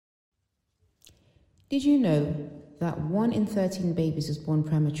Did you know that 1 in 13 babies is born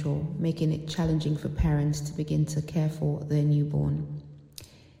premature, making it challenging for parents to begin to care for their newborn?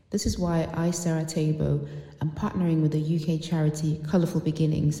 This is why I, Sarah Tabo, am partnering with the UK charity Colourful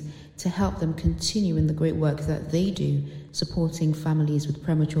Beginnings to help them continue in the great work that they do, supporting families with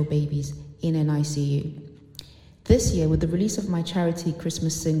premature babies in an ICU. This year, with the release of my charity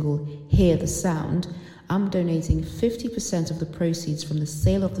Christmas single, Hear the Sound, I'm donating 50% of the proceeds from the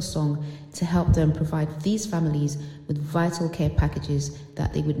sale of the song to help them provide these families with vital care packages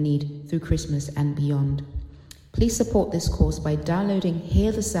that they would need through Christmas and beyond. Please support this cause by downloading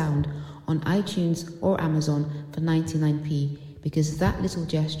Hear the Sound on iTunes or Amazon for 99p, because that little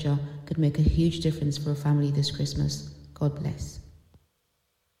gesture could make a huge difference for a family this Christmas. God bless.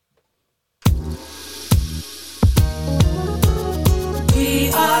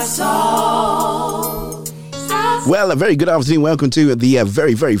 We are soul. Well, a very good afternoon. Welcome to the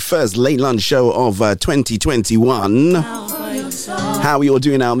very, very first late lunch show of 2021. How are you all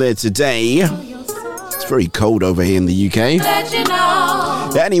doing out there today? It's very cold over here in the UK.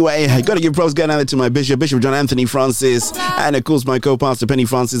 Anyway, I got to give props going out to my Bishop John Anthony Francis, and of course my co-pastor Penny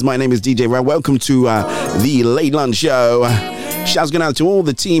Francis. My name is DJ Rao. Welcome to the late lunch show. Shouts going out to all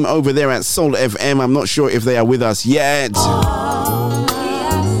the team over there at Soul FM. I'm not sure if they are with us yet.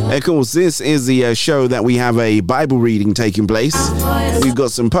 Of course, this is the show that we have a Bible reading taking place. We've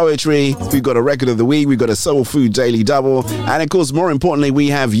got some poetry, we've got a record of the week, we've got a Soul Food Daily Double, and of course, more importantly, we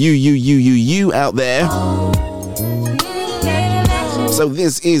have you out there. So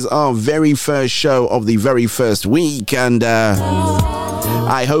this is our very first show of the very first week, and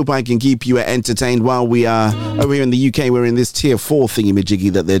I hope I can keep you entertained while we are over here in the UK. We're in this tier 4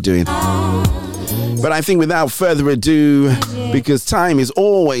 thingy-majiggy that they're doing. But I think without further ado, because time is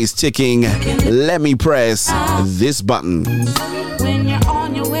always ticking, let me press this button. When you're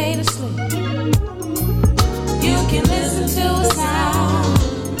on your way to sleep, you can listen to a sound.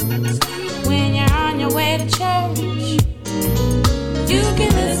 When you're on your way to church, you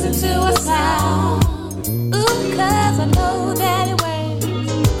can listen to a sound. Ooh, 'cause I know that it works.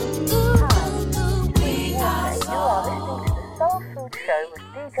 Ooh, we are You are listening to the Soul Food Show with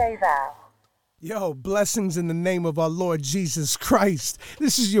DJ Val. Yo, blessings in the name of our Lord Jesus Christ.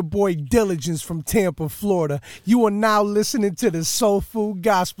 This is your boy Diligence from Tampa, Florida. You are now listening to the Soul Food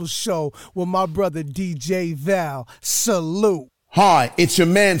Gospel Show with my brother DJ Val. Salute. Hi, it's your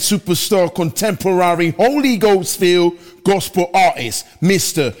man, superstar, contemporary, Holy Ghost-filled gospel artist,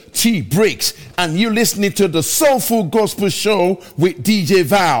 Mr. T Briggs, and you're listening to the Soul Food Gospel Show with DJ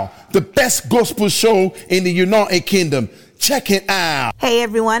Val, the best gospel show in the United Kingdom. Check it out. Hey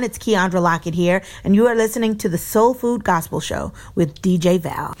everyone, it's Keandra Lockett here, and you are listening to the Soul Food Gospel Show with DJ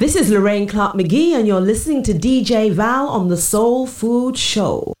Val. This is Lorraine Clark McGee, and you're listening to DJ Val on the Soul Food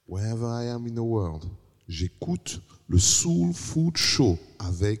Show. Wherever I am in the world, j'écoute le Soul Food Show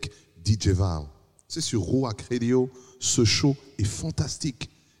avec DJ Val. C'est sur Rouac Radio. Ce show est fantastique,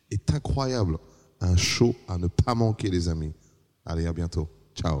 est incroyable. Un show à ne pas manquer, les amis. Allez, à bientôt.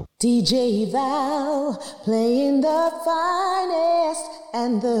 Ciao. DJ Val, playing the finest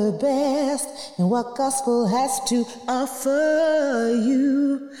and the best in what gospel has to offer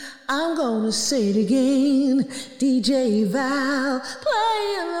you. I'm gonna say it again. DJ Val,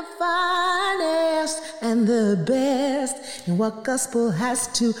 playing the finest and the best in what gospel has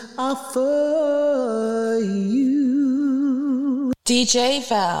to offer you. DJ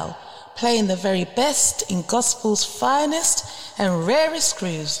Val, playing the very best in gospel's finest and rarest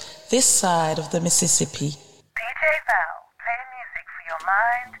grooves this side of the Mississippi. DJ Val, playing music for your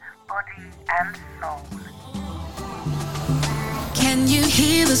mind, body, and soul. Can you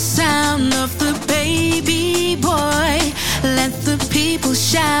hear the sound of the baby boy? Let the people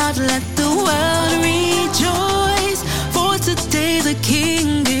shout, let the world rejoice. For today the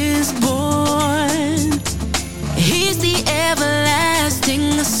King is born. He's the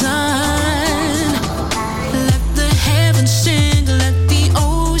everlasting Son. Let the heavens sing, let the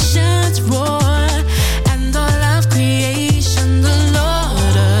oceans roar, and all of creation the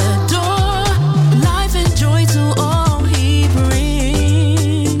Lord adore. Life and joy to all He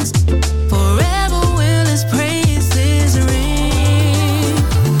brings. Forever will His praises ring.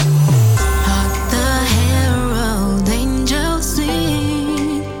 Hark the herald angels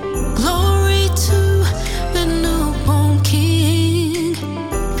sing, glory to the newborn King.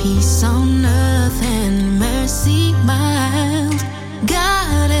 Peace on earth and mercy mild,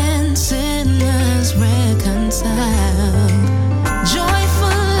 God and sinners reconciled.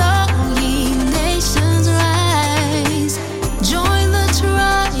 Joyful all ye nations rise, join the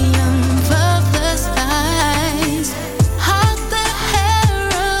triumph of the skies. Hark the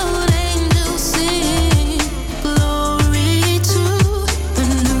herald angels sing,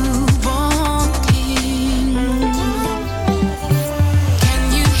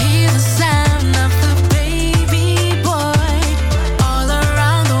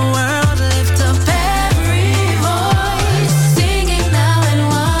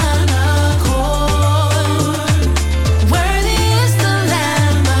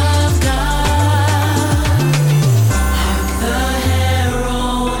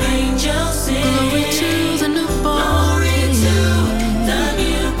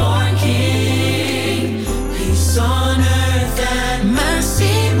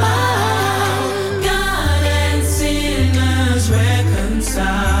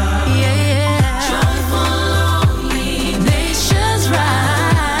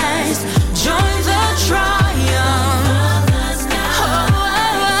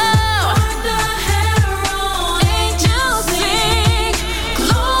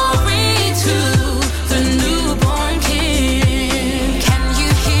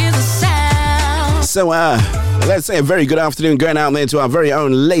 So, let's say a very good afternoon going out there to our very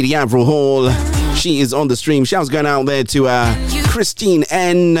own Lady Avril Hall. She is on the stream. Shouts going out there to Christine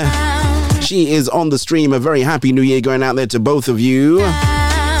N. She is on the stream. A very happy new year going out there to both of you.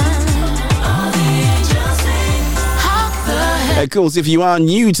 Of course, if you are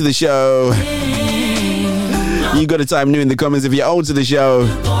new to the show, you got to type new in the comments. If you're old to the show,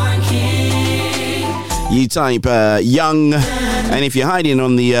 you type young. And if you're hiding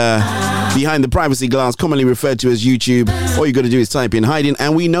on the behind the privacy glass, commonly referred to as YouTube, all you got to do is type in hiding,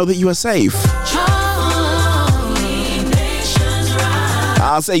 and we know that you are safe.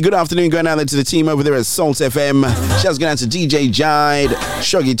 I'll say good afternoon going out there to the team over there at Salt FM. Shouts going out to DJ Jide,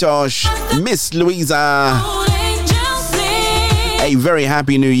 Shoggy Tosh, Miss Louisa. A very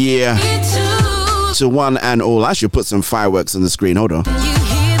happy new year to one and all. I should put some fireworks on the screen. Hold on.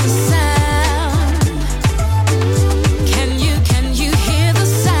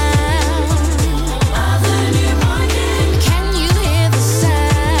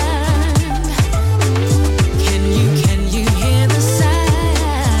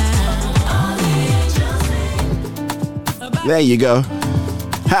 There you go.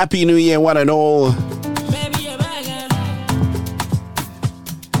 Happy New Year, one and all.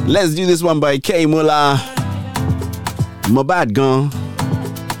 Let's do this one by K Muller. My bad gun.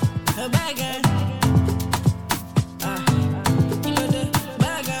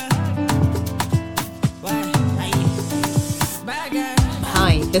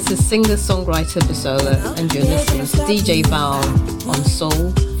 Hi, this is singer-songwriter Bisola, and you're listening to DJ Val on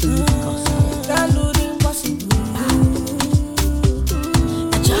Soul Food Gospel.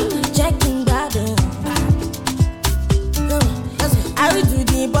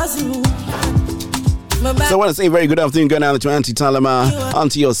 So I want to say a very good afternoon going out to Auntie Talama,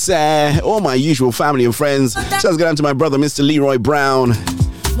 Auntie Oseh, all my usual family and friends. Just going out to my brother, Mr. Leroy Brown.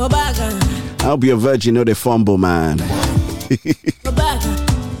 I hope you're a virgin, no they fumble, man. Say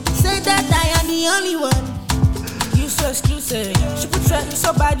that I am the only one. You so exclusive. She put you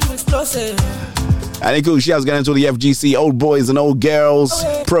so bad, you explosive. And it cool shouts going out to the FGC, old boys and old girls,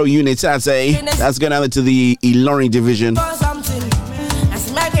 Pro Unitate. That's going out to the Ilorin division.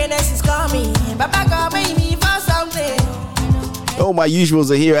 All my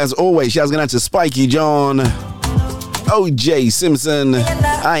usuals are here as always. Shouts going out to Spiky John, OJ Simpson,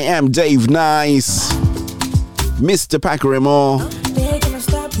 I am Dave Nice, Mr. Packerimo.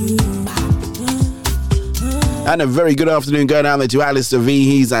 And a very good afternoon going out there to Alistair V.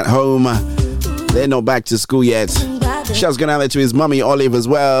 He's at home. They're not back to school yet. Shouts going out there to his mummy Olive as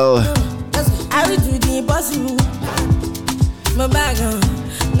well.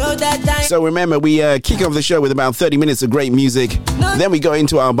 So remember, we kick off the show with about 30 minutes of great music. Then we go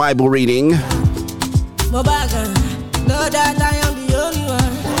into our Bible reading.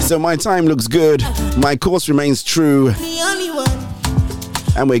 So my time looks good. My course remains true.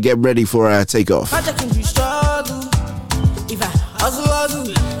 And we get ready for our takeoff.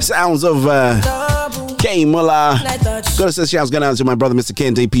 Sounds of K Muller. Gotta say shouts going out to my brother Mr.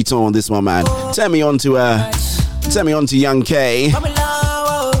 Kente Piton on this one, man. Turn me on to Young K.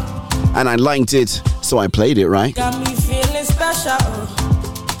 And I liked it, so I played it, right? Got me feeling special.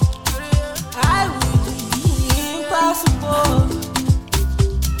 I will do the impossible.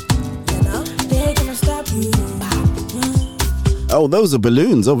 You know, they're gonna stop you. Oh, those are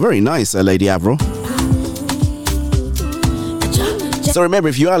balloons. Oh, very nice, Lady Avril. So remember,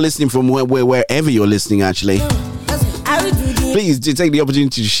 if you are listening from wherever you're listening, actually, please do take the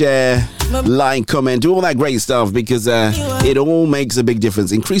opportunity to share, like, comment, do all that great stuff, because it all makes a big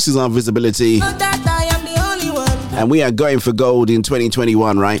difference, increases our visibility, and we are going for gold in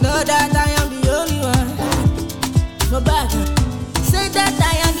 2021, right? Say that I am the only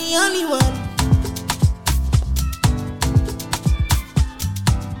one.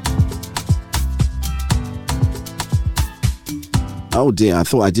 Oh dear, I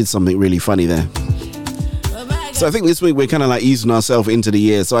thought I did something really funny there. So I think this week we're kind of like easing ourselves into the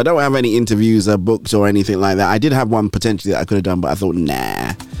year. So I don't have any interviews booked or anything like that. I did have one potentially that I could have done, but I thought, nah.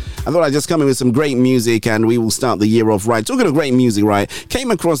 I thought I'd just come in with some great music and we will start the year off right. Talking of great music, right?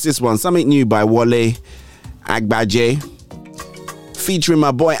 Came across this one, something new by Wale Agbaje, featuring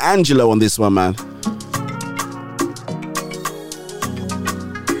my boy Angelo on this one, man.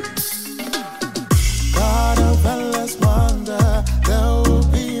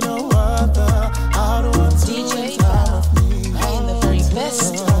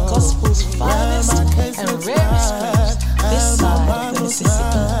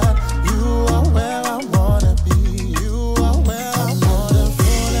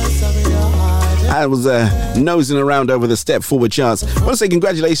 Of your heart. I was nosing around over the Step Forward charts. I want to say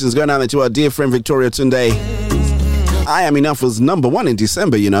congratulations going out there to our dear friend Victoria Tunde. I Am Enough was number 1 in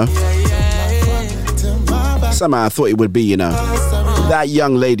December, you know. Somehow I thought it would be, you know. That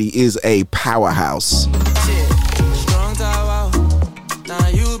young lady is a powerhouse. Strong tower, now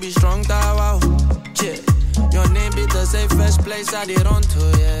you be strong tower. Your name be the safest place I did on to,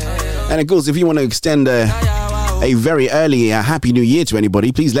 yeah. And of course, if you want to extend a very early Happy New Year to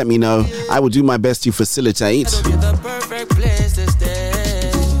anybody, please let me know. I will do my best to facilitate. The perfect place to stay.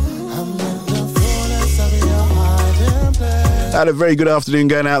 I had a very good afternoon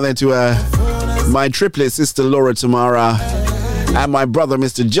going out there to my triplet sister Laura Tamara and my brother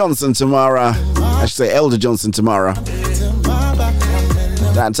Mr. Johnson Tamara. I should say Elder Johnson Tamara.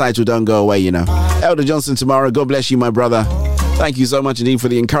 That title don't go away, you know. Elder Johnson Tamara, God bless you, my brother. Thank you so much indeed for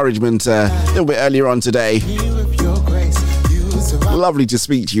the encouragement a little bit earlier on today. Lovely to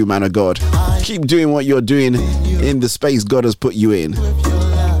speak to you, man of God. Keep doing what you're doing in the space God has put you in.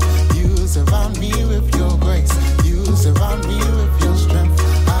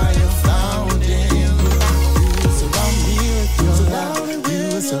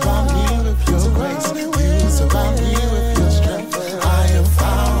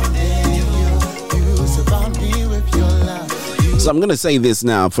 So I'm going to say this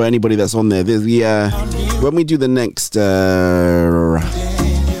now for anybody that's on there. When we do the next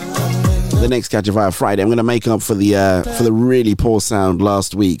Catch a Fire Friday, I'm going to make up for the really poor sound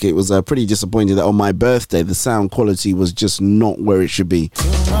last week. It was pretty disappointing that on my birthday the sound quality was just not where it should be.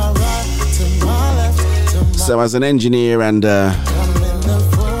 So as an engineer and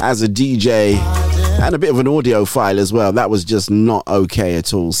as a DJ and a bit of an audiophile as well, that was just not okay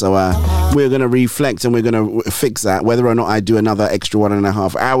at all. So we're going to reflect and we're going to fix that. Whether or not I do another extra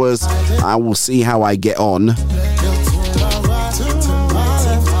 1.5 hours, I will see how I get on.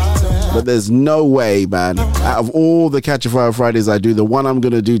 But there's no way, man. Out of all the Catch a Fire Fridays I do, the one I'm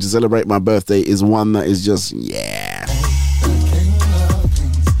going to do to celebrate my birthday is one that is just, yeah.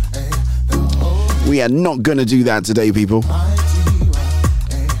 We are not going to do that today, people.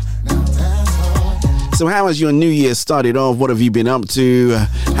 So how has your new year started off? What have you been up to?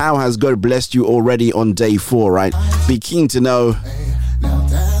 How has God blessed you already on day 4, right? Be keen to know.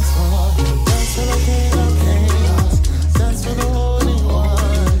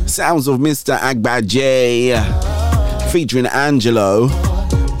 Sounds of Mr. Agbaje featuring Angelo.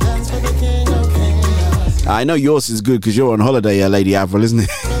 I know yours is good because you're on holiday, Lady Avril, isn't it?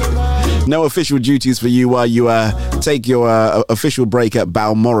 No official duties for you while you take your official break at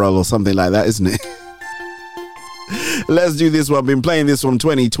Balmoral or something like that, isn't it? Let's do this one. I've been playing this from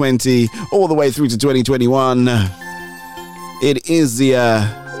 2020 all the way through to 2021. It is the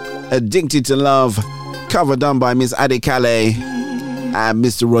Addicted to Love cover done by Miss Adekale and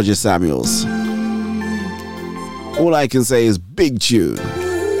Mr. Roger Samuels. All I can say is big tune.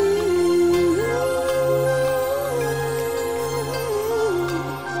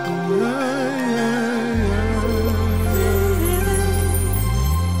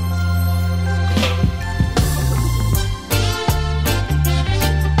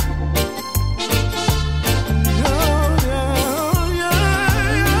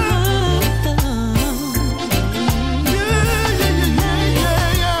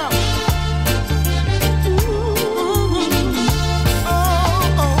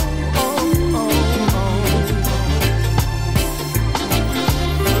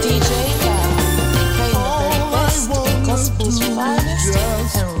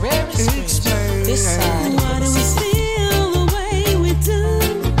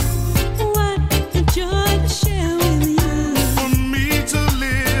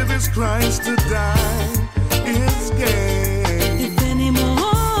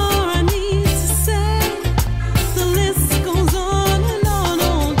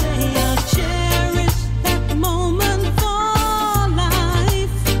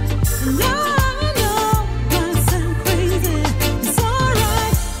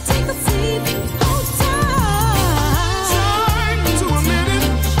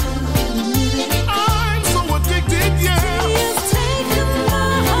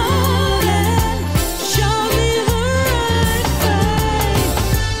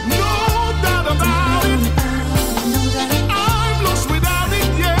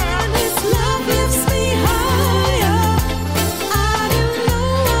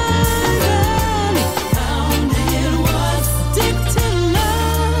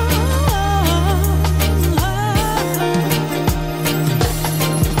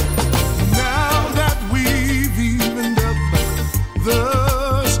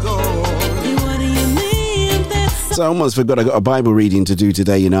 I almost forgot I got a Bible reading to do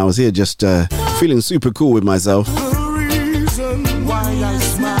today. You know, I was here just Feeling super cool with myself. The reason why I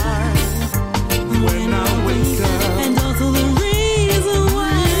smile when I wake up. And also the reason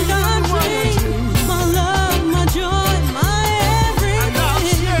why I dream. My love, my joy, my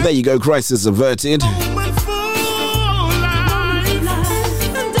everything. There you go, crisis averted.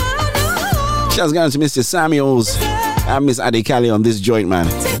 Shouts going to Mr. Samuels and Miss Adekali on this joint, man.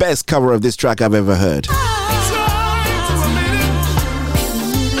 Best cover of this track I've ever heard.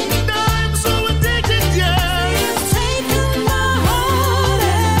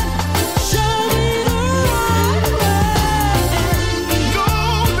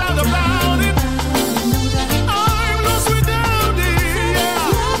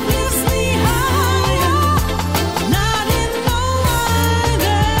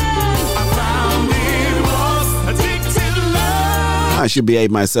 I should behave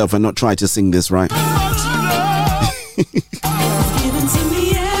myself and not try to sing this right.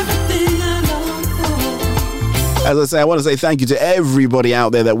 As I say, I want to say thank you to everybody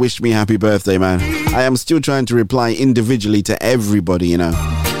out there that wished me happy birthday, man. I am still trying to reply individually to everybody, you know.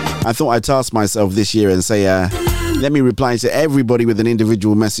 I thought I'd task myself this year and say, let me reply to everybody with an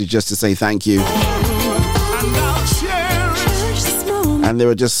individual message just to say thank you. And there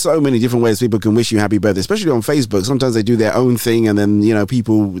are just so many different ways people can wish you happy birthday, especially on Facebook. Sometimes they do their own thing and then, you know,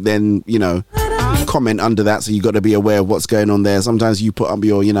 people then, you know, comment under that. So you got to be aware of what's going on there. Sometimes you put up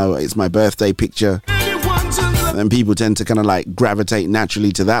your, you know, it's my birthday picture. And people tend to kind of like gravitate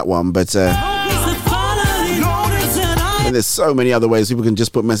naturally to that one. But and there's so many other ways people can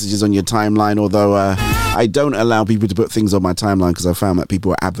just put messages on your timeline. Although I don't allow people to put things on my timeline because I found that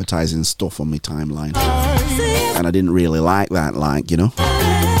people are advertising stuff on my timeline. And I didn't really like that, like, you know.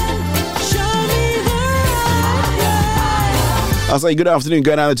 I'll say good afternoon,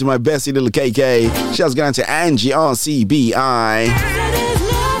 going out to my bestie little KK. Shouts going to Angie RCBI.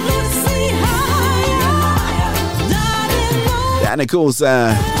 And of course,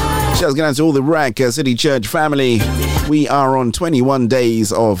 shouts going out to all the Rack City Church family. We are on 21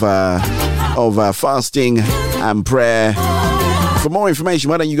 days of fasting and prayer. For more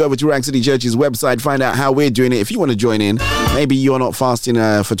information, why don't you go over to Rack City Church's website, find out how we're doing it. If you want to join in, maybe you're not fasting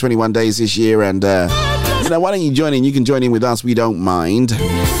for 21 days this year, and you know, why don't you join in? You can join in with us. We don't mind.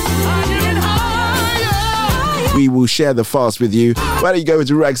 We will share the fast with you. Why don't you go over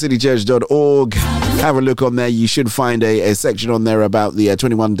to rackcitychurch.org? Have a look on there. You should find a section on there about the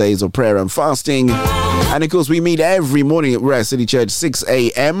 21 days of prayer and fasting. And of course, we meet every morning at Rack City Church 6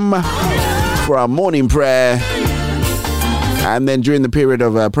 a.m. for our morning prayer. And then during the period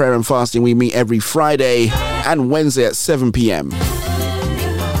of prayer and fasting, we meet every Friday and Wednesday at 7 p.m.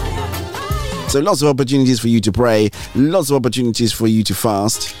 So lots of opportunities for you to pray, lots of opportunities for you to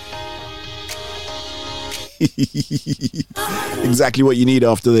fast. Exactly what you need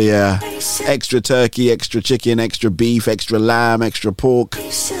after the extra turkey, extra chicken, extra beef, extra lamb, extra pork.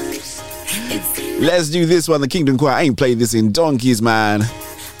 Let's do this one. The Kingdom Choir. I ain't played this in donkeys, man.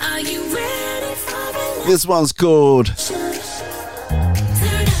 This one's called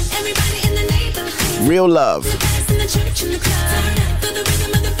Real Love.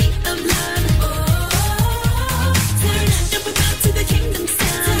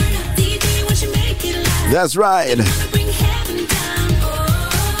 That's right.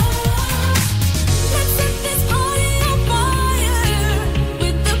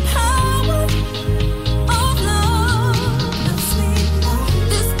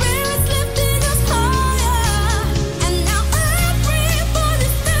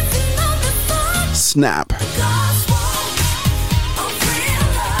 Snap.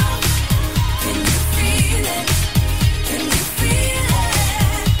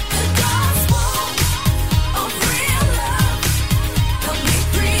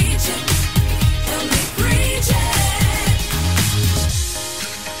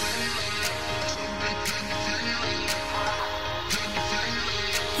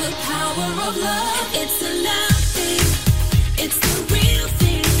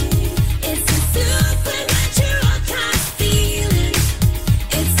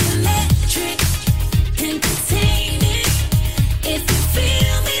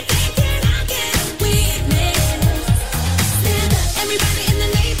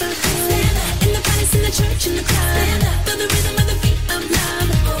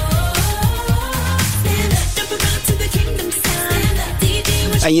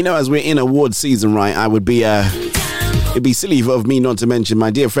 And you know, as we're in award season, right, I would be it'd be silly of me not to mention my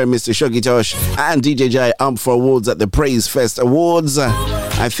dear friend Mr. Shuggy Tosh and DJ J up for awards at the Praise Fest Awards.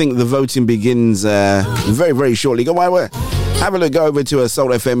 I think the voting begins very, very shortly. Have a look, go over to Soul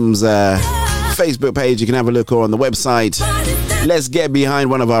FM's Facebook page. You can have a look, or on the website. Let's get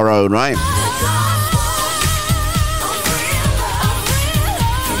behind one of our own, right?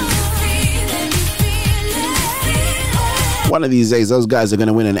 One of these days, those guys are going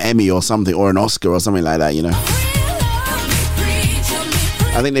to win an Emmy or something, or an Oscar or something like that, you know.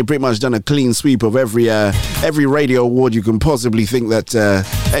 I think they've pretty much done a clean sweep of every radio award you can possibly think that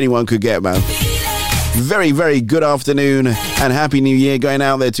anyone could get, man. Very, very good afternoon and Happy New Year going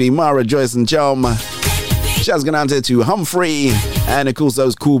out there to Imara, Joyce and Chom. Shouts going out there to Humphrey and of course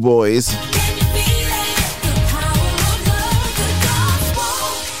those cool boys.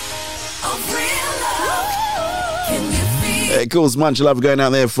 Of course, much love going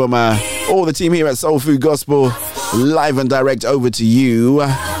out there from all the team here at Soul Food Gospel, live and direct over to you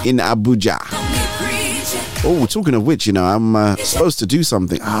in Abuja. Oh, talking of which, you know, I'm supposed to do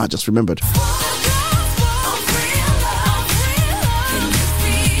something. I just remembered.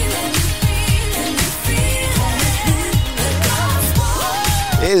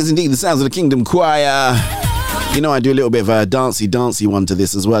 It is indeed the sounds of the Kingdom Choir. You know, I do a little bit of a dancey one to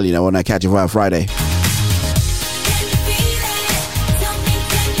this as well, you know, on I Catch a Fire Friday.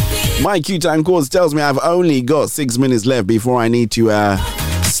 My queue time course tells me I've only got 6 minutes left before I need to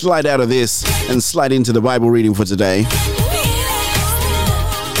slide out of this and slide into the Bible reading for today.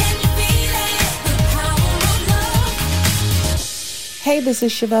 Hey, this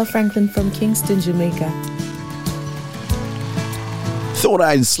is Chevelle Franklin from Kingston, Jamaica. Thought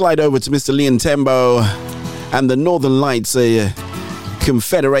I'd slide over to Mr. Leon Tembo and the Northern Lights, a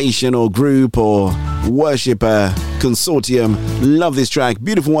confederation or group or worship consortium. Love this track.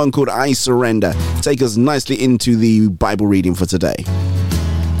 Beautiful one called I Surrender. Take us nicely into the Bible reading for today.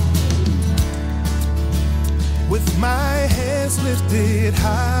 With my hands lifted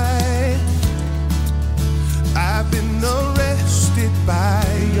high, I've been arrested by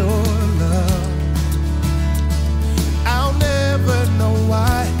your love. I'll never know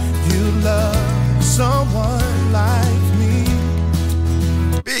why you love someone like me.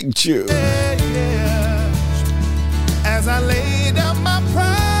 Big tune. As I lay down my prize,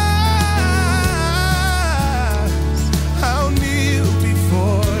 I'll kneel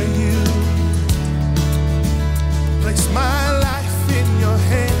before you. Place my life in your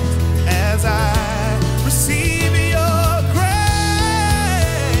hands as I receive your grace.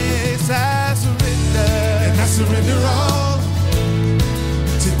 I surrender, and I surrender all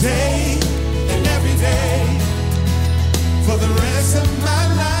today and every day for the rest of my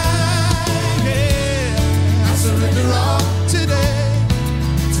life. Surrender all today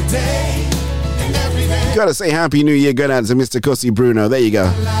and every day. You gotta say Happy New Year going out to Mr. Cosi Bruno. There you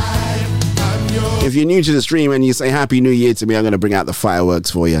go. If you're new to the stream and you say Happy New Year to me, I'm gonna bring out the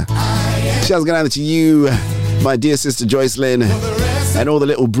fireworks for you. Shouts going out to you, my dear sister Joyce Lynn, and all the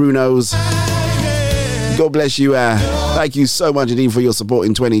little Brunos. God bless you. Thank you so much indeed for your support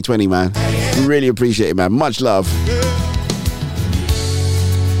in 2020, man. Really appreciate it, man. Much love.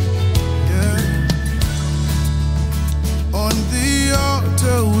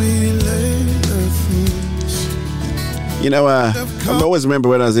 You know, I always remember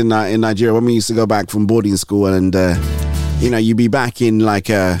when I was in Nigeria, when we used to go back from boarding school and, you know, you'd be back in like,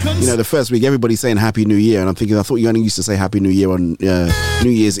 you know, the first week, everybody's saying Happy New Year. And I'm thinking, I thought you only used to say Happy New Year on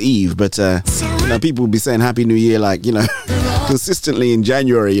New Year's Eve. But, you know, people would be saying Happy New Year like, you know, consistently in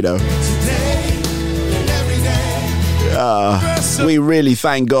January, you know. We really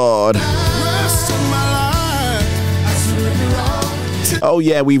thank God. Oh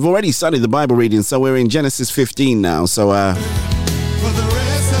yeah, we've already studied the Bible reading, so we're in Genesis 15 now. So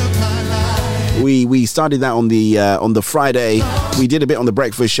we started that on the Friday. We did a bit on the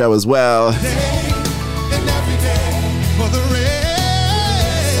breakfast show as well.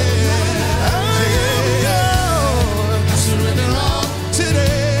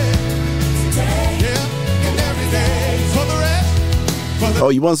 Oh,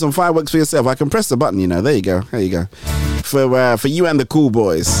 you want some fireworks for yourself? I can press the button, you know. There you go. There you go. For you and the cool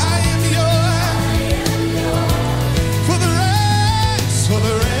boys.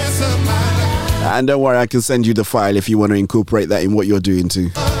 And don't worry, I can send you the file if you want to incorporate that in what you're doing too.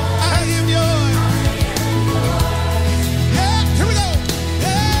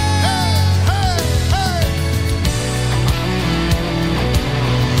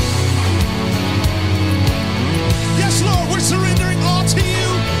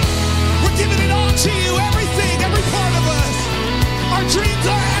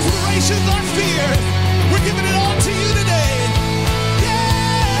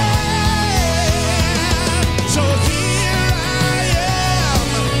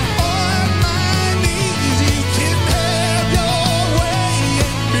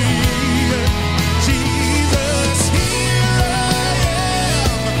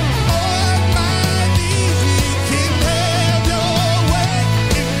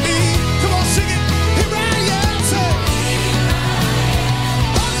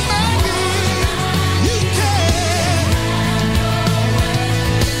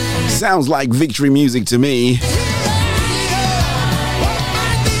 Sounds like victory music to me.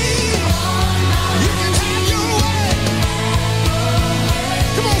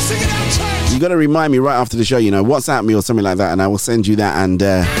 You got to remind me right after the show, you know, WhatsApp me or something like that, and I will send you that and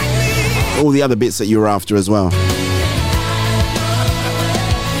all the other bits that you were after as well.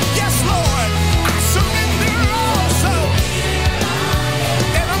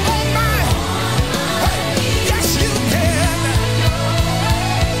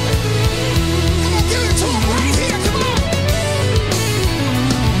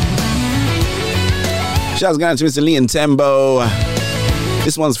 Shouts going out to Mr. Leon Tembo.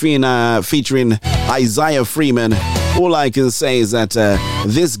 This one's featuring Isaiah Freeman. All I can say is that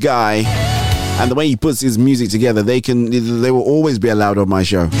this guy and the way he puts his music together, they will always be allowed on my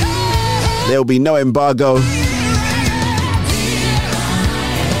show. There will be no embargo.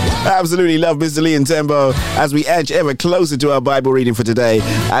 Absolutely love Mr. Leon Tembo as we edge ever closer to our Bible reading for today.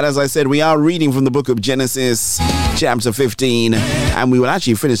 And as I said, we are reading from the book of Genesis, chapter 15, and we will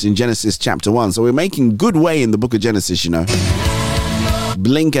actually finish in Genesis chapter 1. So we're making good way in the book of Genesis, you know.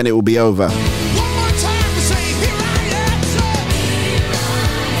 Blink and it will be over.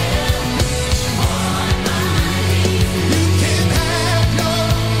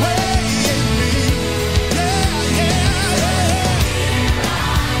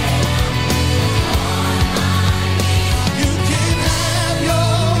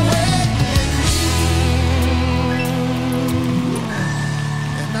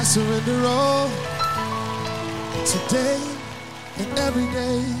 Surrender all today and every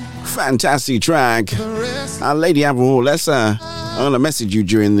day. Fantastic track. Lady Avril, I'm gonna message you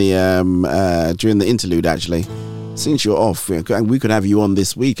during the interlude actually. Since you're off, we could have you on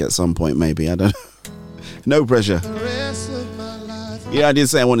this week at some point maybe. I don't know. No pressure. Yeah, I did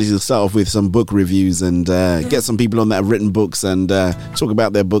say I wanted to start off with some book reviews and get some people on that have written books and talk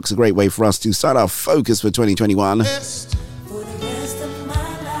about their books. A great way for us to start our focus for 2021.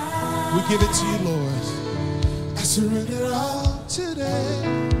 We give it to you, Lord. I surrender all today.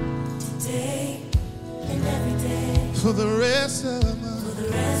 Today and every day. For the rest of my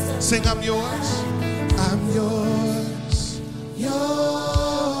life. Sing, I'm yours. I'm yours.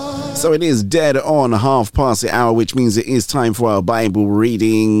 Yours. So it is dead on hour, which means it is time for our Bible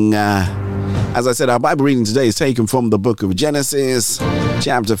reading. As I said, our Bible reading today is taken from the book of Genesis,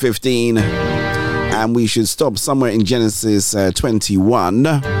 chapter 15. And we should stop somewhere in Genesis 21.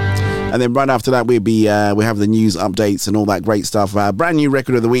 And then right after that, we have the news updates and all that great stuff. Brand new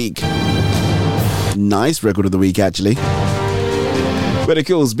record of the week. Nice record of the week, actually. But of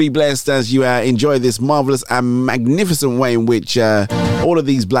course, be blessed as you enjoy this marvelous and magnificent way in which all of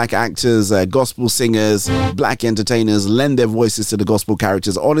these black actors, gospel singers, black entertainers lend their voices to the gospel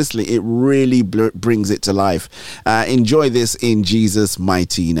characters. Honestly, it really brings it to life. Enjoy this in Jesus'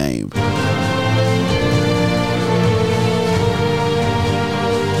 mighty name.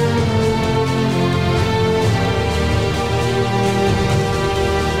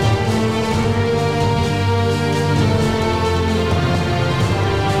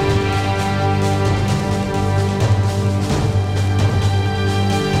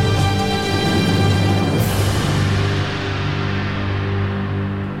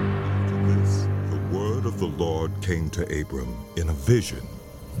 Came to Abram in a vision.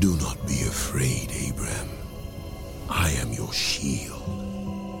 Do not be afraid, Abram. I am your shield,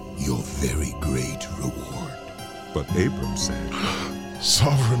 your very great reward. But Abram said,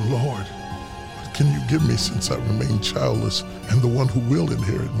 Sovereign Lord, what can you give me since I remain childless, and the one who will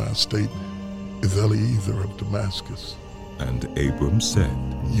inherit my estate is Eliezer of Damascus? And Abram said,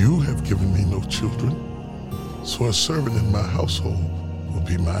 You have given me no children, so a servant in my household will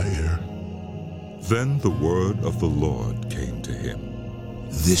be my heir. Then the word of the Lord came to him.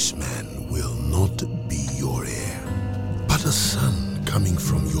 This man will not be your heir, but a son coming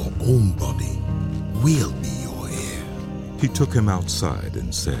from your own body will be your heir. He took him outside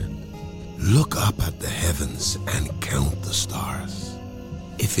and said, Look up at the heavens and count the stars,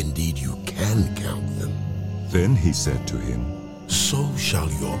 if indeed you can count them. Then he said to him, So shall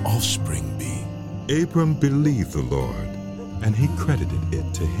your offspring be. Abram believed the Lord, and he credited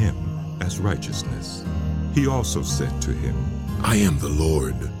it to him as righteousness. He also said to him, I am the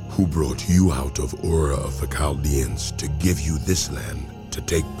Lord who brought you out of Ur of the Chaldeans to give you this land to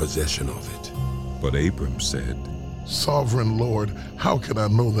take possession of it. But Abram said, Sovereign Lord, how can I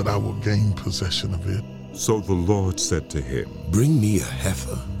know that I will gain possession of it? So the Lord said to him, Bring me a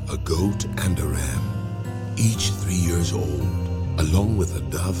heifer, a goat, and a ram, each 3 years old, along with a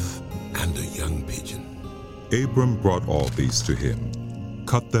dove and a young pigeon. Abram brought all these to him,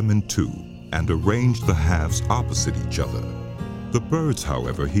 cut them in two, and arranged the halves opposite each other. The birds,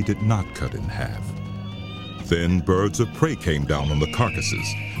 however, he did not cut in half. Then birds of prey came down on the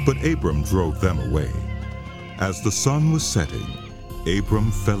carcasses, but Abram drove them away. As the sun was setting,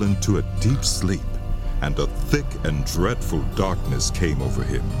 Abram fell into a deep sleep, and a thick and dreadful darkness came over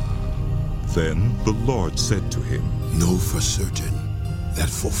him. Then the Lord said to him, Know for certain that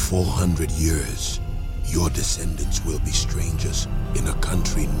for 400 years your descendants will be strangers in a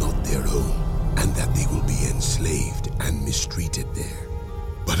country not their own, and that they will be enslaved and mistreated there.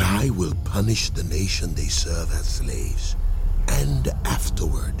 But I will punish the nation they serve as slaves, and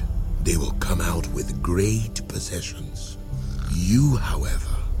afterward they will come out with great possessions. You,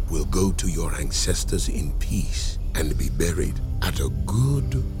 however, will go to your ancestors in peace and be buried at a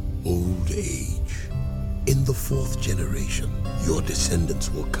good old age. In the 4th generation, your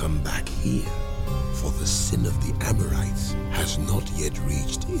descendants will come back here, for the sin of the Amorites has not yet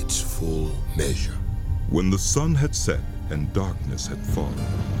reached its full measure. When the sun had set and darkness had fallen,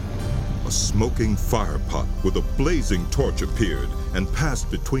 a smoking fire pot with a blazing torch appeared and passed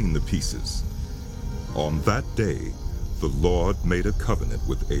between the pieces. On that day, the Lord made a covenant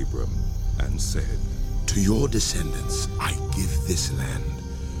with Abram and said, To your descendants I give this land,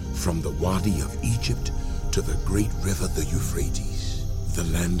 from the Wadi of Egypt to the great river the Euphrates, the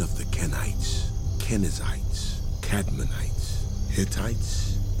land of the Kenites, Kenizzites, Cadmonites,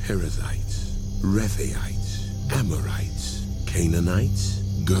 Hittites, Perizzites, Rephaites, Amorites, Canaanites,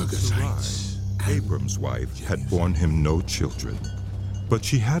 Girgashites. Abram's wife had borne him no children, but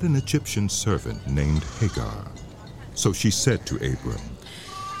she had an Egyptian servant named Hagar. So she said to Abram,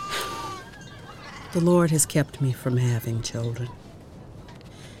 The Lord has kept me from having children.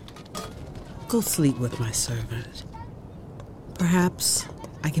 Go sleep with my servant. Perhaps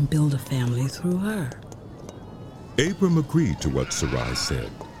I can build a family through her. Abram agreed to what Sarai said.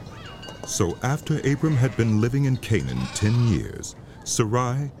 So after Abram had been living in Canaan 10 years,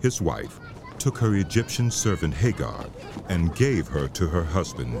 Sarai, his wife, took her Egyptian servant Hagar and gave her to her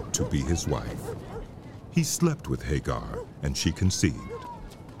husband to be his wife. He slept with Hagar, and she conceived.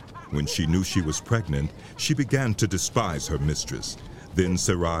 When she knew she was pregnant, she began to despise her mistress. Then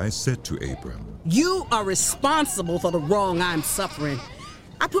Sarai said to Abram, You are responsible for the wrong I'm suffering.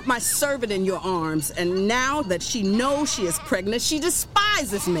 I put my servant in your arms, and now that she knows she is pregnant, she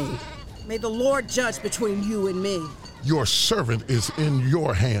despises me. May the Lord judge between you and me. Your servant is in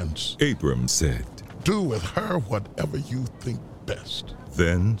your hands. Abram said, Do with her whatever you think best.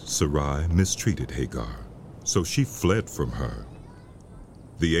 Then Sarai mistreated Hagar, so she fled from her.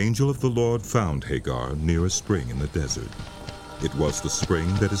 The angel of the Lord found Hagar near a spring in the desert. It was the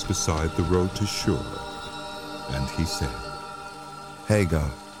spring that is beside the road to Shur. And he said,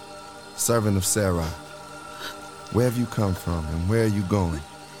 Hagar, servant of Sarai, where have you come from and where are you going?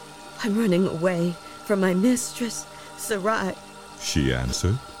 I'm running away from my mistress, Sarai. She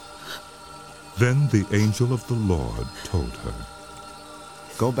answered. Then the angel of the Lord told her,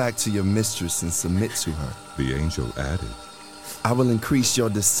 Go back to your mistress and submit to her. The angel added, I will increase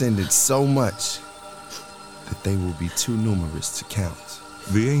your descendants so much that they will be too numerous to count.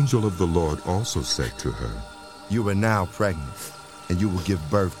 The angel of the Lord also said to her, You are now pregnant, and you will give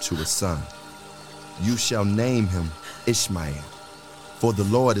birth to a son. You shall name him Ishmael, for the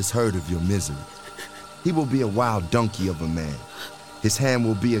Lord has heard of your misery. He will be a wild donkey of a man. His hand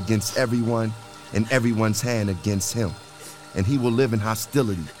will be against everyone, and everyone's hand against him, and he will live in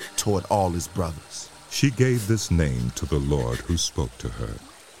hostility toward all his brothers. She gave this name to the Lord who spoke to her.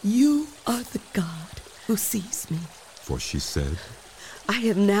 You are the God who sees me. For she said, I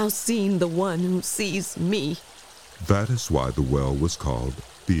have now seen the one who sees me. That is why the well was called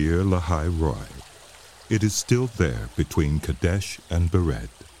Beer Lahai Roi. It is still there between Kadesh and Bered.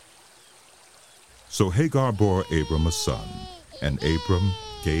 So Hagar bore Abram a son, and Abram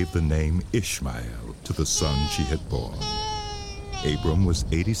gave the name Ishmael to the son she had borne. Abram was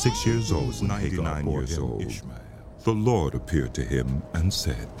 86 years old when Hagar bore him Ishmael. The Lord appeared to him and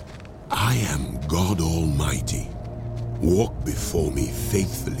said, I am God Almighty. Walk before me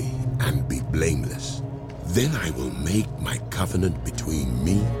faithfully and be blameless. Then I will make my covenant between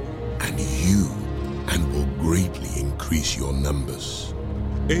me and you, and will greatly increase your numbers.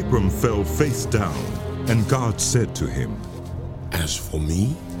 Abram fell face down, and God said to him, As for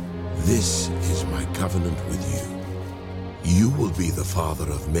me, this is my covenant with you. You will be the father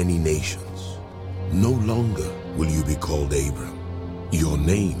of many nations. No longer will you be called Abram. Your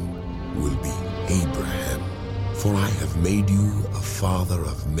name will be Abraham, for I have made you a father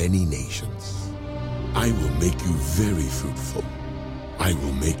of many nations. I will make you very fruitful. I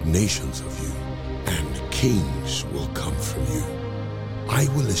will make nations of you, and kings will come from you. I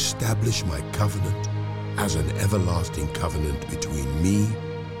will establish my covenant as an everlasting covenant between me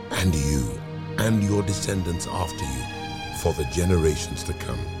and you and your descendants after you for the generations to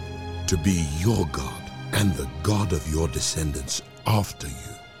come, to be your God and the God of your descendants after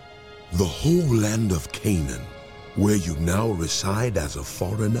you. The whole land of Canaan, where you now reside as a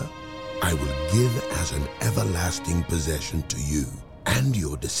foreigner, I will give as an everlasting possession to you and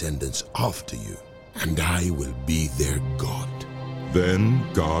your descendants after you, and I will be their God. Then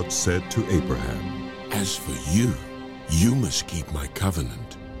God said to Abraham, As for you, you must keep my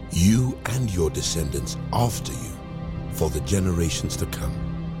covenant, you and your descendants after you, for the generations to come.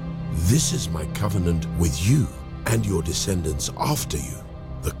 This is my covenant with you and your descendants after you,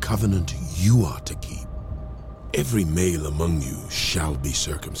 the covenant you are to keep. Every male among you shall be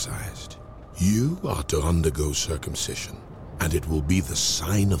circumcised. You are to undergo circumcision, and it will be the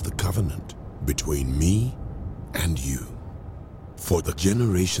sign of the covenant between me and you. For the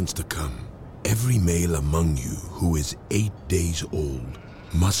generations to come, every male among you who is 8 days old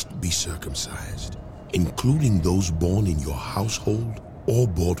must be circumcised, including those born in your household or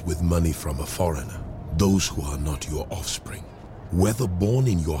bought with money from a foreigner, those who are not your offspring. Whether born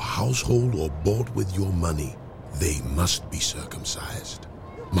in your household or bought with your money, they must be circumcised.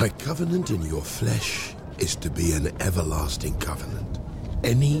 My covenant in your flesh is to be an everlasting covenant.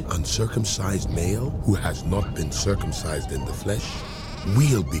 Any uncircumcised male who has not been circumcised in the flesh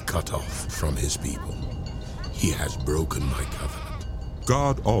will be cut off from his people. He has broken my covenant.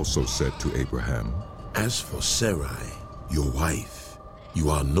 God also said to Abraham, As for Sarai, your wife, you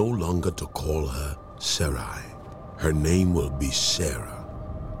are no longer to call her Sarai. Her name will be Sarah.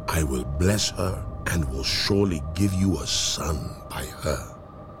 I will bless her and will surely give you a son by her.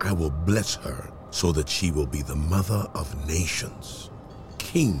 I will bless her so that she will be the mother of nations.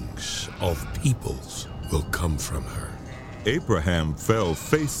 Kings of peoples will come from her. Abraham fell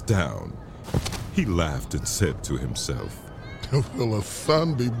face down. He laughed and said to himself, Will a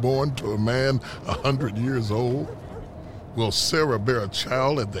son be born to a man 100 years old? Will Sarah bear a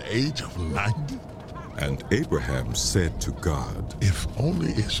child at the age of 90? And Abraham said to God, If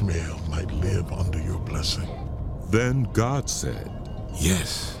only Ishmael might live under your blessing. Then God said,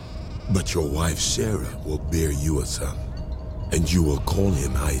 Yes, but your wife Sarah will bear you a son, and you will call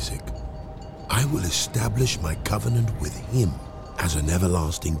him Isaac. I will establish my covenant with him as an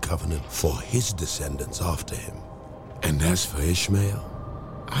everlasting covenant for his descendants after him. And as for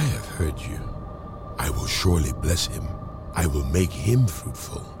Ishmael, I have heard you. I will surely bless him. I will make him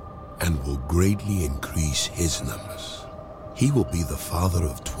fruitful and will greatly increase his numbers. He will be the father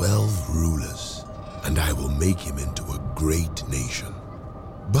of 12 rulers, and I will make him into a great nation.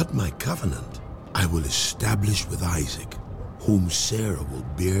 But my covenant I will establish with Isaac, whom Sarah will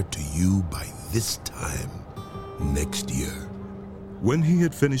bear to you by this time next year. When he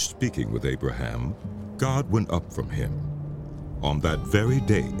had finished speaking with Abraham, God went up from him. On that very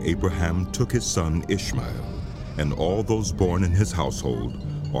day, Abraham took his son Ishmael, and all those born in his household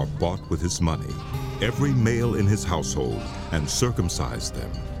or bought with his money, every male in his household, and circumcised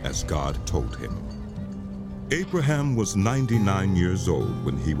them, as God told him. Abraham was 99 years old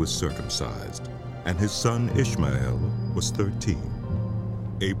when he was circumcised, and his son Ishmael was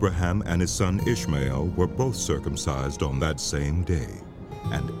 13. Abraham and his son Ishmael were both circumcised on that same day,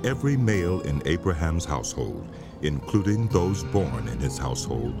 and every male in Abraham's household, including those born in his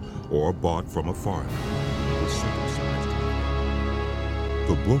household or bought from a foreigner, was circumcised.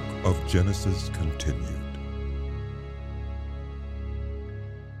 The book of Genesis continued.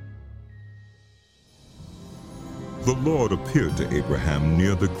 The Lord appeared to Abraham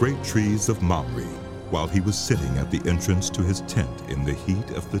near the great trees of Mamre, while he was sitting at the entrance to his tent in the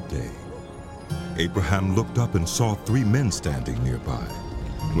heat of the day. Abraham looked up and saw 3 men standing nearby.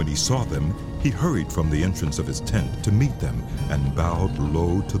 When he saw them, he hurried from the entrance of his tent to meet them and bowed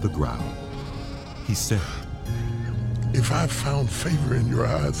low to the ground. He said, If I have found favor in your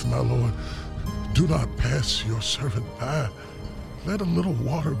eyes, my Lord, do not pass your servant by. Let a little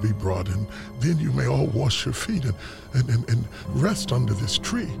water be brought, and then you may all wash your feet and rest under this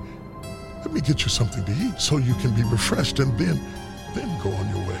tree. Let me get you something to eat so you can be refreshed, and then go on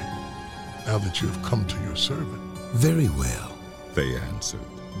your way, now that you have come to your servant. Very well, they answered.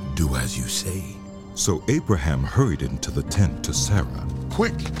 Do as you say. So Abraham hurried into the tent to Sarah.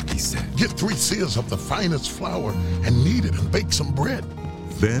 Quick, he said, get 3 seahs of the finest flour and knead it and bake some bread.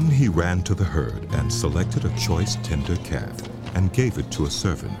 Then he ran to the herd and selected a choice tender calf and gave it to a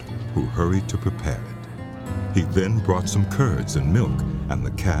servant who hurried to prepare it. He then brought some curds and milk and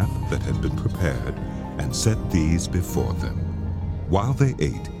the calf that had been prepared and set these before them. While they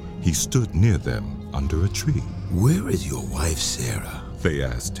ate, he stood near them under a tree. Where is your wife Sarah? They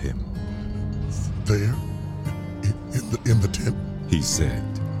asked him. there in the tent? He said.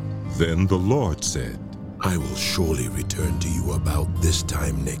 Then the Lord said, I will surely return to you about this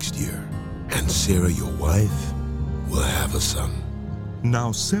time next year, and Sarah your wife will have a son.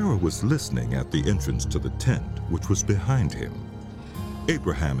 Now Sarah was listening at the entrance to the tent, which was behind him.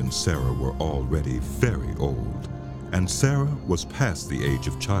 Abraham and Sarah were already very old, and Sarah was past the age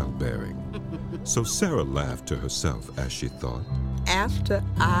of childbearing. So Sarah laughed to herself as she thought, After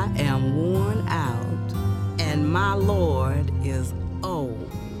I am worn out and my Lord is old,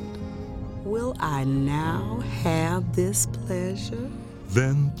 will I now have this pleasure?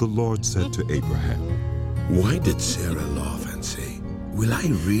 Then the Lord said to Abraham, Why did Sarah laugh and say, Will I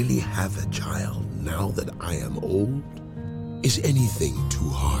really have a child now that I am old? Is anything too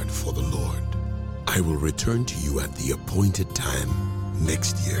hard for the Lord? I will return to you at the appointed time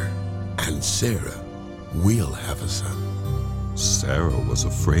next year, and Sarah will have a son. Sarah was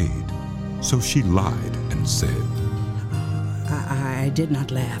afraid, so she lied and said, I did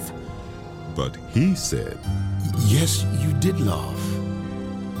not laugh. But he said, Yes, you did laugh.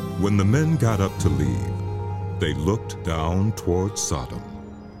 When the men got up to leave, they looked down toward Sodom,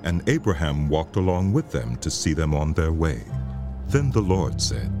 and Abraham walked along with them to see them on their way. Then the Lord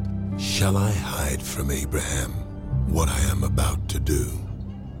said, Shall I hide from Abraham what I am about to do?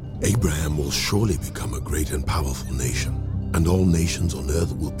 Abraham will surely become a great and powerful nation, and all nations on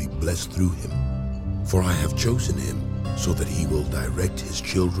earth will be blessed through him. For I have chosen him so that he will direct his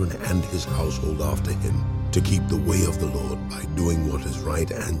children and his household after him to keep the way of the Lord by doing what is right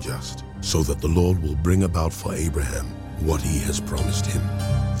and just, so that the Lord will bring about for Abraham what he has promised him.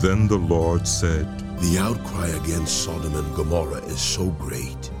 Then the Lord said, The outcry against Sodom and Gomorrah is so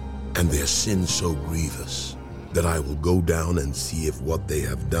great, and their sin so grievous, that I will go down and see if what they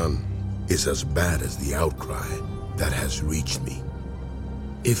have done is as bad as the outcry that has reached me.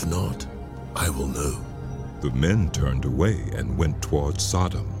 If not, I will know. The men turned away and went toward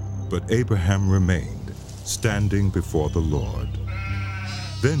Sodom, but Abraham remained, standing before the Lord.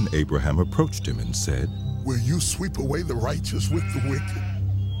 Then Abraham approached him and said, Will you sweep away the righteous with the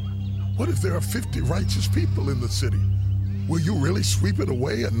wicked? What if there are 50 righteous people in the city? Will you really sweep it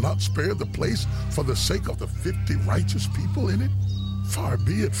away and not spare the place for the sake of the 50 righteous people in it? Far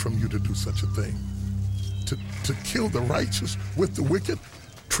be it from you to do such a thing. To kill the righteous with the wicked,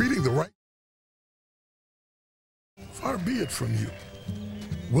 treating the right. Far be it from you.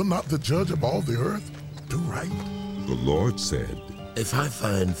 Will not the judge of all the earth do right? The Lord said, If I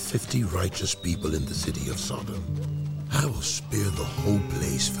find 50 righteous people in the city of Sodom, I will spare the whole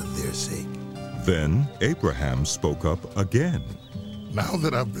place for their sake. Then Abraham spoke up again. Now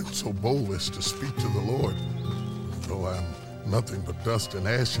that I've been so bold as to speak to the Lord, though I'm nothing but dust and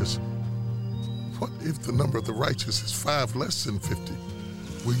ashes, what if the number of the righteous is 5 less than 50?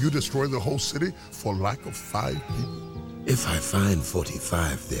 Will you destroy the whole city for lack of 5 people? If I find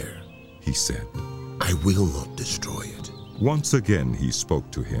 45 there, he said, I will not destroy it. Once again he spoke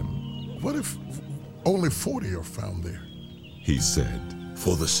to him. What if only 40 are found there? He said,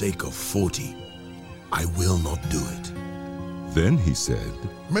 For the sake of 40, I will not do it. Then he said,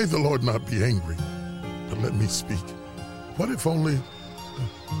 May the Lord not be angry, but let me speak. What if only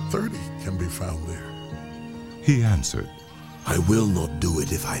 30 can be found there? He answered, I will not do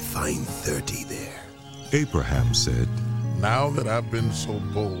it if I find 30 there. Abraham said, Now that I've been so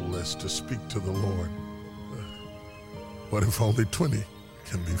bold as to speak to the Lord, what if only 20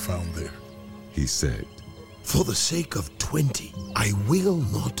 can be found there? He said, For the sake of 20, I will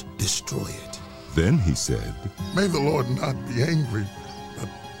not destroy it. Then he said, May the Lord not be angry,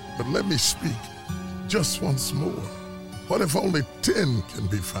 but let me speak just once more. What if only 10 can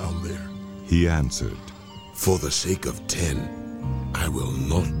be found there? He answered, For the sake of 10, I will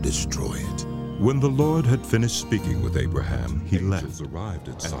not destroy it. When the Lord had finished speaking with Abraham, he left, arrived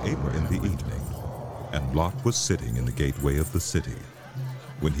at Sodom in the evening, and Lot was sitting in the gateway of the city.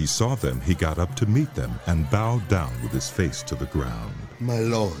 When he saw them, he got up to meet them and bowed down with his face to the ground. My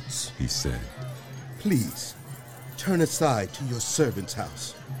lords, he said, please, turn aside to your servant's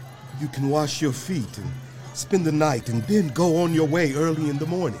house. You can wash your feet and spend the night and then go on your way early in the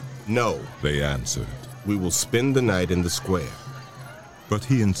morning. No, they answered. We will spend the night in the square. But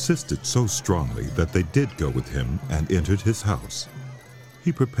he insisted so strongly that they did go with him and entered his house.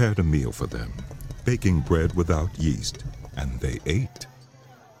 He prepared a meal for them, baking bread without yeast, and they ate.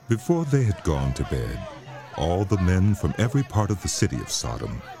 Before they had gone to bed, all the men from every part of the city of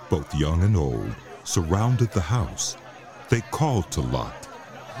Sodom, both young and old, surrounded the house. They called to Lot,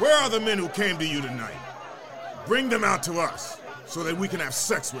 Where are the men who came to you tonight? Bring them out to us, so that we can have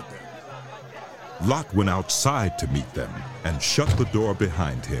sex with them. Lot went outside to meet them and shut the door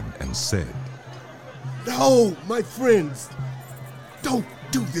behind him and said, No, my friends. Don't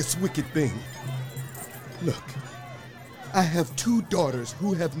do this wicked thing. Look, I have 2 daughters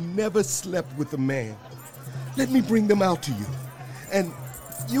who have never slept with a man. Let me bring them out to you. And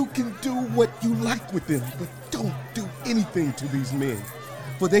you can do what you like with them, but don't do anything to these men,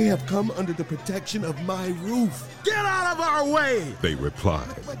 for they have come under the protection of my roof. Get out of our way! They replied.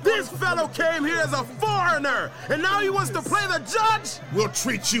 This fellow came here as a foreigner, and now he wants to play the judge? We'll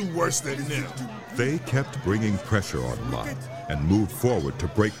treat you worse than them. They kept bringing pressure on Lot and moved forward to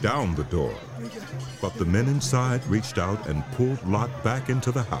break down the door. But the men inside reached out and pulled Lot back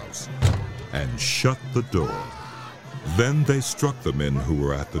into the house and shut the door. Then they struck the men who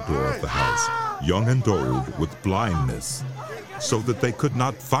were at the door of the house, young and old, with blindness, so that they could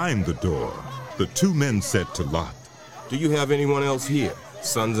not find the door. The 2 men said to Lot, Do you have anyone else here?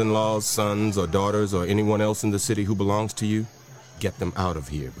 Sons-in-laws, sons or daughters, or anyone else in the city who belongs to you? Get them out of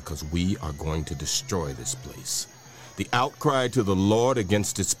here, because we are going to destroy this place. The outcry to the Lord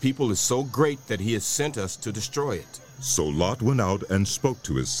against his people is so great that he has sent us to destroy it. So Lot went out and spoke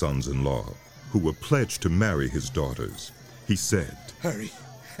to his sons-in-law, who were pledged to marry his daughters. He said, Hurry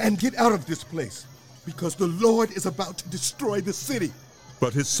and get out of this place, because the Lord is about to destroy the city.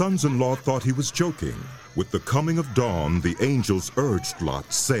 But his sons-in-law thought he was joking. With the coming of dawn, the angels urged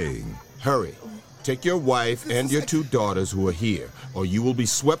Lot, saying, Hurry, take your wife and your 2 daughters who are here, or you will be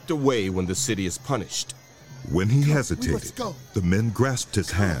swept away when the city is punished. When he hesitated, the men grasped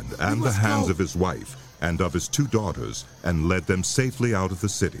his hand and the hands of his wife and of his 2 daughters and led them safely out of the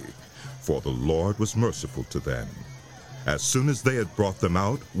city, for the Lord was merciful to them. As soon as they had brought them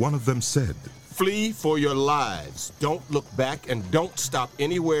out, one of them said, Flee for your lives. Don't look back and don't stop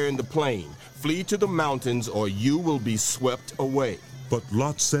anywhere in the plain. Flee to the mountains or you will be swept away. But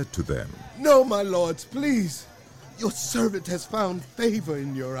Lot said to them, No, my lords, please. Your servant has found favor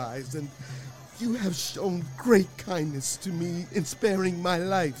in your eyes, and you have shown great kindness to me in sparing my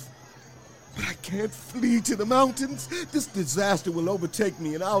life. But I can't flee to the mountains. This disaster will overtake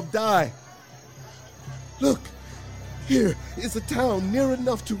me and I'll die. Look, here is a town near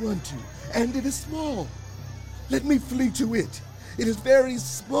enough to run to, and it is small. Let me flee to it. It is very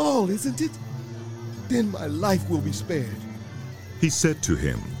small, isn't it? Then my life will be spared. He said to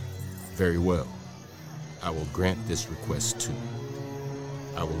him, Very well. I will grant this request too.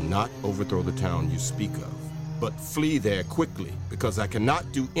 I will not overthrow the town you speak of, but flee there quickly, because I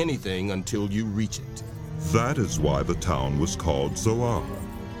cannot do anything until you reach it. That is why the town was called Zoar.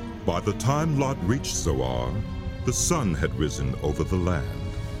 By the time Lot reached Zoar, the sun had risen over the land.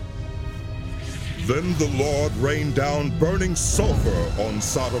 Then the Lord rained down burning sulfur on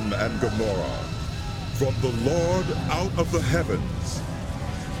Sodom and Gomorrah from the Lord out of the heavens.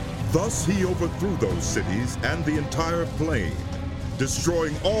 Thus he overthrew those cities and the entire plain,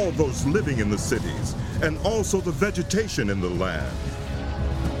 destroying all those living in the cities and also the vegetation in the land.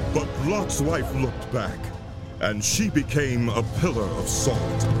 But Lot's wife looked back, and she became a pillar of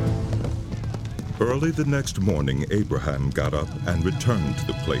salt. Early the next morning, Abraham got up and returned to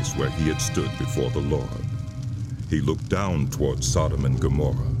the place where he had stood before the Lord. He looked down toward Sodom and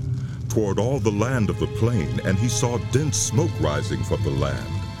Gomorrah, toward all the land of the plain, and he saw dense smoke rising from the land,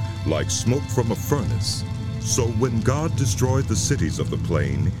 like smoke from a furnace. So when God destroyed the cities of the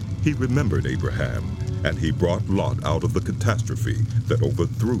plain, he remembered Abraham, and he brought Lot out of the catastrophe that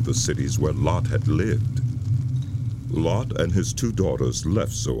overthrew the cities where Lot had lived. Lot and his 2 daughters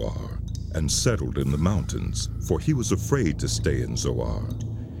left Zoar and settled in the mountains, for he was afraid to stay in Zoar.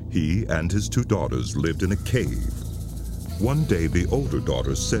 He and his 2 daughters lived in a cave. One day the older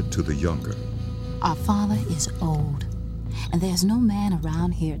daughter said to the younger, Our father is old, and there's no man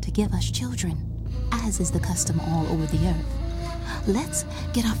around here to give us children, as is the custom all over the earth. Let's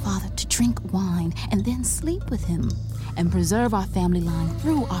get our father to drink wine and then sleep with him, and preserve our family line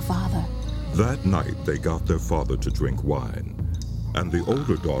through our father. That night they got their father to drink wine, and the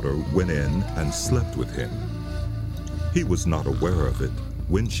older daughter went in and slept with him. He was not aware of it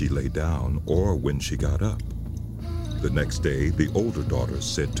when she lay down or when she got up. The next day the older daughter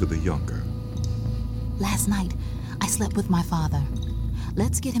said to the younger, Last night I slept with my father.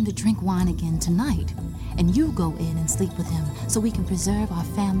 Let's get him to drink wine again tonight, and you go in and sleep with him so we can preserve our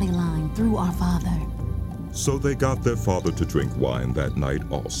family line through our father. So they got their father to drink wine that night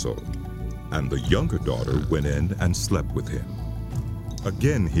also, and the younger daughter went in and slept with him.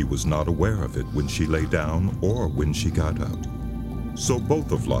 Again he was not aware of it when she lay down or when she got up. So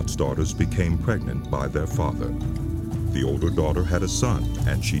both of Lot's daughters became pregnant by their father. The older daughter had a son,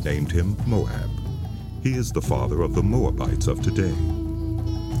 and she named him Moab. He is the father of the Moabites of today.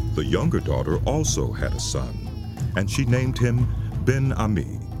 The younger daughter also had a son, and she named him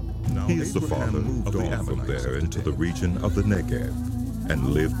Ben-Ami. He is the father of the Ammonites from there into the region of the Negev, and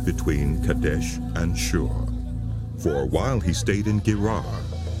lived between Kadesh and Shur. For a while he stayed in Gerar,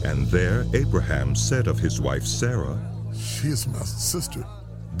 and there Abraham said of his wife Sarah, "She is my sister."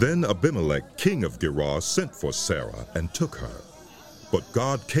 Then Abimelech, king of Gerar, sent for Sarah and took her. But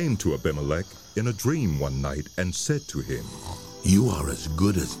God came to Abimelech in a dream one night and said to him, "You are as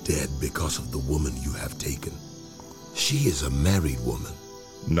good as dead because of the woman you have taken. She is a married woman."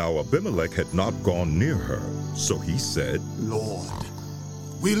 Now Abimelech had not gone near her, so he said, "Lord,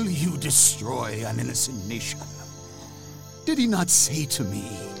 will you destroy an innocent nation? Did he not say to me,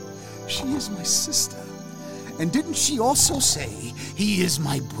 'She is my sister'? And didn't she also say, 'He is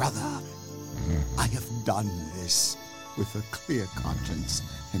my brother'? I have done this with a clear conscience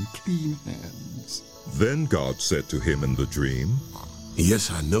and clean hands." Then God said to him in the dream,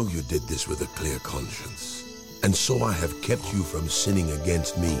 "Yes, I know you did this with a clear conscience, and so I have kept you from sinning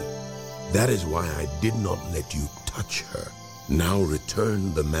against me. That is why I did not let you touch her. Now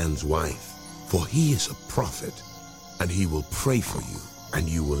return the man's wife, for he is a prophet, and he will pray for you, and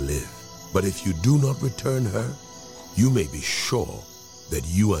you will live. But if you do not return her, you may be sure that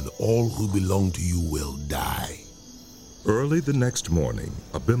you and all who belong to you will die." Early the next morning,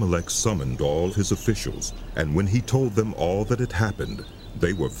 Abimelech summoned all his officials, and when he told them all that had happened,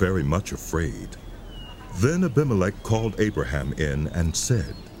 they were very much afraid. Then Abimelech called Abraham in and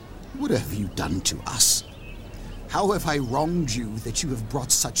said, "What have you done to us? How have I wronged you that you have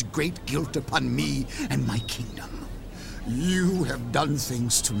brought such great guilt upon me and my kingdom? You have done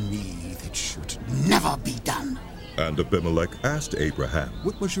things to me that should never be done." And Abimelech asked Abraham,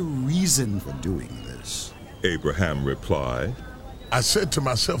 "What was your reason for doing this?" Abraham replied, "I said to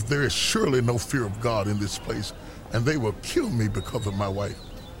myself, there is surely no fear of God in this place, and they will kill me because of my wife.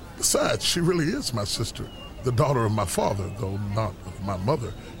 Besides, she really is my sister, the daughter of my father, though not of my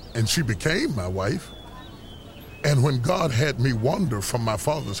mother, and she became my wife. And when God had me wander from my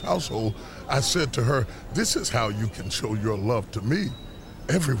father's household, I said to her, 'This is how you can show your love to me.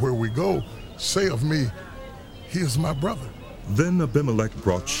 Everywhere we go, say of me, he is my brother.'" Then Abimelech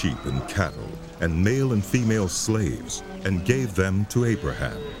brought sheep and cattle, and male and female slaves, and gave them to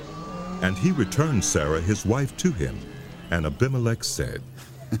Abraham. And he returned Sarah his wife to him. And Abimelech said,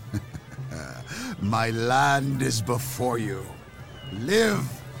 "My land is before you. Live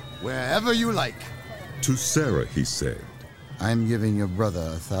wherever you like." To Sarah he said, "I am giving your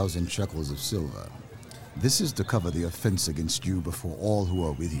brother 1,000 shekels of silver. This is to cover the offense against you before all who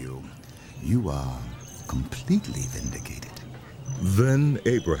are with you. You are completely vindicated." Then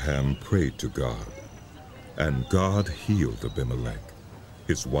Abraham prayed to God, and God healed Abimelech,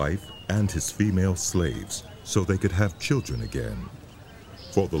 his wife, and his female slaves, so they could have children again.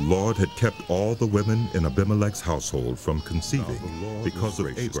 For the Lord had kept all the women in Abimelech's household from conceiving because of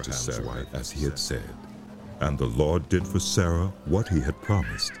Abraham's wife, as he had said. And the Lord did for Sarah what he had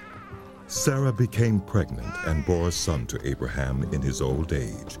promised. Sarah became pregnant and bore a son to Abraham in his old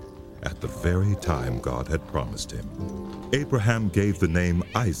age, at the very time God had promised him. Abraham gave the name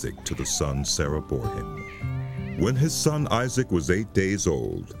Isaac to the son Sarah bore him. When his son Isaac was 8 days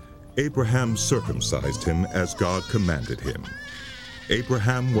old, Abraham circumcised him as God commanded him.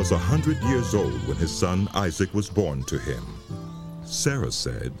 Abraham was 100 years old when his son Isaac was born to him. Sarah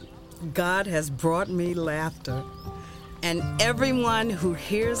said, "God has brought me laughter, and everyone who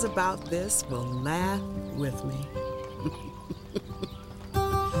hears about this will laugh with me."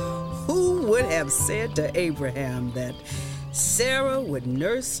 Who would have said to Abraham that Sarah would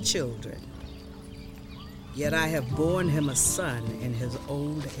nurse children? Yet I have borne him a son in his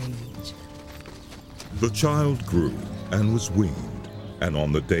old age. The child grew and was weaned, and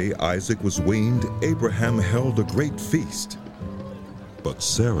on the day Isaac was weaned, Abraham held a great feast. But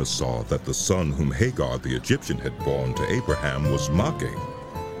Sarah saw that the son whom Hagar the Egyptian had borne to Abraham was mocking,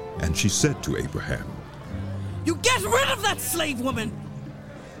 and she said to Abraham, "You get rid of that slave woman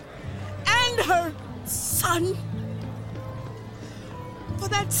and her son, for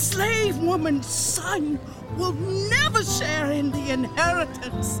that slave woman's son will never share in the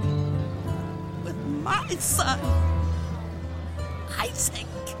inheritance with my son, Isaac."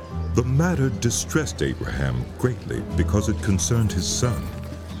 The matter distressed Abraham greatly because it concerned his son.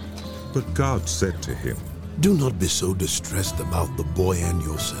 But God said to him, "Do not be so distressed about the boy and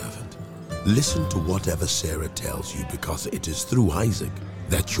your servant. Listen to whatever Sarah tells you, because it is through Isaac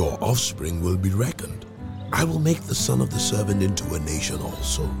that your offspring will be reckoned. I will make the son of the servant into a nation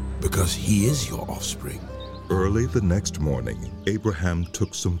also, because he is your offspring." Early the next morning, Abraham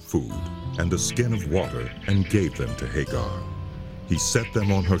took some food and a skin of water and gave them to Hagar. He set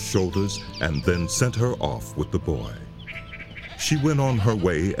them on her shoulders and then sent her off with the boy. She went on her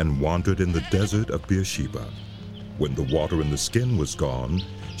way and wandered in the desert of Beersheba. When the water in the skin was gone,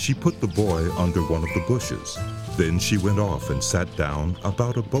 she put the boy under one of the bushes. Then she went off and sat down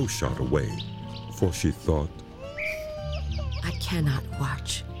about a bowshot away, for she thought, I cannot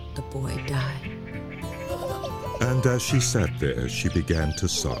watch the boy die. And as she sat there, she began to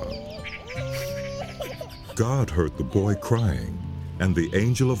sob. God heard the boy crying, and the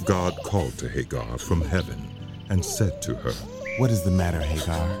angel of God called to Hagar from heaven and said to her, What is the matter,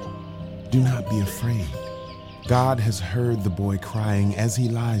 Hagar? Do not be afraid. God has heard the boy crying as he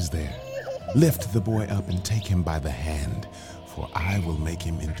lies there. Lift the boy up and take him by the hand, for I will make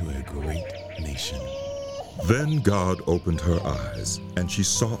him into a great nation. Then God opened her eyes, and she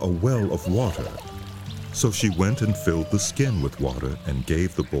saw a well of water. So she went and filled the skin with water and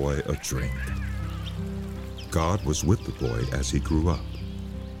gave the boy a drink. God was with the boy as he grew up.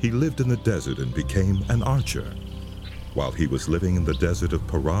 He lived in the desert and became an archer. While he was living in the desert of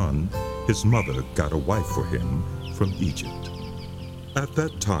Paran, his mother got a wife for him from Egypt. At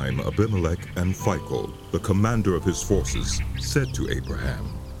that time, Abimelech and Phicol, the commander of his forces, said to Abraham,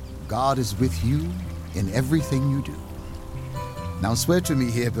 God is with you in everything you do. Now swear to me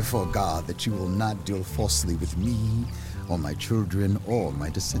here before God that you will not deal falsely with me or my children or my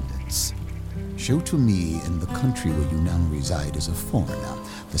descendants. Show to me in the country where you now reside as a foreigner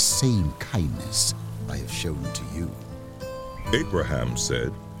the same kindness I have shown to you. Abraham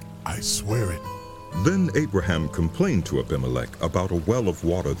said, I swear it. Then Abraham complained to Abimelech about a well of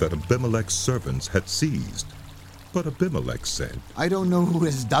water that Abimelech's servants had seized. But Abimelech said, I don't know who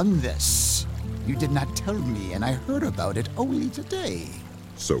has done this. You did not tell me, and I heard about it only today.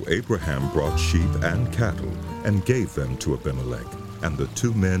 So Abraham brought sheep and cattle and gave them to Abimelech, and the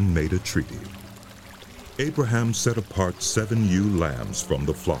two men made a treaty. Abraham set apart 7 ewe lambs from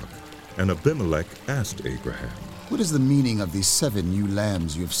the flock, and Abimelech asked Abraham, What is the meaning of these 7 ewe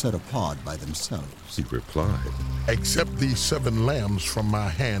lambs you have set apart by themselves? He replied, Accept these 7 lambs from my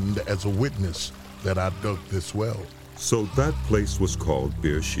hand as a witness that I dug this well. So that place was called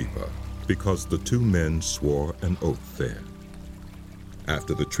Beersheba, because the two men swore an oath there.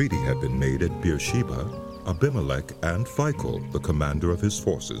 After the treaty had been made at Beersheba, Abimelech and Phicol, the commander of his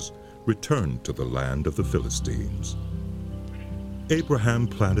forces, returned to the land of the Philistines. Abraham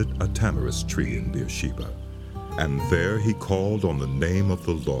planted a tamarisk tree in Beersheba, and there he called on the name of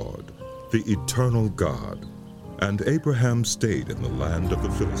the Lord, the eternal God. And Abraham stayed in the land of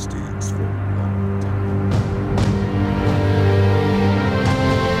the Philistines for a long time.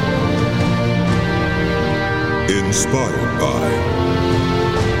 Inspired by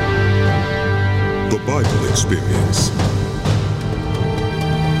The Bible Experience.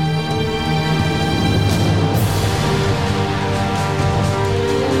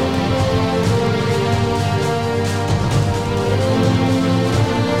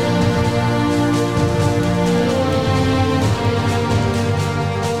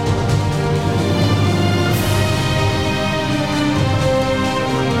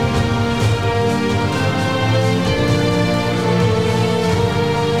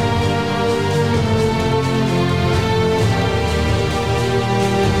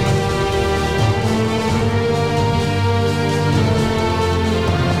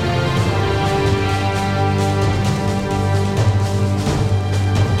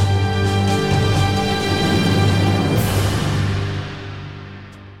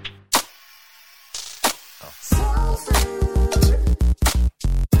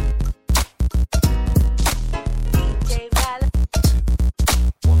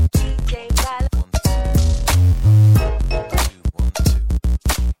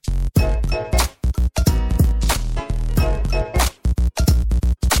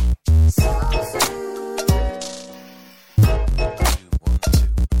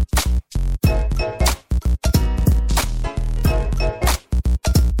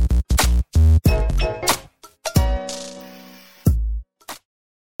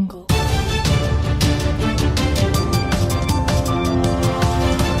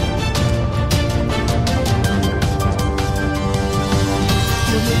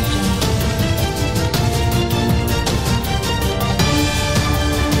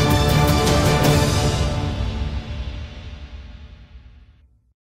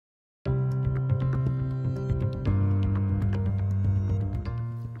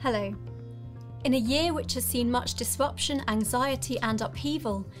 Hello. In a year which has seen much disruption, anxiety and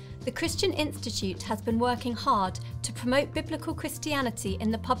upheaval, the Christian Institute has been working hard to promote biblical Christianity in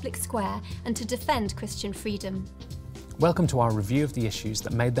the public square and to defend Christian freedom. Welcome to our review of the issues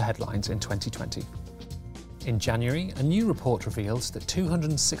that made the headlines in 2020. In January, a new report revealed that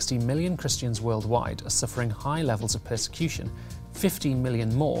 260 million Christians worldwide are suffering high levels of persecution, 15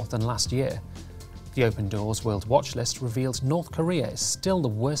 million more than last year. The Open Doors World Watch List revealed North Korea is still the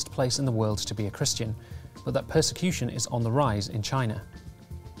worst place in the world to be a Christian, but that persecution is on the rise in China.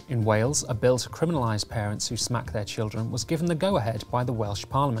 In Wales, a bill to criminalise parents who smack their children was given the go-ahead by the Welsh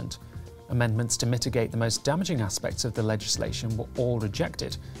Parliament. Amendments to mitigate the most damaging aspects of the legislation were all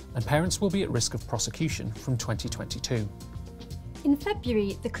rejected, and parents will be at risk of prosecution from 2022. In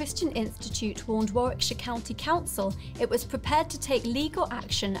February, the Christian Institute warned Warwickshire County Council it was prepared to take legal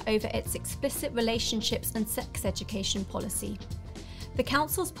action over its explicit relationships and sex education policy. The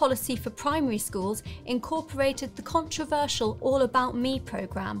Council's policy for primary schools incorporated the controversial All About Me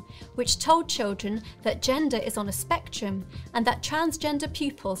programme, which told children that gender is on a spectrum and that transgender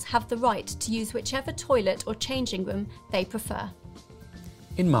pupils have the right to use whichever toilet or changing room they prefer.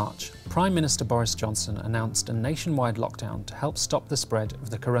 In March, Prime Minister Boris Johnson announced a nationwide lockdown to help stop the spread of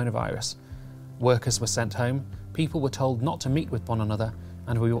the coronavirus. Workers were sent home, people were told not to meet with one another,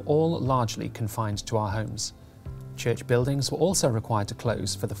 and we were all largely confined to our homes. Church buildings were also required to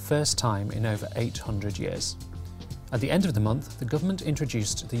close for the first time in over 800 years. At the end of the month, the government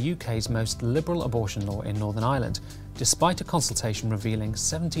introduced the UK's most liberal abortion law in Northern Ireland, despite a consultation revealing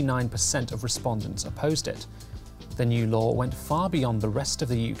 79% of respondents opposed it. The new law went far beyond the rest of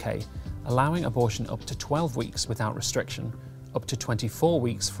the UK, allowing abortion up to 12 weeks without restriction, up to 24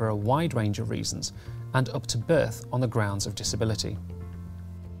 weeks for a wide range of reasons, and up to birth on the grounds of disability.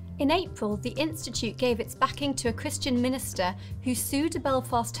 In April, the Institute gave its backing to a Christian minister who sued a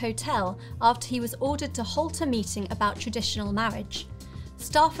Belfast hotel after he was ordered to halt a meeting about traditional marriage.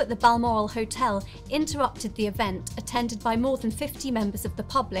 Staff at the Balmoral Hotel interrupted the event, attended by more than 50 members of the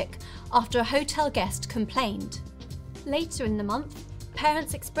public, after a hotel guest complained. Later in the month,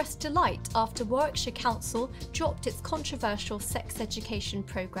 parents expressed delight after Warwickshire Council dropped its controversial sex education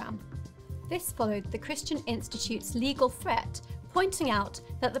programme. This followed the Christian Institute's legal threat, pointing out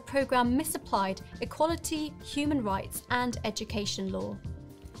that the programme misapplied equality, human rights and education law.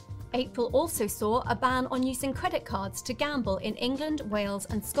 April also saw a ban on using credit cards to gamble in England, Wales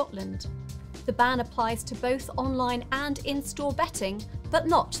and Scotland. The ban applies to both online and in-store betting, but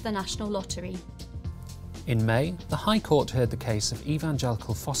not the National Lottery. In May, the High Court heard the case of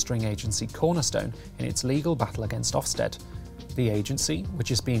evangelical fostering agency Cornerstone in its legal battle against Ofsted. The agency, which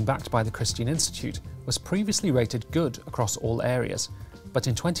is being backed by the Christian Institute, was previously rated good across all areas, but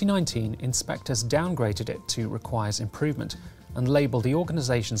in 2019 inspectors downgraded it to requires improvement and labelled the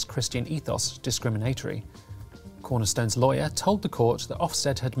organisation's Christian ethos discriminatory. Cornerstone's lawyer told the court that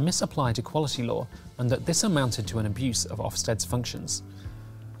Ofsted had misapplied equality law and that this amounted to an abuse of Ofsted's functions.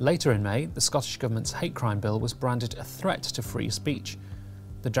 Later in May, the Scottish Government's hate crime bill was branded a threat to free speech.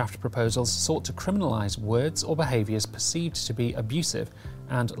 The draft proposals sought to criminalise words or behaviours perceived to be abusive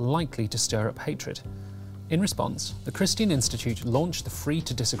and likely to stir up hatred. In response, the Christian Institute launched the Free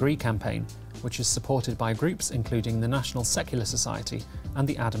to Disagree campaign, which is supported by groups including the National Secular Society and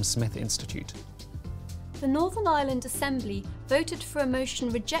the Adam Smith Institute. The Northern Ireland Assembly voted for a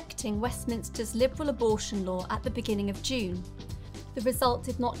motion rejecting Westminster's liberal abortion law at the beginning of June. The result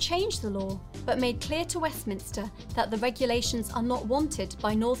did not change the law, but made clear to Westminster that the regulations are not wanted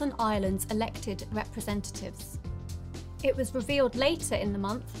by Northern Ireland's elected representatives. It was revealed later in the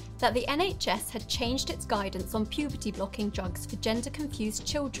month that the NHS had changed its guidance on puberty-blocking drugs for gender-confused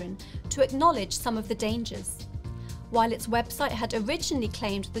children to acknowledge some of the dangers. While its website had originally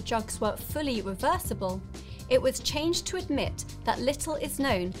claimed the drugs were fully reversible, it was changed to admit that little is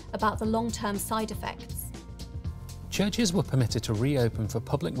known about the long-term side effects. Churches were permitted to reopen for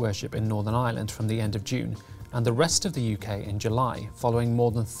public worship in Northern Ireland from the end of June and the rest of the UK in July, following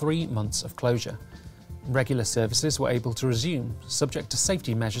more than 3 months of closure. Regular services were able to resume, subject to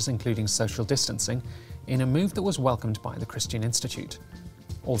safety measures including social distancing, in a move that was welcomed by the Christian Institute.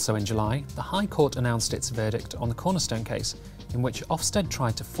 Also in July, the High Court announced its verdict on the Cornerstone case, in which Ofsted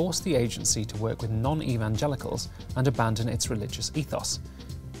tried to force the agency to work with non-evangelicals and abandon its religious ethos.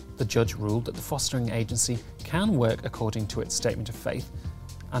 The judge ruled that the fostering agency can work according to its statement of faith,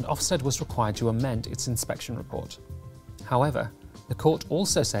 and Ofsted was required to amend its inspection report. However, the court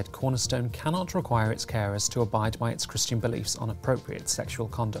also said Cornerstone cannot require its carers to abide by its Christian beliefs on appropriate sexual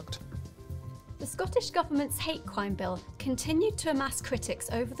conduct. The Scottish Government's hate crime bill continued to amass critics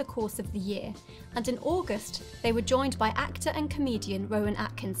over the course of the year, and in August they were joined by actor and comedian Rowan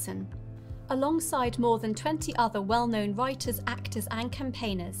Atkinson. Alongside more than 20 other well-known writers, actors and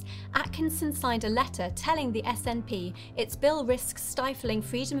campaigners, Atkinson signed a letter telling the SNP its bill risks stifling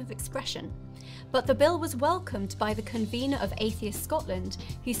freedom of expression. But the bill was welcomed by the convener of Atheist Scotland,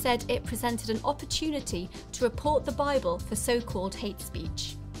 who said it presented an opportunity to report the Bible for so-called hate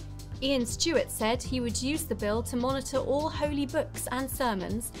speech. Ian Stewart said he would use the bill to monitor all holy books and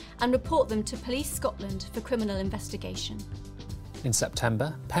sermons and report them to Police Scotland for criminal investigation. In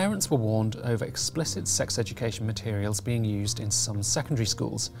September, parents were warned over explicit sex education materials being used in some secondary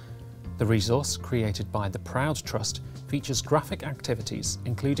schools. The resource, created by the Proud Trust, features graphic activities,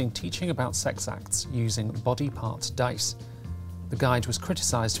 including teaching about sex acts using body part dice. The guide was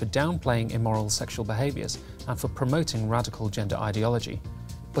criticised for downplaying immoral sexual behaviours and for promoting radical gender ideology.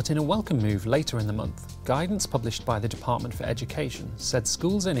 But in a welcome move later in the month, guidance published by the Department for Education said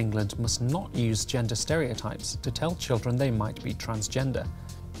schools in England must not use gender stereotypes to tell children they might be transgender.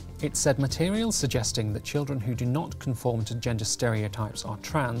 It said materials suggesting that children who do not conform to gender stereotypes are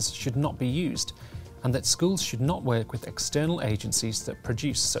trans should not be used, and that schools should not work with external agencies that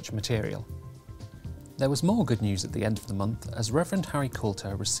produce such material. There was more good news at the end of the month as Reverend Harry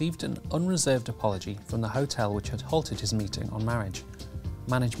Coulter received an unreserved apology from the hotel which had halted his meeting on marriage.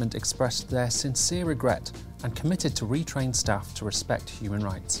 Management expressed their sincere regret and committed to retrain staff to respect human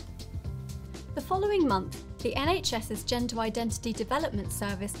rights. The following month, the NHS's Gender Identity Development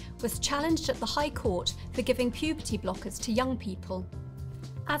Service was challenged at the High Court for giving puberty blockers to young people.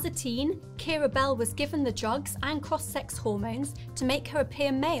 As a teen, Kira Bell was given the drugs and cross-sex hormones to make her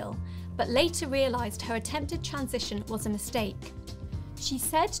appear male, but later realised her attempted transition was a mistake. She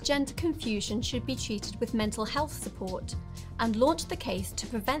said gender confusion should be treated with mental health support, and launched the case to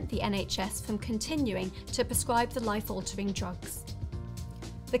prevent the NHS from continuing to prescribe the life-altering drugs.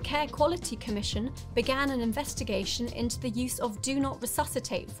 The Care Quality Commission began an investigation into the use of Do Not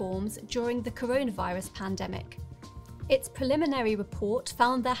Resuscitate forms during the coronavirus pandemic. Its preliminary report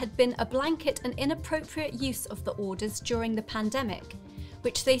found there had been a blanket and inappropriate use of the orders during the pandemic,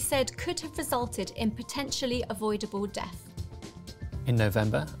 which they said could have resulted in potentially avoidable death. In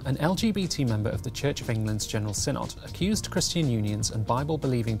November, an LGBT member of the Church of England's General Synod accused Christian unions and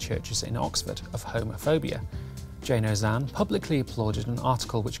Bible-believing churches in Oxford of homophobia. Jane Ozanne publicly applauded an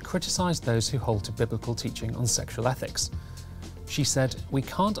article which criticised those who hold to biblical teaching on sexual ethics. She said, "We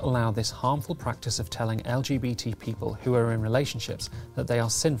can't allow this harmful practice of telling LGBT people who are in relationships that they are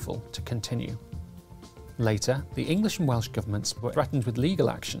sinful to continue." Later, the English and Welsh governments were threatened with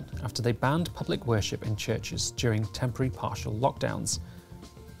legal action after they banned public worship in churches during temporary partial lockdowns.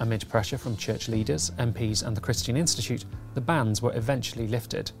 Amid pressure from church leaders, MPs and the Christian Institute, the bans were eventually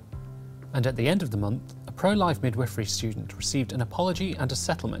lifted. And at the end of the month, a pro-life midwifery student received an apology and a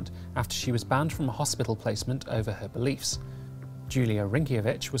settlement after she was banned from a hospital placement over her beliefs. Julia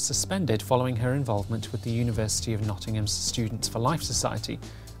Rinkiewicz was suspended following her involvement with the University of Nottingham's Students for Life Society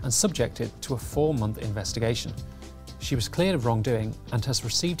and subjected to a 4-month investigation. She was cleared of wrongdoing and has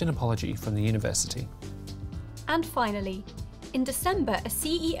received an apology from the university. And finally, in December, a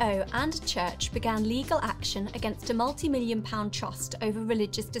CEO and church began legal action against a multi-million-pound trust over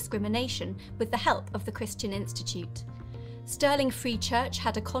religious discrimination with the help of the Christian Institute. Stirling Free Church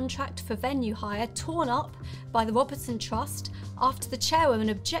had a contract for venue hire torn up by the Robertson Trust after the chairwoman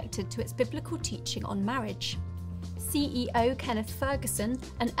objected to its biblical teaching on marriage. CEO Kenneth Ferguson,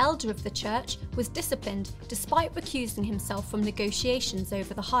 an elder of the church, was disciplined despite recusing himself from negotiations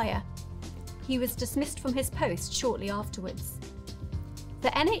over the hire. He was dismissed from his post shortly afterwards.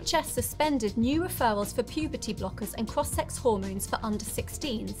 The NHS suspended new referrals for puberty blockers and cross-sex hormones for under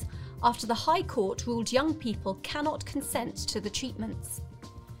 16s after the High Court ruled young people cannot consent to the treatments.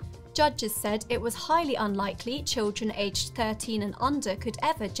 Judges said it was highly unlikely children aged 13 and under could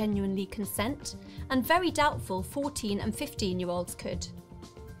ever genuinely consent, and very doubtful 14 and 15-year-olds could.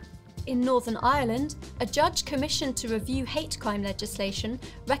 In Northern Ireland, a judge commissioned to review hate crime legislation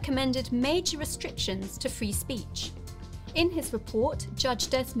recommended major restrictions to free speech. In his report, Judge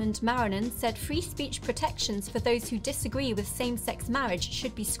Desmond Marinan said free speech protections for those who disagree with same-sex marriage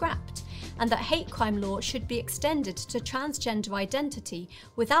should be scrapped, and that hate crime law should be extended to transgender identity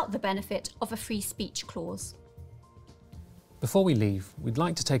without the benefit of a free speech clause. Before we leave, we'd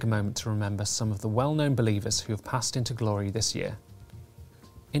like to take a moment to remember some of the well-known believers who have passed into glory this year.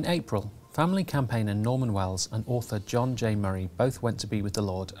 In April, family campaigner Norman Wells and author John J. Murray both went to be with the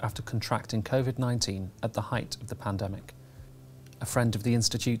Lord after contracting COVID-19 at the height of the pandemic. A friend of the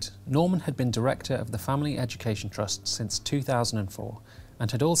Institute, Norman had been director of the Family Education Trust since 2004 and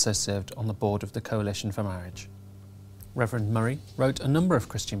had also served on the board of the Coalition for Marriage. Reverend Murray wrote a number of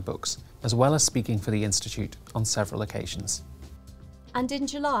Christian books, as well as speaking for the Institute on several occasions. And in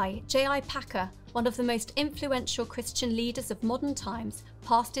July, J.I. Packer, one of the most influential Christian leaders of modern times,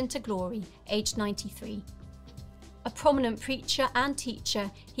 passed into glory, aged 93. A prominent preacher and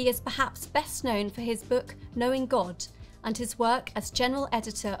teacher, he is perhaps best known for his book Knowing God and his work as general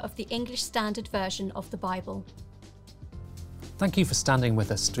editor of the English Standard Version of the Bible. Thank you for standing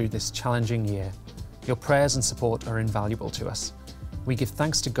with us through this challenging year. Your prayers and support are invaluable to us. We give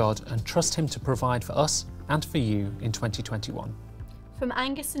thanks to God and trust Him to provide for us and for you in 2021. From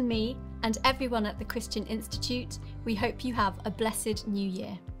Angus and me, and everyone at the Christian Institute, we hope you have a blessed new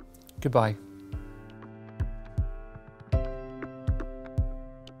year. Goodbye.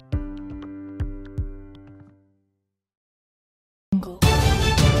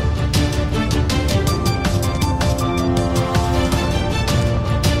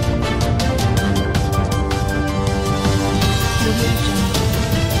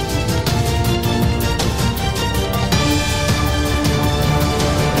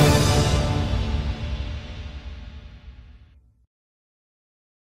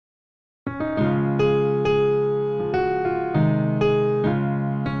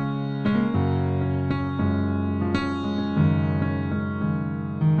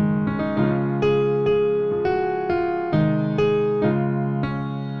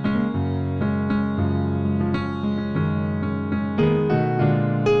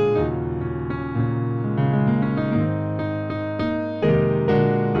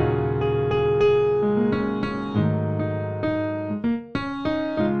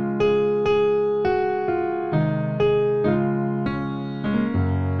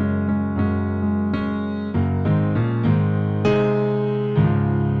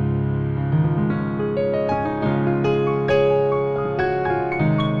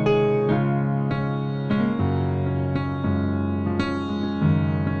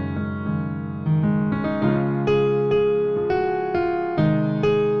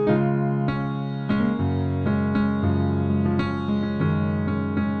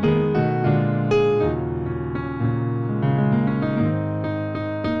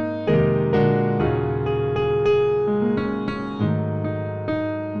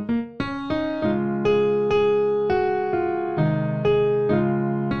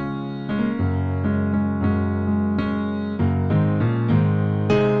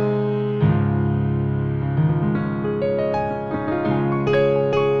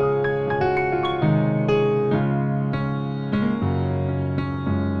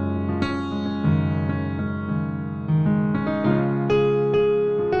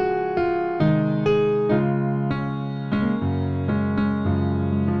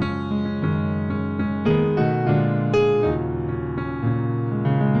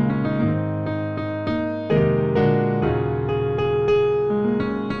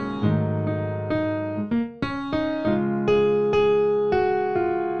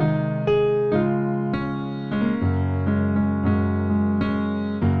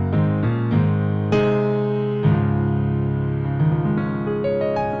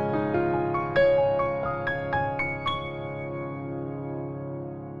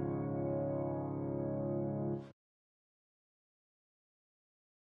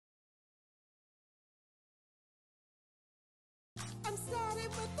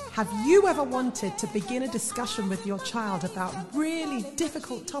 Have you ever wanted to begin a discussion with your child about really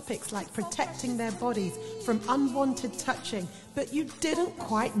difficult topics like protecting their bodies from unwanted touching, but you didn't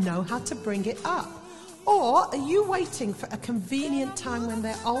quite know how to bring it up? Or are you waiting for a convenient time when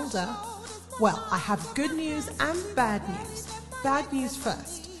they're older? Well, I have good news and bad news. Bad news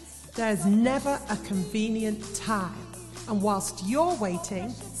first. There's never a convenient time. And whilst you're waiting,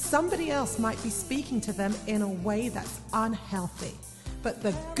 somebody else might be speaking to them in a way that's unhealthy. But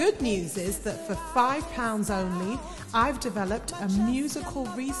the good news is that for £5 only, I've developed a musical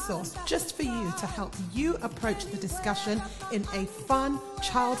resource just for you to help you approach the discussion in a fun,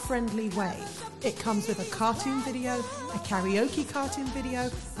 child-friendly way. It comes with a cartoon video, a karaoke cartoon video,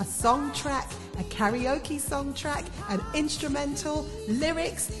 a song track, a karaoke song track, an instrumental,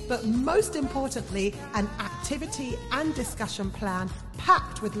 lyrics, but most importantly, an activity and discussion plan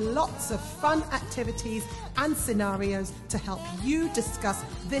packed with lots of fun activities and scenarios to help you discuss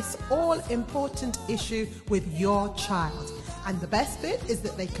this all-important issue with your child. And the best bit is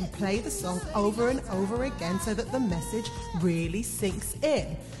that they can play the song over and over again so that the message really sinks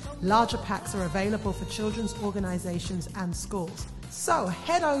in. Larger packs are available for children's organizations and schools. So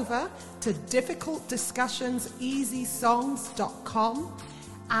head over to difficultdiscussionseasysongs.com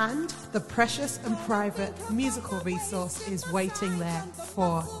and the precious and private musical resource is waiting there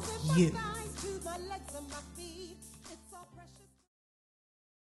for you.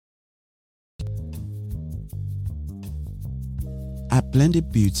 At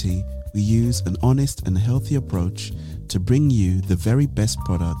Blended Beauty, we use an honest and healthy approach to bring you the very best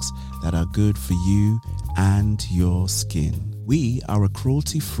products that are good for you and your skin. We are a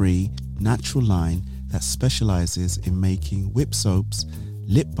cruelty-free, natural line that specializes in making whip soaps,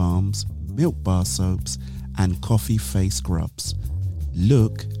 lip balms, milk bar soaps, and coffee face scrubs.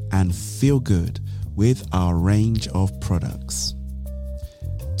 Look and feel good with our range of products.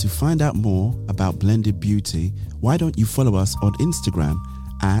 To find out more about Blended Beauty, why don't you follow us on Instagram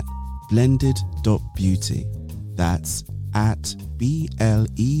at blended.beauty. That's at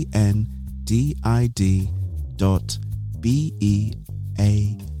BLENDID.BEAUTI.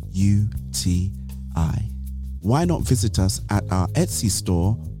 Why not visit us at our Etsy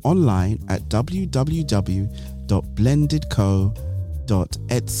store online at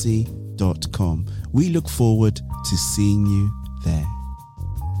www.blendedco.etsy.com. We look forward to seeing you there.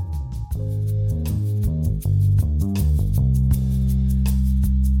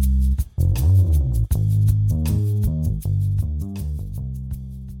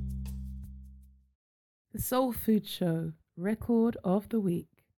 The Soul Food Show Record of the Week.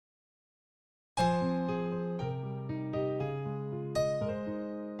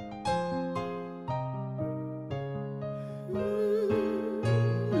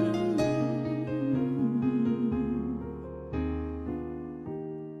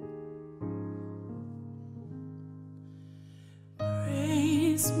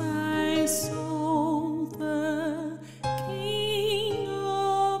 Praise my soul, the King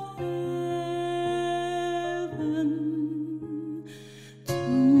of heaven.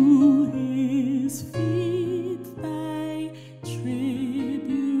 To his feet thy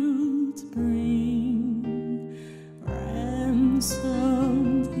tribute bring.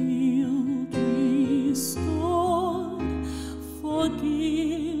 Ransomed, healed, restored,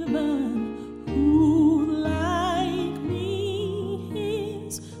 forgiven. Who like me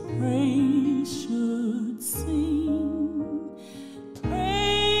his praise should sing?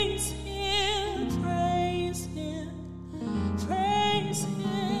 Praise him, praise him, praise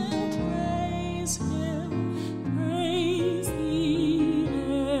him, praise him, praise the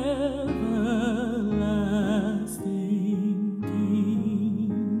everlasting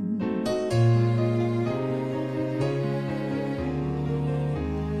King.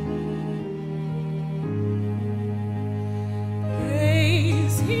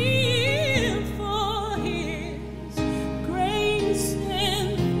 Praise him for his grace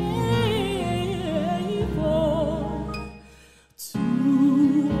and favor to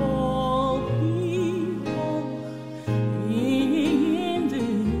all people in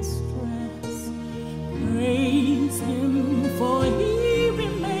distress. Praise him for he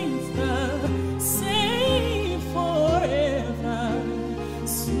remains the same forever,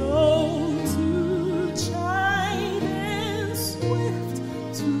 slow to chide and swift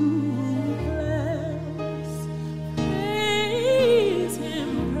to bless. Praise him,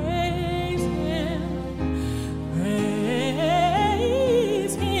 praise him,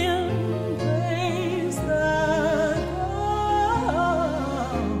 praise him, praise the God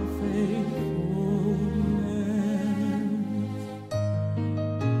of faithfulness.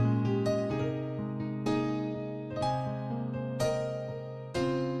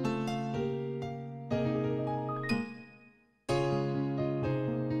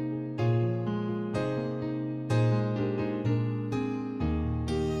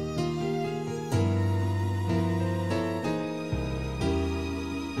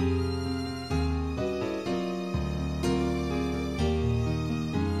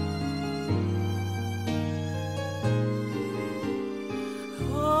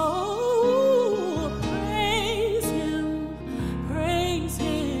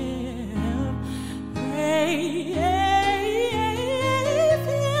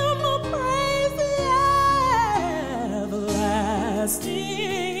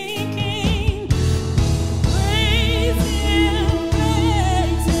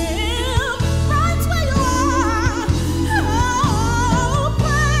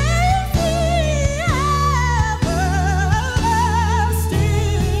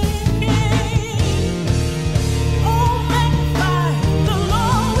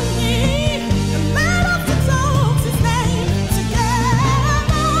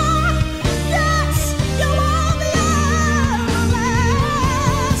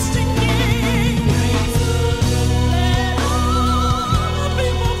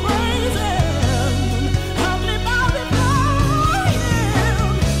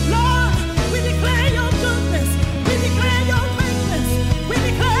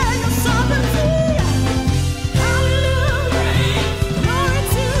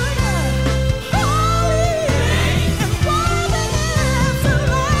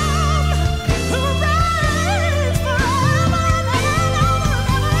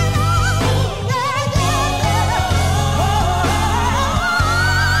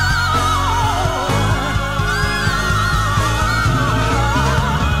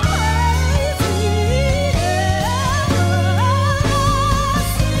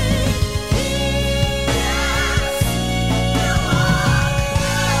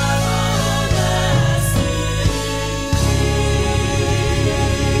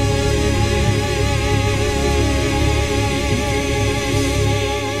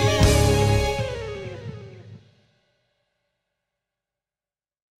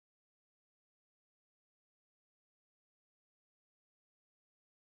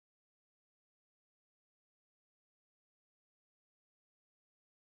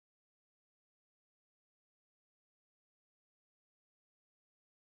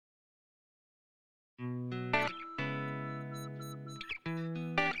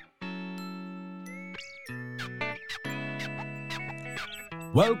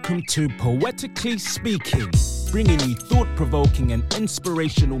 Welcome to Poetically Speaking, bringing you thought-provoking and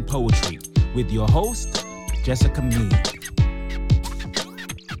inspirational poetry with your host, Jessica Mead.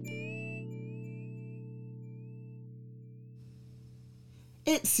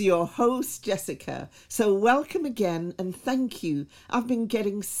 It's your host, Jessica. So welcome again and thank you. I've been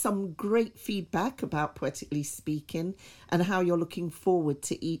getting some great feedback about Poetically Speaking and how you're looking forward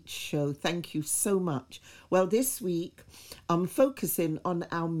to each show. Thank you so much. Well, this week I'm focusing on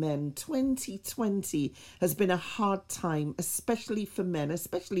our men. 2020 has been a hard time, especially for men,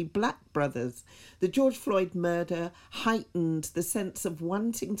 especially black brothers. The George Floyd murder heightened the sense of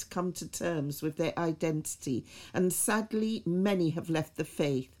wanting to come to terms with their identity, and sadly many have left the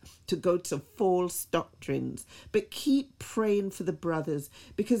faith to go to false doctrines. But keep praying for the brothers,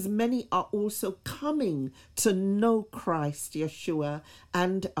 because many are also coming to know Christ Yeshua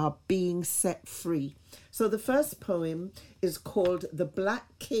and are being set free. So the first poem is called The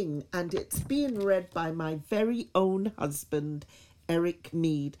Black King, and it's being read by my very own husband, Eric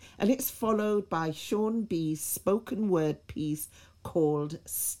Mead, and it's followed by Sean B's spoken word piece called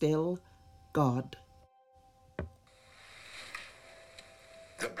Still God.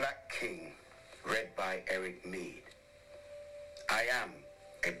 The Black King, read by Eric Mead. I am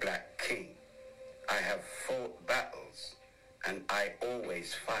a black king. I have fought battles, and I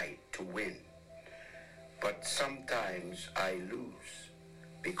always fight to win. But sometimes I lose,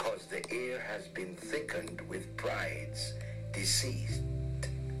 because the air has been thickened with pride's deceit.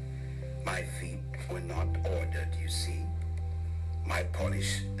 My feet were not ordered, you see. My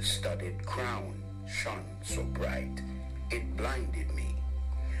polish-studded crown shone so bright, it blinded me.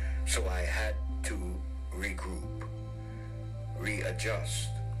 So I had to regroup, readjust,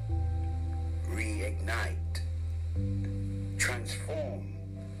 reignite, transform,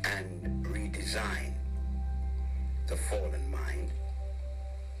 and redesign the fallen mind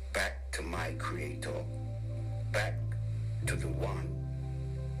back to my creator, back to the one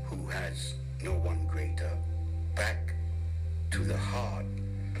who has no one greater, back to the heart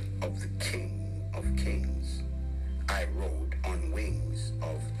of the King of Kings. I rode on wings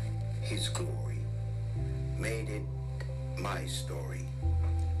of his glory, made it my story.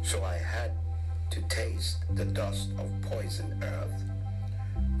 So I had to taste the dust of poison earth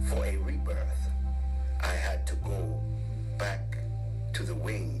for a rebirth. I had to go back to the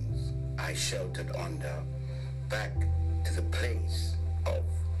wings I sheltered under, back to the place of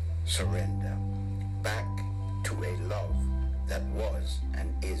surrender, back to a love that was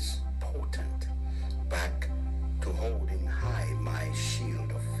and is potent, back to holding high my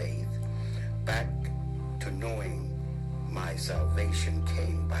shield of faith, back to knowing my salvation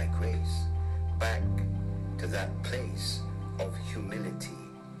came by grace, back to that place of humility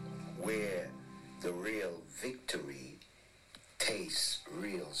where the real victory tastes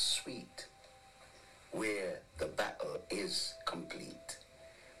real sweet, where the battle is complete,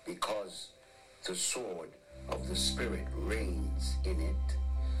 because the sword of the Spirit reigns in it.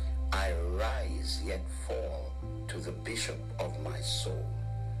 I rise yet fall to the bishop of my soul,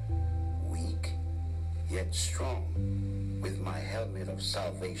 weak yet strong, with my helmet of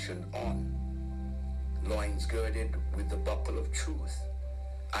salvation on, loins girded with the buckle of truth.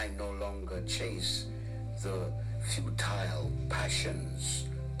 I no longer chase the futile passions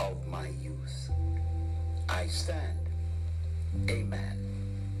of my youth. I stand, a man,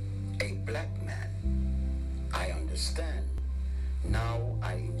 a black man. I understand. Now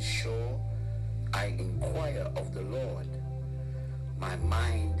I ensure, I inquire of the Lord. My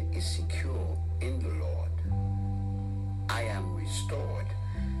mind is secure in the Lord. I am restored,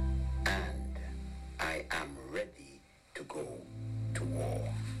 and I am ready to go to war.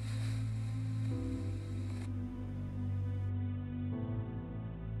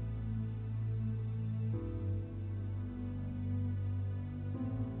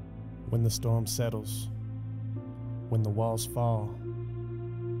 When the storm settles, when the walls fall,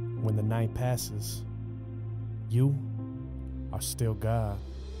 when the night passes, you are still God.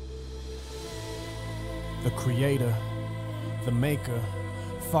 The creator, the maker,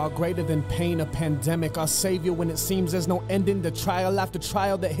 far greater than pain or pandemic, our savior when it seems there's no ending to trial after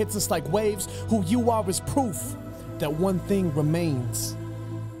trial that hits us like waves. Who you are is proof that one thing remains.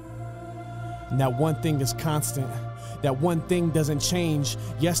 And that one thing is constant. That one thing doesn't change.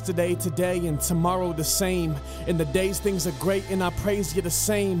 Yesterday, today, and tomorrow the same. In the days things are great and I praise you the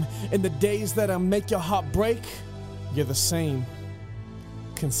same. In the days that I make your heart break, you're the same.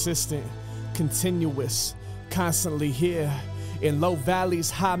 Consistent, continuous, constantly here. In low valleys,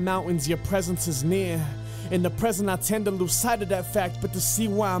 high mountains, your presence is near. In the present, I tend to lose sight of that fact, but to see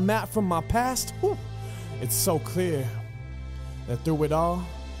where I'm at from my past, whew, it's so clear. that through it all,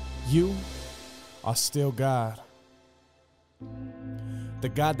 you are still God. The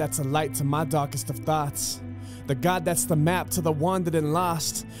God that's a light to my darkest of thoughts. The God that's the map to the wandered and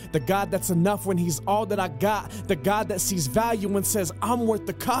lost. The God that's enough when he's all that I got. The God that sees value and says I'm worth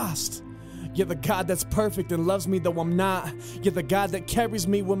the cost. You're the God that's perfect and loves me though I'm not. You're the God that carries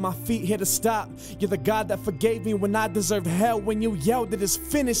me when my feet hit a stop. You're the God that forgave me when I deserved hell, when you yelled it is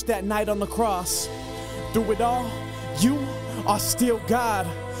finished that night on the cross. Through it all, you are still God.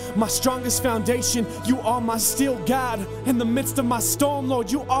 My strongest foundation, you are my still God. In the midst of my storm,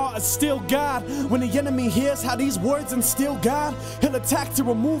 Lord, you are a still God. When the enemy hears how these words instill God, he'll attack to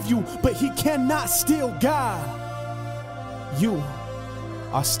remove you, but he cannot steal God. You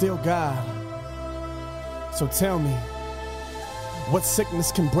are still God. So tell me, what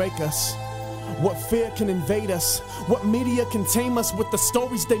sickness can break us? What fear can invade us? What media can tame us with the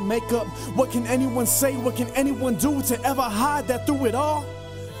stories they make up? What can anyone say? What can anyone do to ever hide that through it all,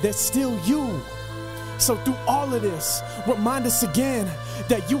 there's still you? So through all of this, remind us again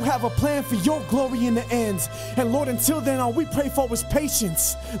that you have a plan for your glory in the end. And Lord, until then, all we pray for is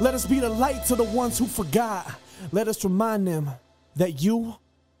patience. Let us be the light to the ones who forgot. Let us remind them that you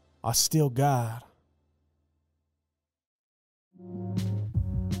are still God.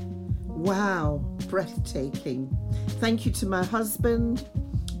 Wow, breathtaking. Thank you to my husband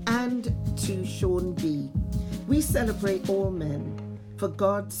and to Sean B. We celebrate all men, for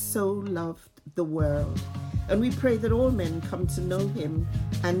God so loved the world. And we pray that all men come to know him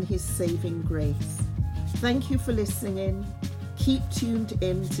and his saving grace. Thank you for listening in. Keep tuned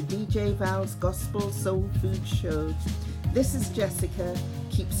in to DJ Val's Gospel Soul Food Show. This is Jessica.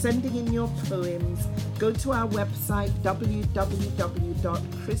 Keep sending in your poems. Go to our website,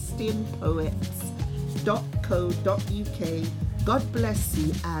 www.christianpoets.co.uk. God bless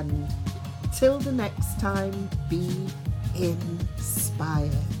you, and till the next time, be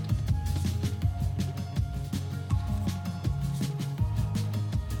inspired.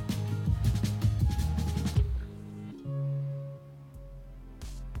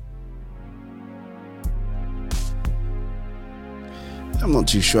 I'm not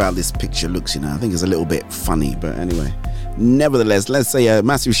too sure how this picture looks, I think it's a little bit funny, but anyway. Nevertheless, let's say a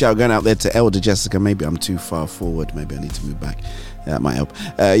massive shout going out there to Elder Jessica. Maybe I'm too far forward. Maybe I need to move back. That might help.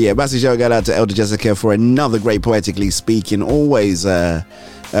 Massive shout going out to Elder Jessica for another great Poetically Speaking. Always, we've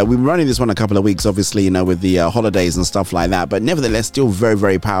been running this one a couple of weeks, obviously, with the holidays and stuff like that, but nevertheless, still very,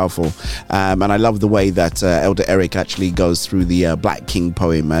 very powerful. And I love the way that Elder Eric actually goes through the Black King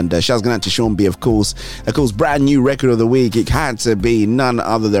poem. And shouts going out to Sean B, of course, brand new record of the week. It had to be none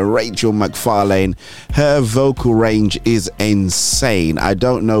other than Rachel McFarlane. Her vocal range is insane. I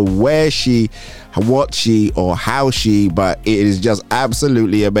don't know what she or how she, but it is just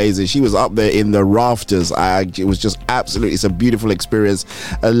absolutely amazing. She was up there in the rafters. It was just absolutely, it's a beautiful experience.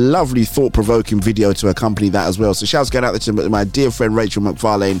 A lovely thought-provoking video to accompany that as well. So shouts going out there to my dear friend Rachel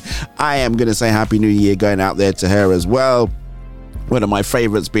McFarlane. I am going to say Happy New Year going out there to her as well. One of my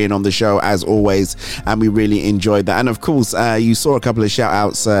favorites being on the show as always, and we really enjoyed that. And of course, you saw a couple of shout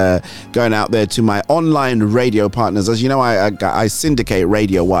outs going out there to my online radio partners. As you know, I syndicate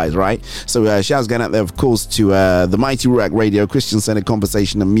radio wise, right? So shouts going out there, of course, to the Mighty Ruach Radio, Christian Centered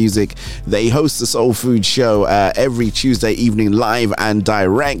Conversation and Music. They host the Soul Food Show every Tuesday evening, live and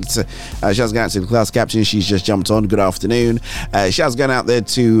direct. Shouts going out to the class captain, she's just jumped on. Good afternoon. Shouts going out there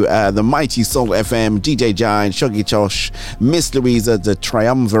to the Mighty Soul FM, DJ Giant, Shoggy Tosh, Miss Louise, the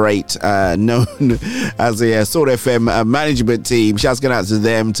triumvirate known as the Sword FM management team. Shouts going out to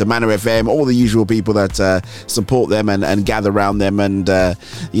them, to Manor FM, all the usual people that support them and gather around them. And as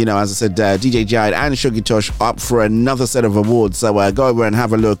I said, DJ Giant and Shuggy Tosh up for another set of awards. So go over and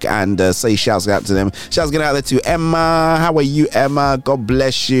have a look and say shouts out to them. Shouts going out there to Emma. How are you, Emma? God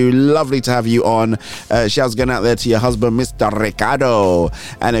bless you. Lovely to have you on. Shouts going out there to your husband, Mr. Ricardo,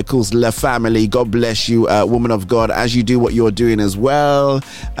 and of course La Family. God bless you, woman of God, as you do what you're doing as well.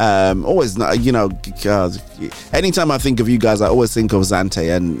 Always, anytime I think of you guys, I always think of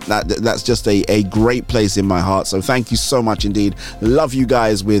Zante, and that's just a great place in my heart. So thank you so much indeed. Love you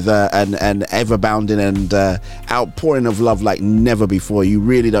guys with an ever-bounding and outpouring of love like never before. You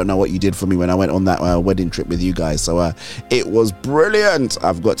really don't know what you did for me when I went on that wedding trip with you guys. So it was brilliant,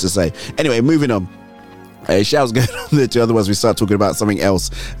 I've got to say. Anyway, moving on. Shouts going on there to, otherwise we start talking about something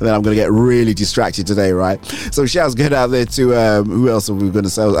else and then I'm going to get really distracted today, right? So shouts going out there to who else are we going to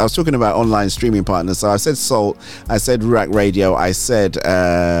say? I was talking about online streaming partners. So I said Salt, I said Ruach Radio, I said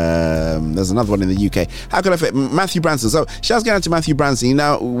There's another one in the UK. How can I fit Matthew Branson? So shouts going out to Matthew Branson. You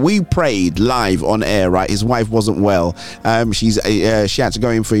know, we prayed live on air, right? His wife wasn't well. She had to go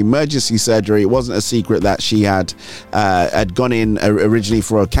in for emergency surgery. It wasn't a secret that she had gone in originally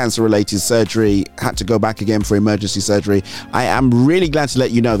for a cancer-related surgery, had to go back again for emergency surgery. I am really glad to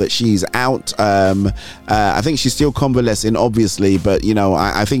let you know that she's out. I think she's still convalescing, obviously, but you know,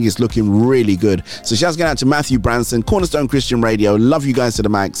 I think it's looking really good. So shouts going out to Matthew Branson, Cornerstone Christian Radio. Love you guys to the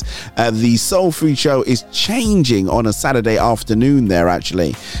max. The Soul Food Show is changing on a Saturday afternoon there,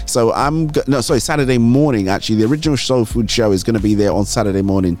 actually. So Saturday morning, actually. The original Soul Food Show is going to be there on Saturday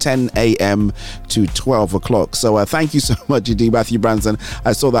morning, 10 a.m. to 12 o'clock. So thank you so much, indeed, Matthew Branson.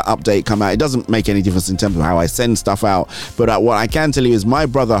 I saw that update come out. It doesn't make any difference in terms of how I send stuff out, but what I can tell you is my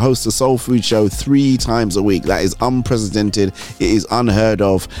brother hosts a Soul Food Show 3 times a week. That is unprecedented. It is unheard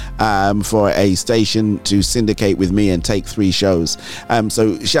of for a station to syndicate with me and take 3 shows.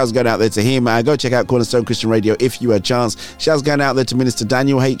 So shouts going out there to him. Go check out Cornerstone Christian Radio if you have a chance. Shouts going out there to Minister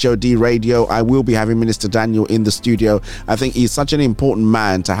Daniel, HOD Radio. I will be having Minister Daniel in the studio. I think he's such an important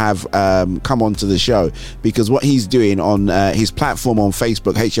man to have come onto the show, because what he's doing on his platform on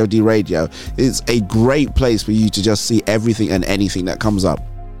Facebook, HOD Radio, is a great place for you to just see everything and anything that comes up.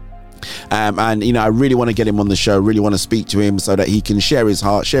 And you know, I really want to get him on the show, really want to speak to him so that he can share his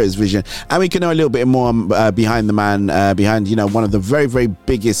heart, share his vision, and we can know a little bit more behind the man, behind, you know, one of the very, very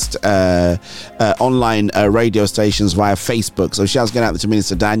biggest online radio stations via Facebook. So shouts going out to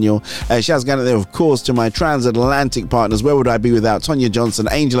Minister Daniel. Shouts going out there, of course, to my transatlantic partners. Where would I be without Tonya Johnson,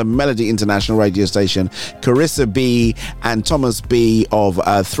 Angel and Melody International Radio Station, Carissa B and Thomas B of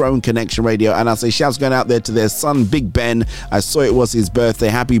Throne Connection Radio. And I say shouts going out there to their son Big Ben. I saw it was his birthday.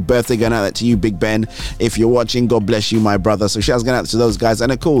 Happy birthday going out to you, Big Ben. If you're watching, God bless you, my brother. So shouts going out to those guys.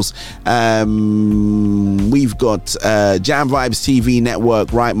 And of course, we've got Jam Vibes TV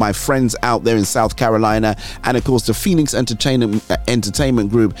Network, right? My friends out there in South Carolina. And of course, the Phoenix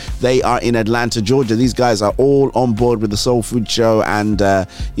Entertainment Group. They are in Atlanta, Georgia. These guys are all on board with the Soul Food Show, and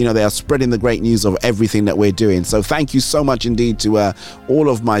you know, they are spreading the great news of everything that we're doing. So thank you so much indeed to all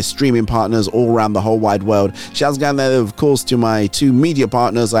of my streaming partners all around the whole wide world. Shouts going there, of course, to my 2 media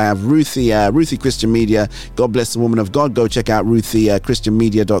partners. I have Ruthie Christian Media. God bless the woman of God. Go check out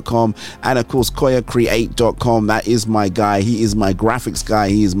RuthieChristianMedia.com, and of course KoyaCreate.com. That is my guy. He is my graphics guy.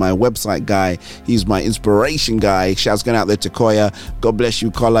 He is my website guy. He's my inspiration guy. Shouts going out there to Koya. God bless you,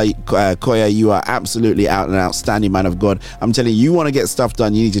 Koya. You are absolutely an outstanding man of God. I'm telling you, you want to get stuff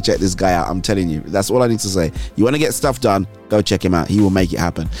done, you need to check this guy out. I'm telling you, that's all I need to say. You want to get stuff done, go check him out. He will make it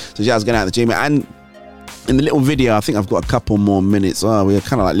happen. So shouts going out to Jimmy. And in the little video, I think I've got a couple more minutes. Oh, we're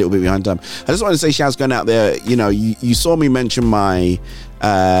kind of like a little bit behind time. I just want to say shouts going out there. You know, you saw me mention my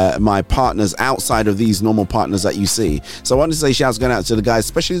partners outside of these normal partners that you see. So I want to say shouts going out to the guys,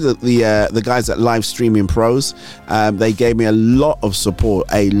 especially the guys at Live Streaming Pros. They gave me a lot of support,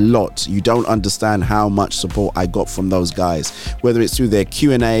 a lot. You don't understand how much support I got from those guys, whether it's through their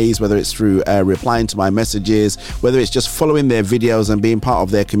Q&As, whether it's through replying to my messages, whether it's just following their videos and being part of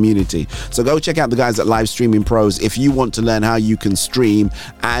their community. So go check out the guys at Live Streaming Pros if you want to learn how you can stream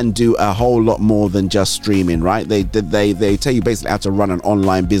and do a whole lot more than just streaming, right? They tell you basically how to run an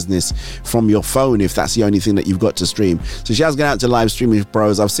online business from your phone if that's the only thing that you've got to stream. So shouts going out to Live Streaming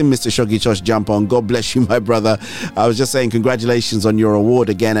Pros. I've seen Mr. Shoggy Josh jump on. God bless you, my brother. I was just saying congratulations on your award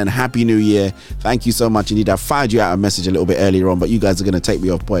again and Happy New Year. Thank you so much indeed. I fired you out a message a little bit earlier on, but you guys are going to take me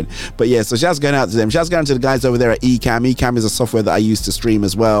off point. But yeah, so shouts going out to them. Shouts going out to the guys over there at Ecamm. Ecamm is a software that I use to stream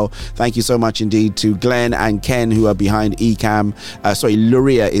as well. Thank you so much indeed to Glenn and Ken who are behind Ecamm.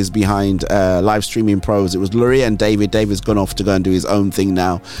 Luria is behind Live Streaming Pros. It was Luria and David. David's gone off to go and do his own thing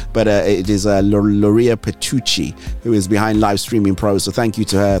now. But it is Luria Petrucci who is behind Live Streaming Pros. So thank you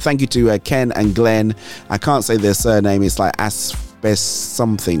to her. Thank you to Ken and Glenn. I can't say their surname. It's like Asbest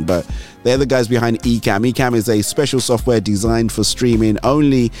something, but they're the guys behind Ecamm. Ecamm is a special software designed for streaming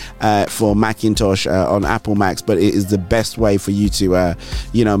only for Macintosh on Apple Macs, but it is the best way for you to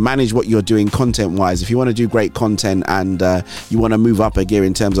manage what you're doing content wise. If you want to do great content and you want to move up a gear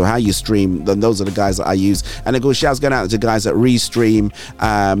in terms of how you stream, then those are the guys that I use. And of course, shouts going out to guys at Restream.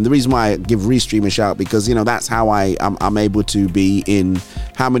 The reason why I give Restream a shout, because that's how I'm able to be in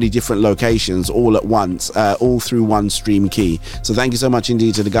how many different locations all at once, all through one stream key. So thank you so much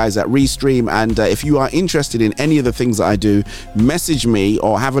indeed to the guys at Restream. And if you are interested in any of the things that I do, message me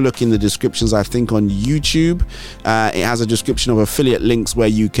or have a look in the descriptions. I think on YouTube it has a description of affiliate links where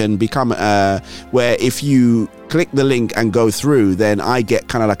you can become where if you click the link and go through, then I get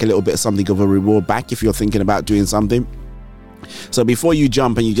kind of like a little bit of something of a reward back if you're thinking about doing something. So before you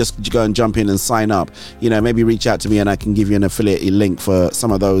jump and you just go and jump in and sign up, maybe reach out to me and I can give you an affiliate link for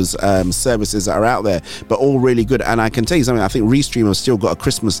some of those services that are out there, but all really good. And I can tell you something, I think Restream have still got a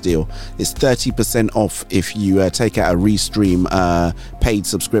Christmas deal. It's 30% off if you take out a Restream paid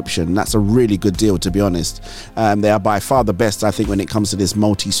subscription. That's a really good deal, to be honest. They are by far the best, I think, when it comes to this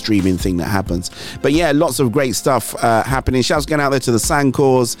multi-streaming thing that happens. But yeah, lots of great stuff happening. Shouts going out there to the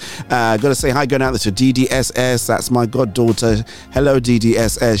Sancors. Gotta say hi going out there to DDSS. That's my goddaughter. Hello,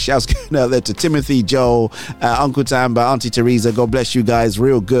 DDSS. Shouts going out there to Timothy, Joel, Uncle Tamba, Auntie Teresa. God bless you guys.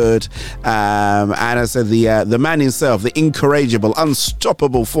 Real good. And I said the man himself, the incorrigible,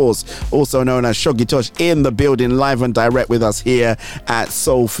 unstoppable force, also known as Shoggy Tosh, in the building, live and direct with us here at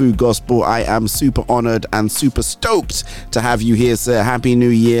Soul Food Gospel. I am super honored and super stoked to have you here, sir. Happy New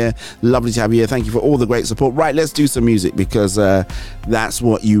Year. Lovely to have you here. Thank you for all the great support. Right, let's do some music because that's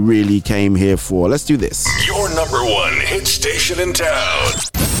what you really came here for. Let's do this. Your number one hit station in town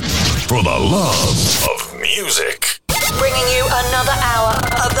for the love of music. Bringing you another hour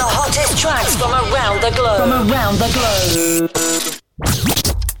of the hottest tracks from around the globe.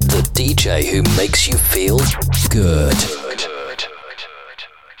 The DJ who makes you feel good.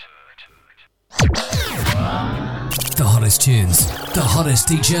 The hottest tunes, the hottest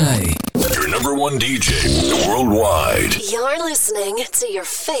DJ. Your number one DJ worldwide. You're listening to your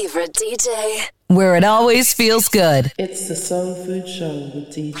favorite DJ, where it always feels good. It's the Soul Food Show with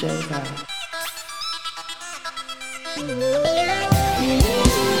DJ Val.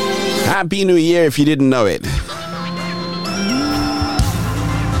 Happy New Year if you didn't know it.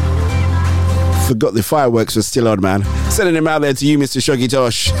 Forgot the fireworks were still on, man. Sending them out there to you, Mr. Shoggy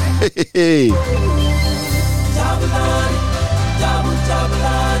Tosh.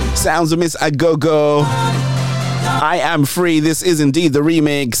 Sounds of Miss Agogo. I Am Free. This is indeed the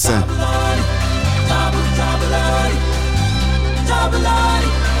remix.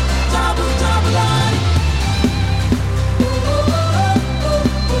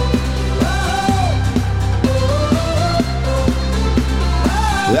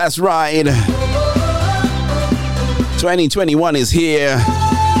 That's right. 2021 is here,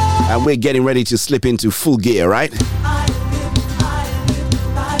 and we're getting ready to slip into full gear, right?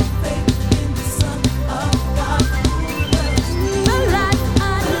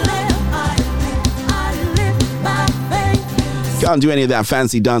 Can't do any of that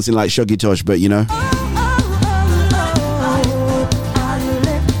fancy dancing like Shoggy Tosh, but you know.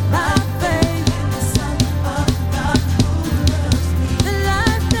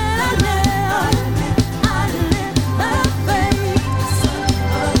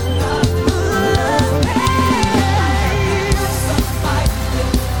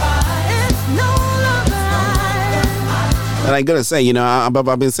 And I gotta say, you know,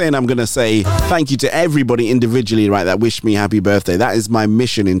 I've been saying I'm gonna say thank you to everybody individually, right, that wished me happy birthday. That is my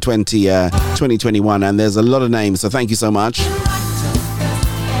mission in 2021, and there's a lot of names, so thank you so much.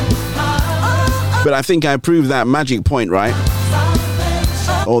 But I think I proved that magic point, right?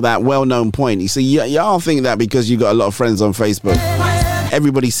 Or that well-known point. You see, y'all think that because you got a lot of friends on Facebook,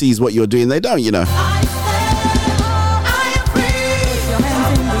 everybody sees what you're doing. They don't, you know.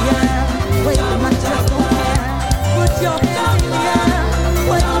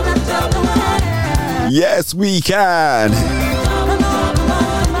 Yes, we can.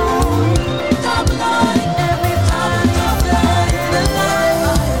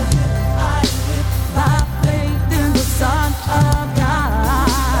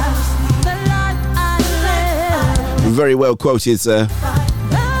 Very well quoted, sir.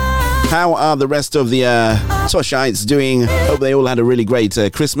 How are the rest of the Toshites doing? Hope they all had a really great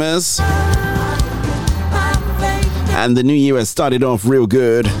Christmas. And the new year has started off real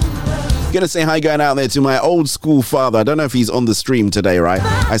good. Gonna say hi going out there to my old school father. I don't know if he's on the stream today, right?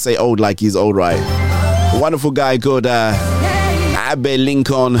 I say old like he's old, right? A wonderful guy called Abe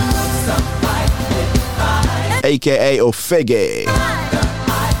Lincoln, aka Ofege.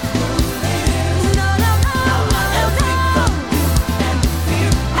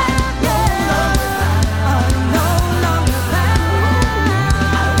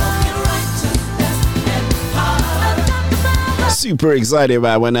 Super excited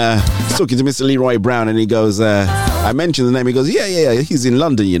about when talking to Mr. Leroy Brown, and he goes, I mentioned the name, he goes, yeah, he's in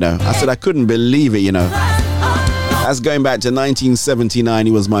London, you know. I said, I couldn't believe it, you know. That's going back to 1979.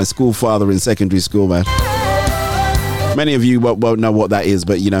 He was my school father in secondary school, man. Many of you won't know what that is,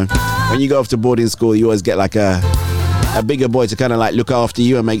 but you know, when you go off to boarding school, you always get like a bigger boy to kind of like look after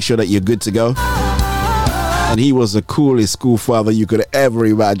you and make sure that you're good to go. And he was the coolest school father you could ever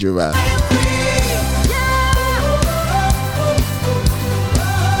imagine, man.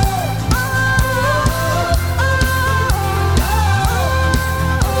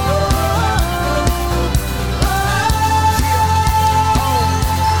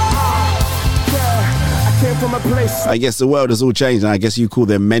 I guess the world has all changed, and I guess you call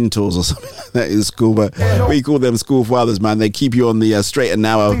them mentors or something like that in school, but we call them school fathers, man. They keep you on the straight and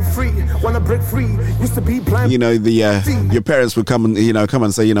narrow. You know, your parents would come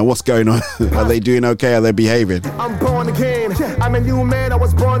and say, what's going on? Are they doing okay? Are they behaving? I'm born again. I'm a new man. I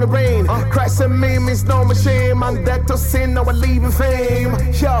was born to reign. Christ and me means no machine. I'm dead to sin. Now I leave in fame.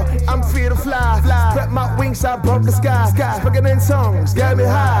 Yo, I'm free to fly. Spread my wings. I broke the sky. Speaking in tongues. Get me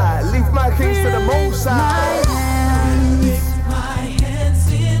high. Leave my keys to the most high.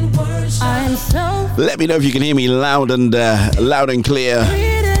 Let me know if you can hear me loud and clear.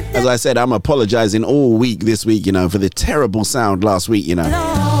 As I said, I'm apologizing all week this week, for the terrible sound last week,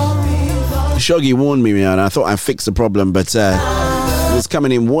 Shoggy warned me, and I thought I fixed the problem, but it was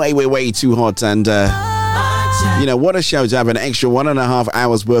coming in way, way, way too hot. And, what a show to have an extra 1.5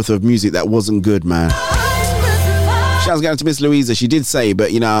 hours worth of music that wasn't good, man. Shouts going to Miss Louisa. She did say,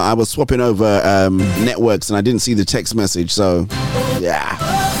 but, I was swapping over networks and I didn't see the text message, so, yeah.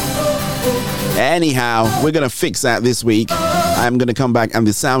 Anyhow, we're going to fix that this week. I'm going to come back and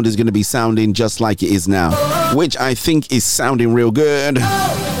the sound is going to be sounding just like it is now, which I think is sounding real good.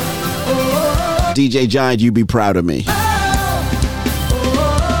 DJ Giant, you be proud of me.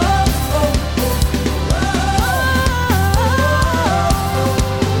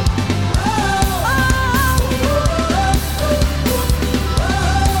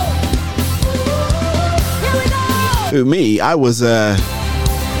 Who, me? I was all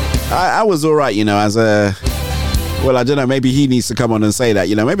right, as a... Well, I don't know, maybe he needs to come on and say that,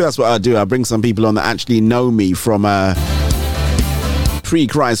 maybe that's what I'll do. I'll bring some people on that actually know me from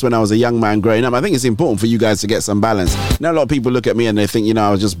pre-Christ when I was a young man growing up. I think it's important for you guys to get some balance. A lot of people look at me and they think,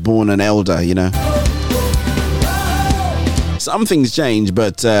 I was just born an elder, Some things change,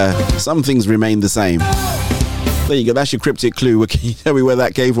 but some things remain the same. There you go, that's your cryptic clue. Can you tell me where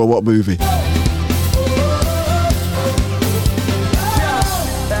that came from, what movie?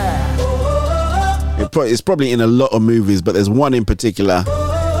 It's probably in a lot of movies, but there's one in particular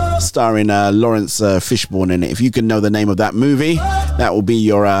starring Lawrence Fishburne in it. If you can know the name of that movie, that will be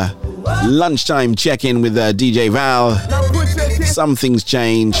your lunchtime check-in with DJ Val. Some things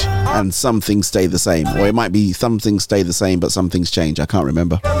change and some things stay the same. Or it might be some things stay the same, but some things change. I can't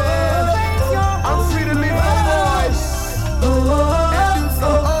remember.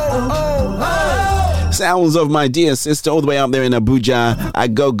 Sounds of my dear sister all the way up there in Abuja. I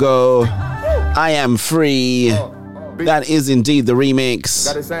go. I am free. That is indeed the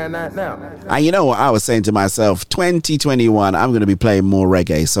remix. And you know what I was saying to myself? 2021, I'm going to be playing more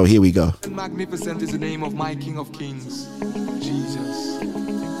reggae. So here we go. Magnificent is the name of my King of Kings, Jesus.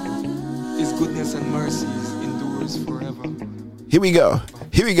 His goodness and mercies endures forever. Here we go.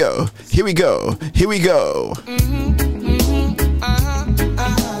 Here we go. Here we go. Here we go.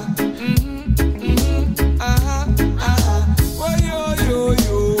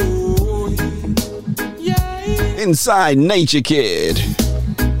 Inside Nature Kid.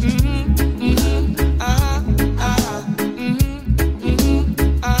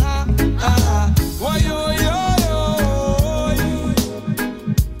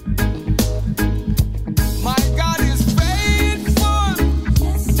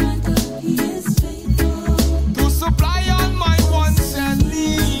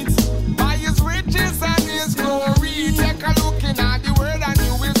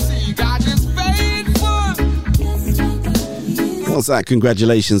 What's that?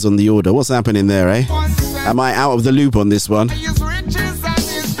 Congratulations on the order. What's happening there, eh? Am I out of the loop on this one? I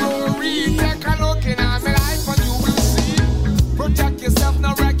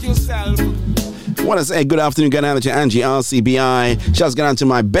want to say good afternoon going out to Angie RCBI. Shouts going out to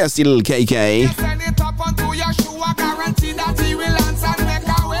my bestie little KK.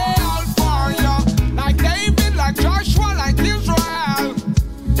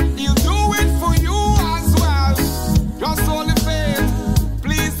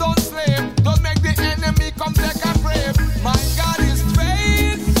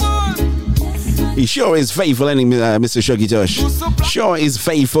 He sure is faithful, ain't he, Mr. Shuggy Tush? Sure is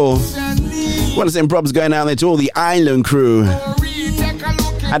faithful. Want to send props going out there to all the Island crew.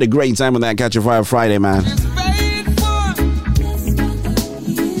 Had a great time on that Catch a Fire Friday, man.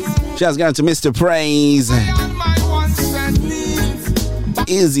 Shouts going to Mr. Praise,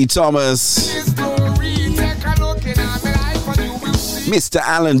 Izzy Thomas, Mr.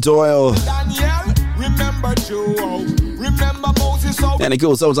 Alan Doyle. And of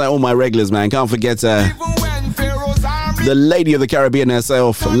course, also all my regulars, man. Can't forget the lady of the Caribbean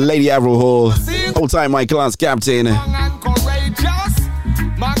herself, Lady Avril Hall. Hold tight, my class captain,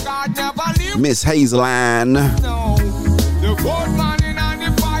 Miss Hazel Ann.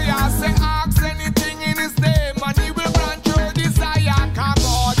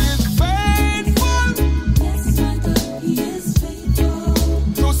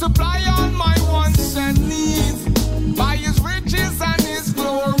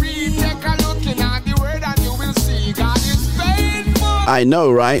 I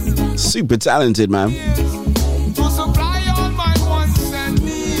know, right? Super talented, man. To supply all my wants and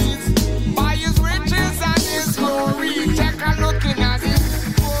needs by his riches and his glory. Take a look at it.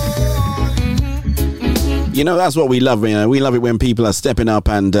 You know, that's what we love. You know, we love it when people are stepping up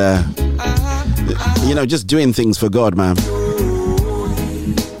and, you know, just doing things for God, man.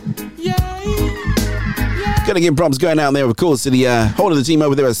 Gonna give props going out there, of course, to the whole of the team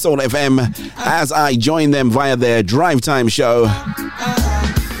over there at Soul FM as I join them via their drive time show.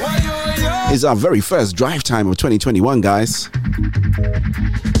 It's our very first drive time of 2021, guys.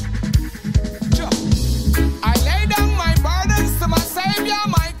 I lay down my burdens to my Savior,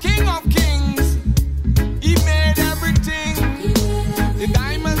 my King of Kings. He made everything. The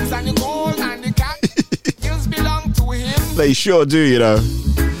diamonds and the gold and the cattle belong to him. They sure do, you know.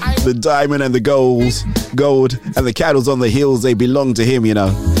 The diamond and the gold and the cattle on the hills, they belong to him, you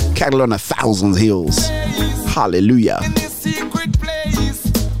know. Cattle on 1,000 hills. Hallelujah.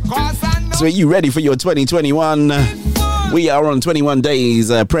 So are you ready for your 2021? We are on 21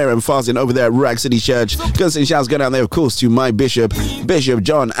 days prayer and fasting over there at Ruach City Church. Constant shouts going out there, of course, to my Bishop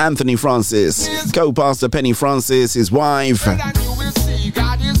John Anthony Francis, co-pastor Penny Francis, his wife,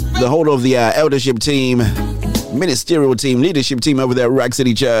 the whole of the eldership team, ministerial team, leadership team over there at Ruach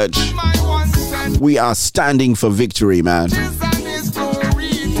City Church. We are standing for victory, man.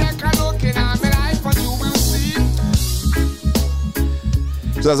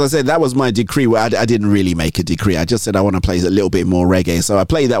 So as I said, that was my decree. I didn't really make a decree. I just said I want to play a little bit more reggae. So I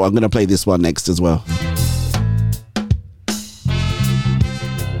played that one. I'm going to play this one next as well.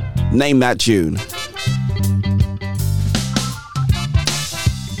 Name that tune.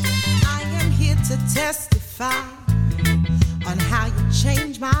 I am here to testify on how you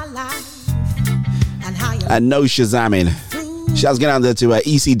changed my life and how you And no Shazamming. Shouts get out there to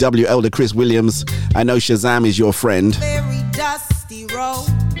ECW Elder Chris Williams. I know Shazam is your friend. very dusty road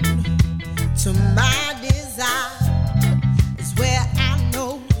to my desire is where I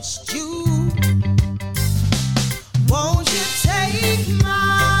noticed you. Won't you take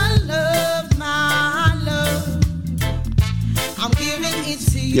my love, my love? I'm giving it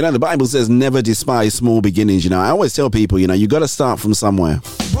to you. You know, the Bible says never despise small beginnings. You know, I always tell people, you know, you got to start from somewhere.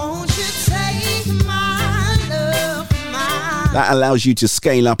 Won't you take my love, my That allows you to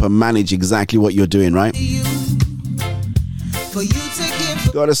scale up and manage exactly what you're doing, right? for you to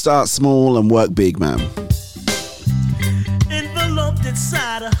give Got to start small and work big, man. Enveloped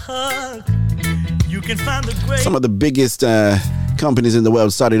inside a hug. You can find the great Some of the biggest companies in the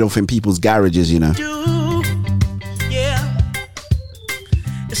world started off in people's garages, you know. Yeah.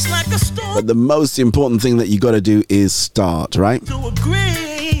 It's like a storm But the most important thing that you got to do is start, right? to a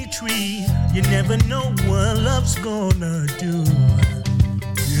great tree. You never know what love's gonna do.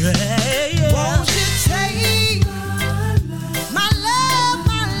 Yeah. Won't you take my love,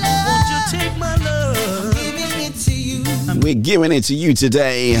 my love? Won't you take my love? I'm giving it to you. We're giving it to you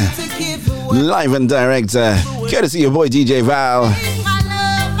today, live and direct, courtesy of boy DJ Val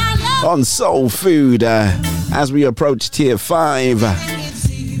on Soul Food as we approach Tier 5,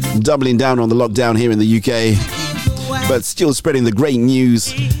 doubling down on the lockdown here in the UK, but still spreading the great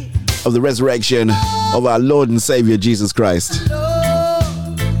news of the resurrection of our Lord and Savior Jesus Christ.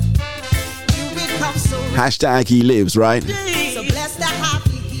 Hashtag he lives, right? So bless the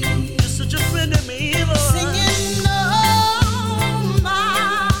happy. You're such a friend of me. Singing, oh,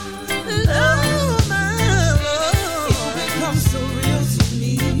 my love, my love. You become so real to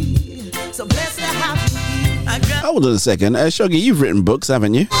me. So bless the happy. Hold on a second. Shoggy, you've written books,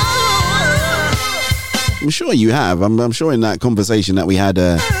 haven't you? I'm sure you have. I'm sure in that conversation that we had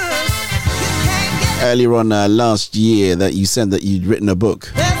earlier on last year that you said that you'd written a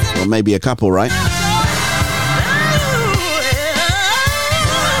book. Or maybe a couple, right?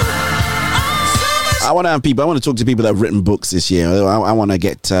 I want to talk to people that have written books this year. I want to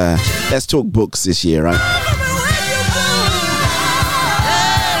get, let's talk books this year, right?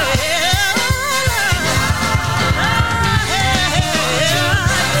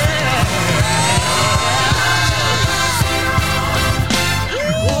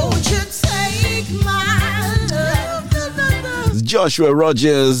 Won't you take my love? Joshua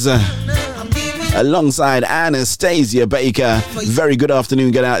Rogers alongside Anastasia Baker. Very good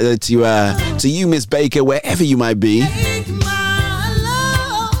afternoon. Get out to you, Miss Baker, wherever you might be.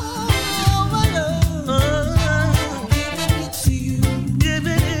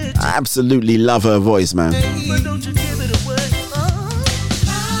 I absolutely love her voice, man.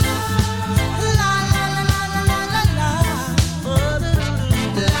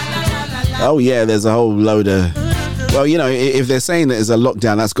 Oh yeah, there's a whole load of... Well, you know, if they're saying that it's a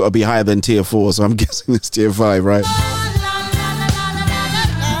lockdown, that's got to be higher than Tier 4, so I'm guessing it's Tier 5, right?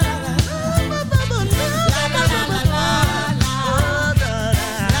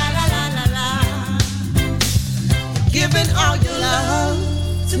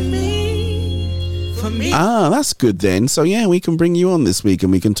 Ah, that's good then. So yeah, we can bring you on this week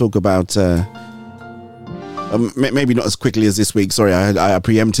and we can talk about maybe not as quickly as this week. Sorry, I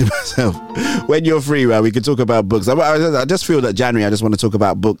preempted myself. When you're free, we can talk about books. I just feel that January, I just want to talk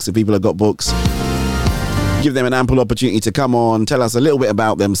about books. If people have got books, give them an ample opportunity to come on, tell us a little bit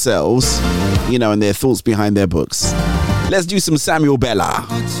about themselves, you know, and their thoughts behind their books. Let's do some Samuel Bella.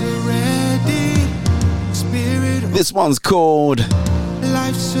 This one's called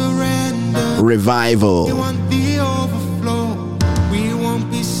Life Surrender. Revival. We want the overflow. We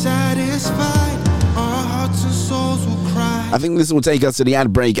won't be satisfied. Our hearts and souls will cry. I think this will take us to the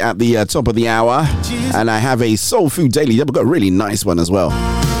ad break at the top of the hour. And I have a Soul Food Daily. I've got a really nice one as well.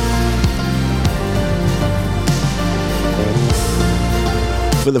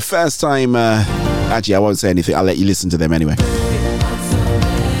 For the first time, actually I won't say anything. I'll let you listen to them anyway.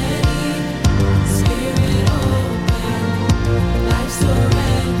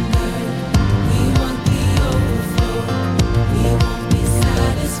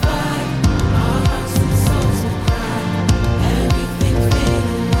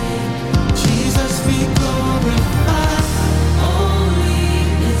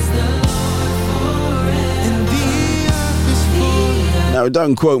 Now,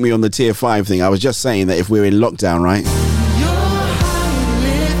 don't quote me on the tier 5 thing. I was just saying that if we're in lockdown, right?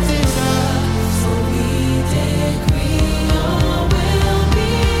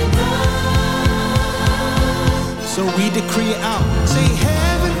 So we decree it out. Say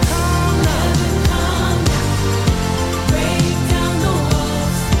heaven come down. Break down the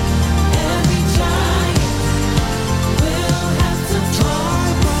walls. Every giant will have to dry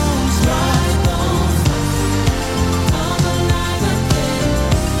bones. Come alive again.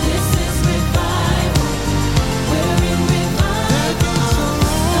 This is revival. We're in revival.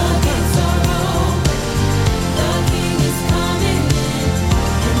 The gates are open. The King is coming in.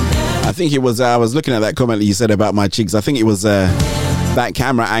 I think it was, I was looking at that comment that you said about my cheeks. I think it was, that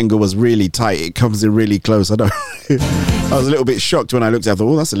camera angle was really tight. It comes in really close. I don't, I was a little bit shocked when I looked at it. I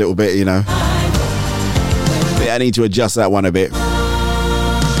thought, oh, that's a little bit, you know. I need to adjust that one a bit.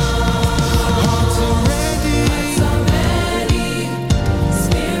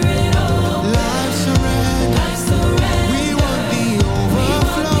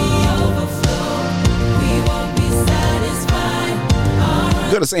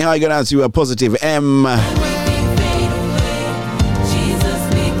 Got to say hi, go down to Positive M.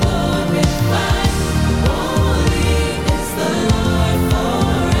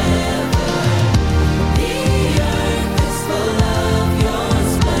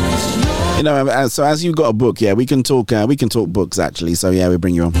 You know, so as you got a book, yeah, we can talk books actually. So yeah, we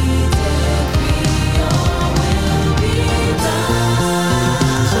bring you on.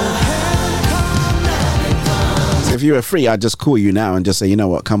 If you were free, I'd just call you now and just say, you know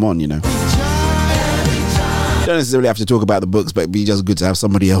what, come on, you know. Don't necessarily have to talk about the books, but it'd be just good to have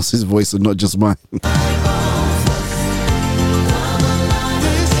somebody else's voice and not just mine.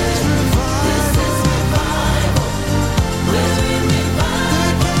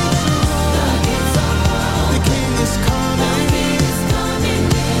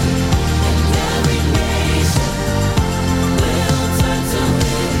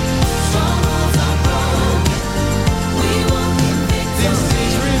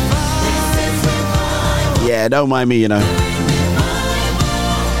 Yeah, don't mind me, you know.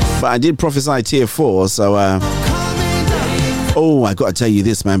 But I did prophesy tier 4, so oh, I got to tell you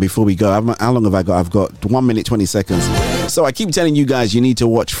this, man, before we go. How long have I got? I've got 1 minute 20 seconds. So I keep telling you guys you need to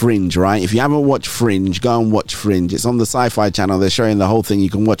watch Fringe, right? If you haven't watched Fringe, go and watch Fringe. It's on the Sci-Fi Channel. They're showing the whole thing. You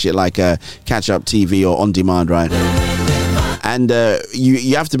can watch it like catch-up TV or on demand, right? And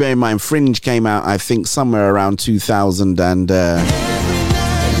you have to bear in mind, Fringe came out, I think, somewhere around 2000 and...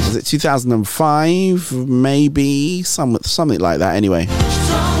 was it 2005? Maybe something like that.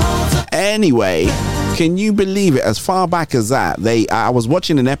 Anyway, can you believe it? As far back as that, I was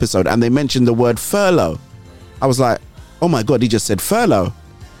watching an episode and they mentioned the word furlough. I was like, oh my God, he just said furlough.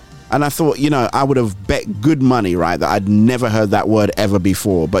 And I thought, you know, I would have bet good money, right, that I'd never heard that word ever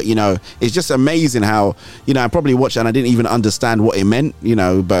before. But, you know, it's just amazing how, you know, I probably watched it and I didn't even understand what it meant, you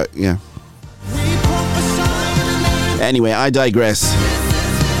know, but yeah. Anyway, I digress.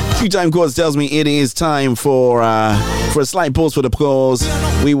 Two-time chords tells me it is time for a slight pause for the applause.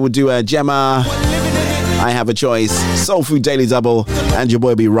 We will do a Gemma, I Have a Choice, Soul Food Daily Double, and your boy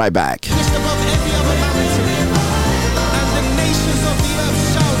will be right back.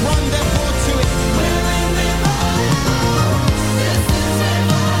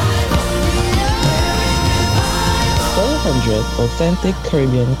 Authentic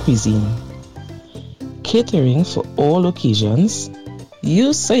Caribbean cuisine. Catering for all occasions,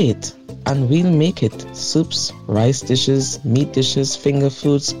 You say it, and we'll make it. Soups, rice dishes, meat dishes, finger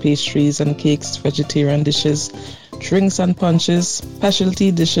foods, pastries and cakes, vegetarian dishes, drinks and punches,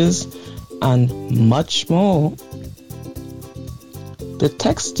 specialty dishes, and much more. The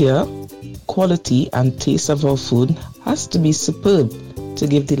texture, quality, and taste of our food has to be superb to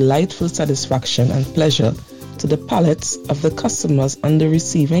give delightful satisfaction and pleasure to the palates of the customers on the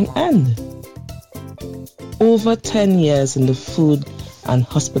receiving end. Over 10 years in the food and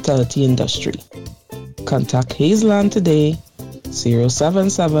hospitality industry. Contact Hazeland today,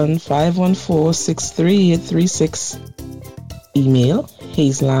 077-514-63836. Email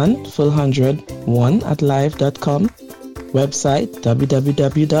hazelandfull100one@live.com. Website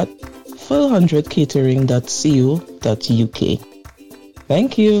www.full100catering.co.uk.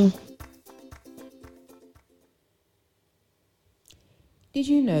 Thank you. Did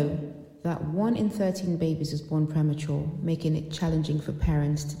you know that 1 in 13 babies is born premature, making it challenging for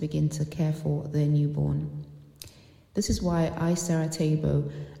parents to begin to care for their newborn? This is why I, Sarah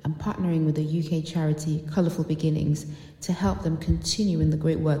Tabo, am partnering with the UK charity Colourful Beginnings to help them continue in the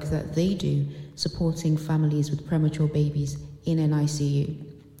great work that they do, supporting families with premature babies in an ICU.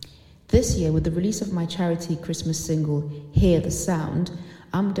 This year, with the release of my charity Christmas single, Hear the Sound,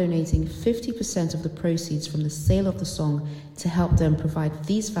 I'm donating 50% of the proceeds from the sale of the song to help them provide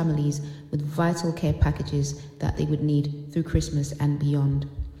these families with vital care packages that they would need through Christmas and beyond.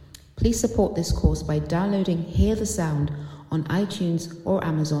 Please support this cause by downloading Hear the Sound on iTunes or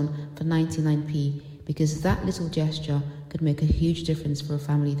Amazon for 99p, because that little gesture could make a huge difference for a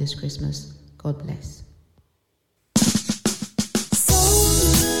family this Christmas. God bless.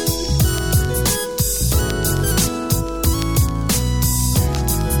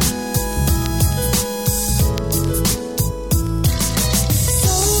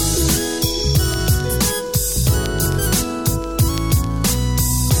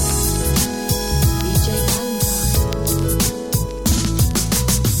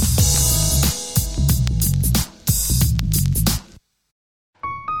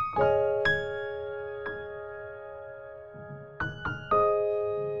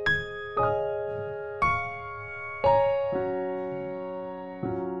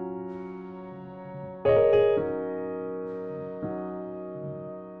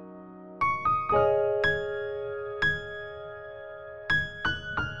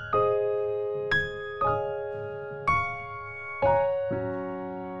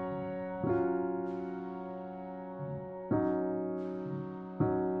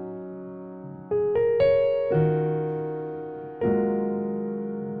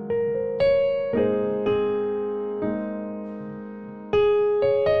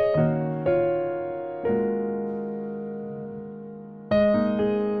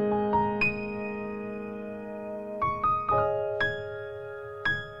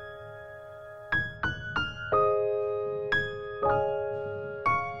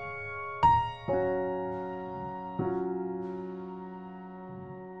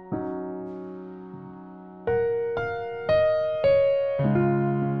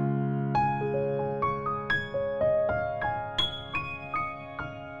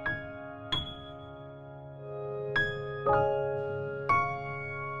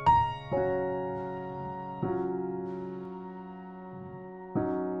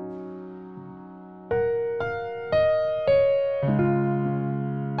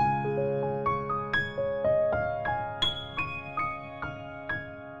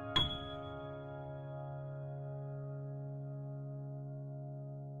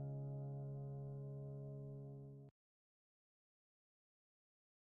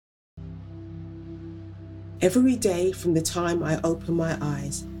 Every day from the time I open my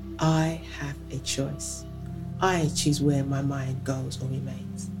eyes, I have a choice. I choose where my mind goes or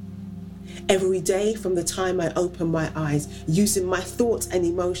remains. Every day from the time I open my eyes, using my thoughts and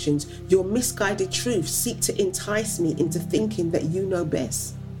emotions, your misguided truths seek to entice me into thinking that you know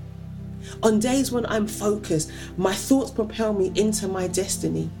best. On days when I'm focused, my thoughts propel me into my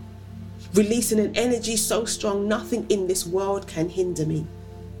destiny, releasing an energy so strong nothing in this world can hinder me.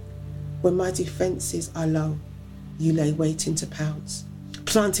 When my defenses are low, you lay waiting to pounce,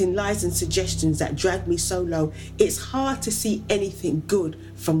 planting lies and suggestions that drag me so low, it's hard to see anything good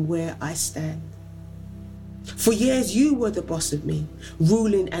from where I stand. For years you were the boss of me,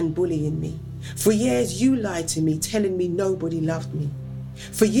 ruling and bullying me. For years you lied to me, telling me nobody loved me.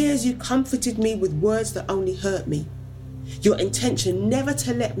 For years you comforted me with words that only hurt me. Your intention never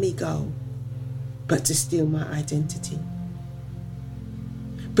to let me go, but to steal my identity.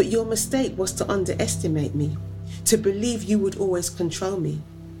 But your mistake was to underestimate me, to believe you would always control me.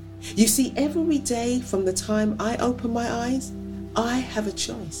 You see, every day from the time I open my eyes, I have a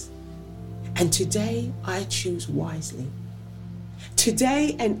choice. And today I choose wisely.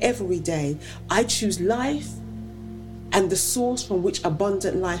 Today and every day, I choose life and the source from which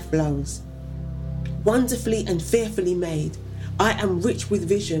abundant life flows. Wonderfully and fearfully made, I am rich with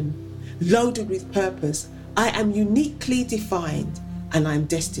vision, loaded with purpose. I am uniquely defined, and I'm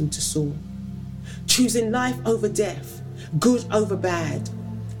destined to soar. Choosing life over death, good over bad,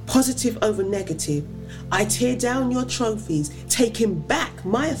 positive over negative, I tear down your trophies, taking back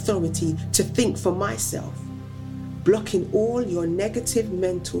my authority to think for myself, blocking all your negative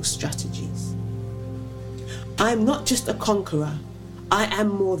mental strategies. I'm not just a conqueror, I am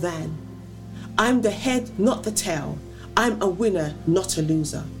more than. I'm the head, not the tail. I'm a winner, not a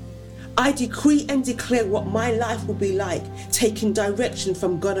loser. I decree and declare what my life will be like, taking direction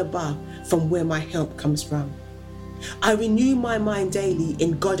from God above, from where my help comes from. I renew my mind daily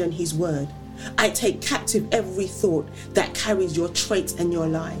in God and His word. I take captive every thought that carries your traits and your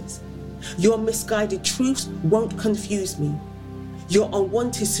lies. Your misguided truths won't confuse me. Your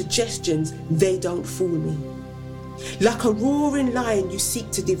unwanted suggestions, they don't fool me. Like a roaring lion, you seek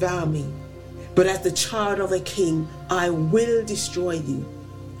to devour me. But as the child of a king, I will destroy you.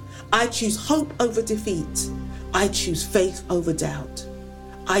 I choose hope over defeat. I choose faith over doubt.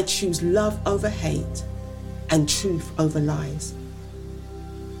 I choose love over hate and truth over lies.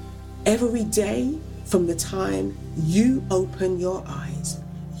 Every day from the time you open your eyes,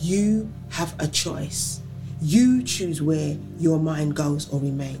 you have a choice. You choose where your mind goes or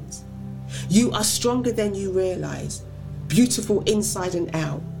remains. You are stronger than you realize, beautiful inside and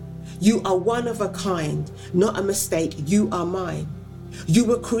out. You are one of a kind, not a mistake. You are mine. You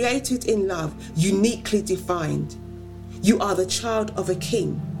were created in love, uniquely defined. You are the child of a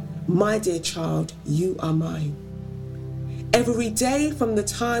king. My dear child, you are mine. Every day from the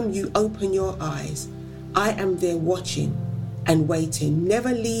time you open your eyes, I am there watching and waiting,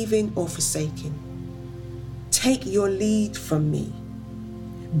 never leaving or forsaking. Take your lead from me.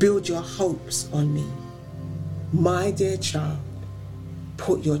 Build your hopes on me. My dear child,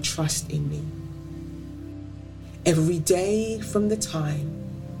 put your trust in me. Every day from the time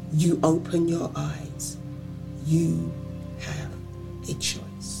you open your eyes, you have a choice.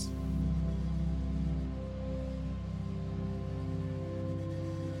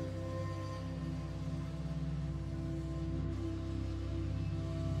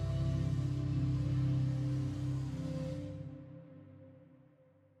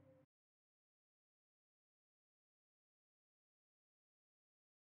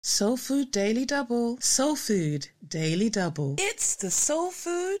 Soul Food Daily Double. Soul Food Daily Double. It's the Soul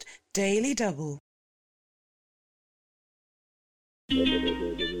Food Daily Double.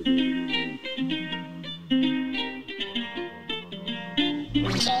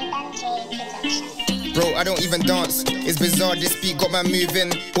 Bro, I don't even dance. It's bizarre, this beat got man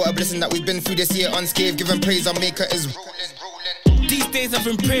moving. What a blessing that we've been through this year unscathed. Giving praise, our maker is rolling. These days I've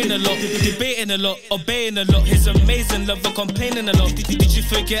been praying a lot, debating a lot, obeying a lot. His amazing love, but complaining a lot. Did you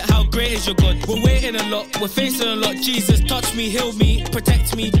forget how great is your God? We're waiting a lot, we're facing a lot. Jesus, touch me, heal me,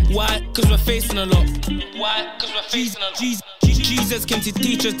 protect me. Why? Cause we're facing a lot. Why? Cause we're facing a lot. Jesus came to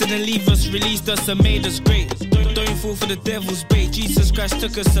teach us, didn't leave us, released us and made us great. Don't fall for the devil's bait. Jesus Christ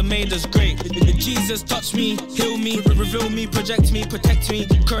took us and made us great. Jesus touch me, heal me, reveal me, project me, protect me,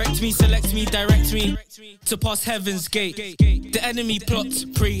 correct me, select me, direct me to pass heaven's gate. The enemy plots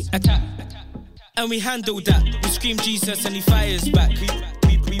pre-attack, and we handle that. We scream Jesus and he fires back.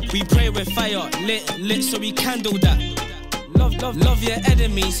 We pray with fire, lit so we candle that. Love your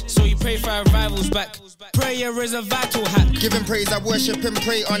enemies, so you pray for our rivals back. Prayer is a vital hack. Giving praise, I worship and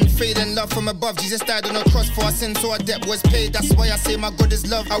pray, unfading love from above. Jesus died on a cross for our sins, so our debt was paid. That's why I say my God is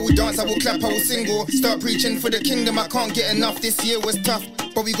love. I will dance, I will clap, I will sing, or start preaching for the kingdom. I can't get enough, this year was tough,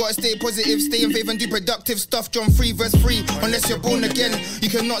 but we gotta stay positive, stay in faith and do productive stuff. John 3 verse 3, unless you're born again, you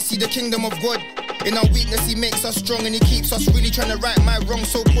cannot see the kingdom of God. In our weakness he makes us strong and he keeps us really trying to right my wrong.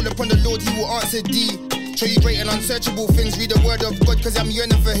 So call upon the Lord, he will answer thee. Show you great and unsearchable things. Read the word of God, cause I'm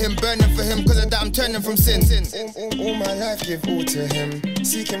yearning for him, burning for him. Cause of that I'm turning from sin. All my life give all to him.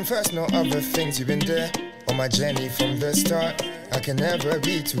 Seek him first, no other things. You've been there on my journey from the start. I can never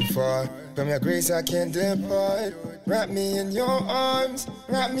be too far. From your grace I can't depart. Wrap me in your arms.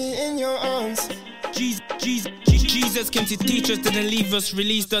 Wrap me in your arms. Jesus came to teach us, didn't leave us,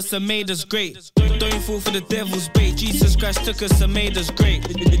 released us and made us great. Don't fall for the devil's bait. Jesus Christ took us and made us great.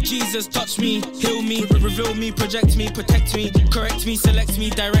 Jesus, touch me, heal me, reveal me, project me, protect me, correct me, select me,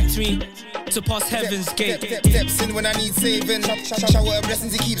 direct me to pass heaven's gate. Steps in when I need saving. Shower of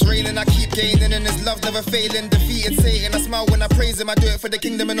blessings, it keeps raining. I keep gaining, and his love never failing. Defeated Satan, I smile when I praise him. I do it for the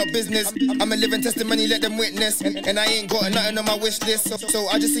kingdom and not business. I'm a living testimony, let them witness. And I ain't got nothing on my wish list. So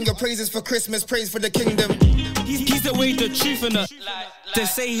I just sing your praises for Christmas, praise for the kingdom. He's the way, the truth, and they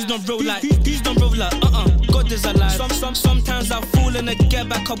say he's not real, like he's not real, like God is alive. Sometimes I fall and I get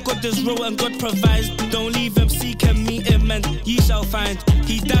back up. God is real and God provides. Don't leave him, seek him, meet him, and ye shall find.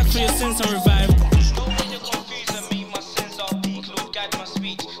 He died for your sins and revived. Don't when you're confusing me, my sins are peak, Lord guide my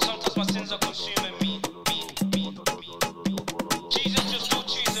speech. Sometimes my sins are consuming me. Jesus, you're still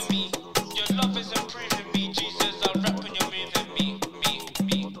choosing me. Your love is improving me. Jesus, I'll rap when you're moving me.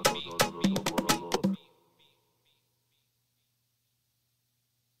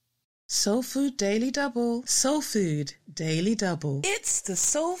 Soul Food Daily Double. Soul Food Daily Double. It's the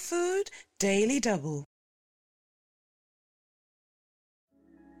Soul Food Daily Double.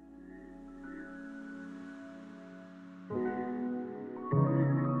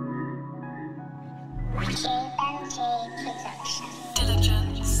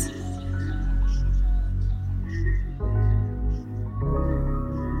 Diligence.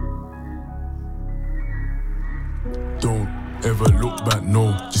 Don't ever look back,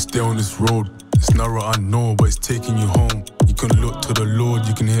 no, just stay on this road. It's narrow, I know, but it's taking you home. You can look to the Lord,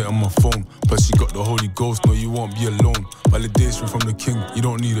 you can hear it on my phone. Plus you got the Holy Ghost, no, you won't be alone. Validation from the King, you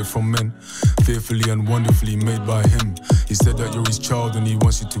don't need it from men. Fearfully and wonderfully made by him. He said that you're his child and he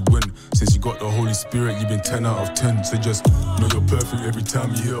wants you to win. Since you got the Holy Spirit, you've been 10 out of 10. So just know you're perfect every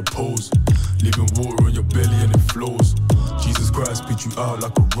time you hear a pose. Leaving water in your belly and it flows. Jesus Christ picked you out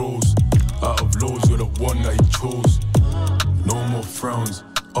like a rose. Out of lows, you're the one that he chose. No more frowns,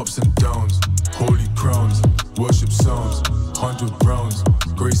 ups and downs, holy crowns, worship sounds, 100 rounds,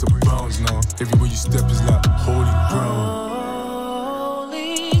 grace abounds now. Everywhere you step is like holy ground.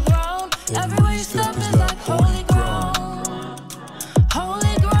 Holy ground, everywhere you step is like holy ground.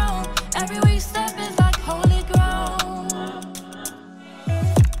 Holy ground, everywhere you step is like holy ground.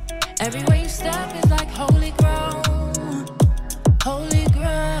 Everywhere you step is like holy ground. Holy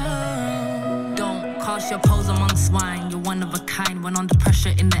ground. Don't cast your pose among swine. You're one of a kind. When under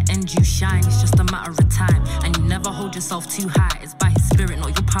pressure, in the end you shine. It's just a matter of time. And you never hold yourself too high. It's by his spirit,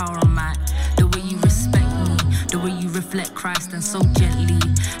 not your power or might. The way you respect me, the way you reflect Christ and so gently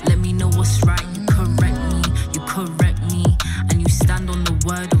let me know what's right. You correct me, and you stand on the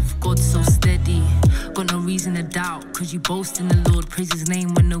word of God so steady. Got no reason to doubt, cause you boast in the Lord. Praise his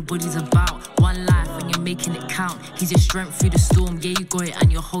name when nobody's about. One life and you're making it count. He's your strength through the storm. Yeah, you got it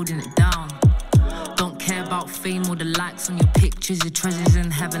and you're holding it down. Don't care about fame or the likes on your pictures. Your treasures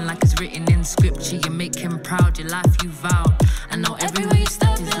in heaven like it's written in scripture. You make him proud, your life you vowed. I know everywhere you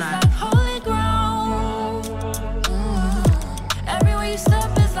step is like holy ground. Everywhere you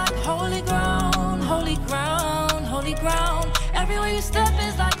step is like holy ground. Holy ground, holy ground. Everywhere you step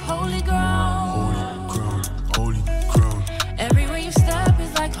is like holy ground. Holy ground. Everywhere you step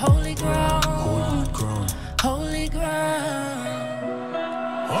is like holy ground. Holy ground. Holy ground.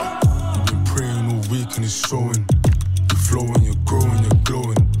 You've been praying all week and it's showing. You're flowing, you're growing, you're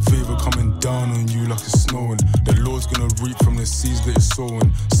glowing. Favor coming down on you like it's snowing. The Lord's gonna reap from the seeds that you're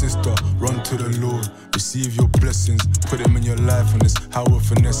sowing. Sister, run to the Lord. Receive your blessings. Put them in your life and it's how we're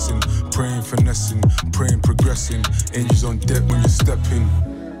finessing. Praying, finessing. Praying, progressing. Angels on deck when you step in.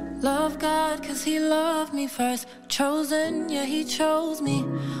 Love God cause he loved me first. Chosen, yeah he chose me.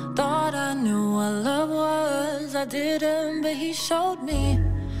 Thought I knew what love was. I didn't, but he showed me.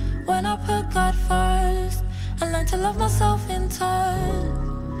 When I put God first, I learned to love myself in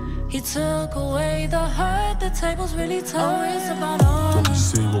turn. He took away the hurt, the tables really turned. It's about honor. What we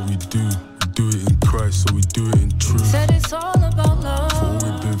say, what we do it in Christ, so we do it in truth. Said it's all about love. For all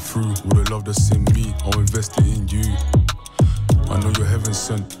we've been through, all the love that's in me, I'll invest it in you. I know you're heaven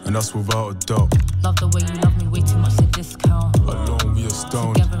sent, and that's without a doubt. Love the way you love me, way too much to discount. Alone we are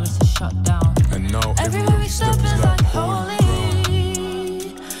stoned. Together it's a shutdown. And now everywhere we step is like holy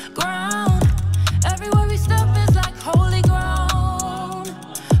ground. Everywhere we step is like holy ground.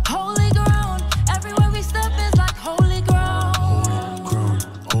 Holy ground. Everywhere we step is like holy ground.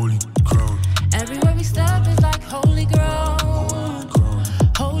 Holy ground. Everywhere we step is like holy ground.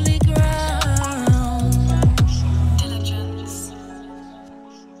 Holy ground. Diligence.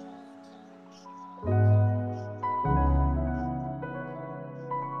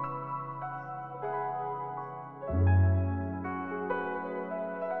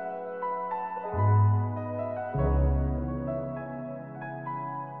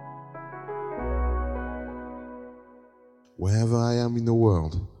 Wherever I am in the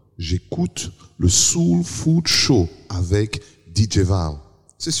world, j'écoute le Soul Food Show avec DJ Val.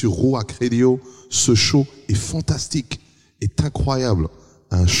 C'est sur Rouac Radio. Ce show est fantastique, est incroyable.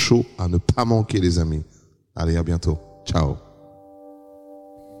 Un show à ne pas manquer, les amis. Allez, à bientôt. Ciao.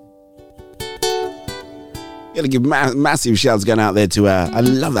 Gotta give massive shouts going out there to I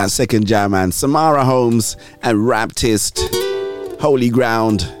love that second jam, man. Samara Holmes and Raptist, Holy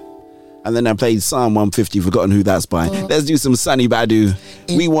Ground. And then I played Psalm 150, forgotten who that's by. Let's do some Sunny Badu.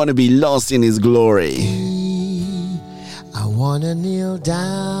 We want to be lost in his glory. I want to kneel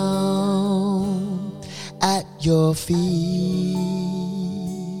down at your feet.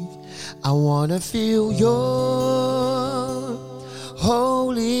 I want to feel your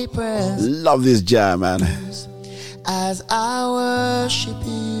holy presence. Love this jam, man. As I worship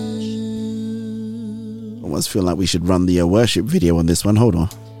you. Almost feel like we should run the worship video on this one. Hold on.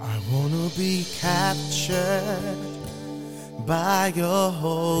 I want to be captured by your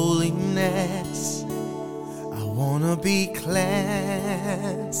holiness. I want to be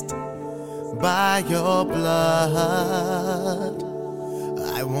cleansed by your blood.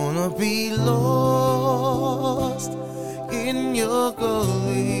 I want to be lost in your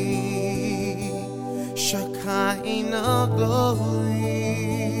glory, Shekinah glory.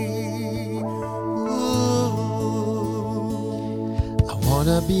 Ooh. I want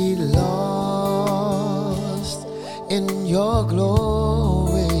to be lost in your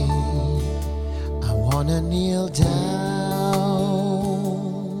glory. I want to kneel down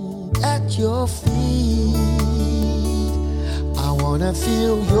at your feet. I want to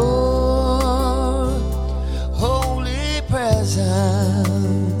feel your holy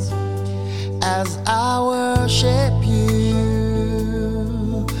presence as I worship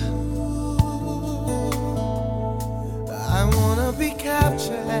you. I want to be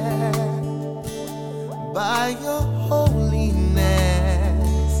captured by your holiness.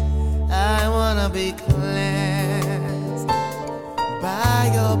 I want to be cleansed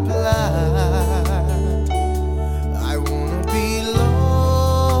by your blood. I want to be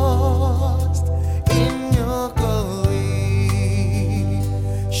lost in your glory,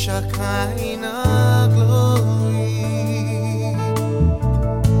 Shekinah glory.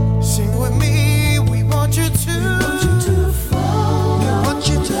 Sing with me, we want you to fall. We want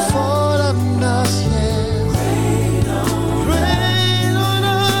you to fall on us, yes. Rain on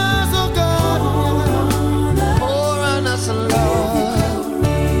us, oh God. Pour on us, Lord.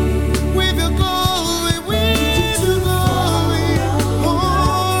 With your glory, with your glory. Pour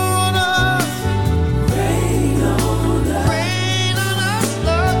on us. Rain on us,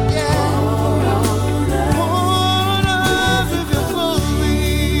 Lord, yeah. Pour on us with your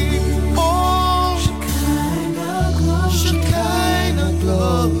glory. Oh, Shekinah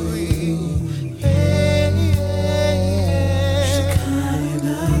glory. Hey,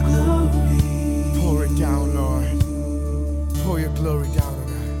 Shekinah glory. Pour it down, Lord. Pour your glory down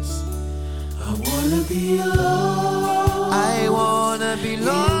on us. I wanna be lost. I wanna be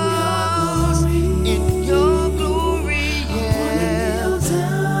lost in your glory. Yeah.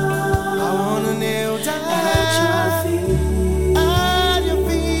 I wanna kneel down at your feet. At your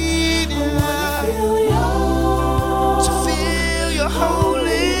feet, yeah. To feel your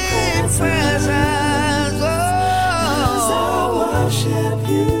holy presence. Oh. As I worship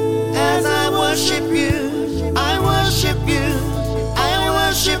you. As I worship you. I worship you. I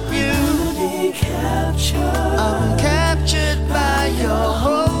worship you. I'm captured by your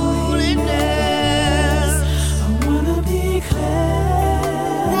holiness. I wanna be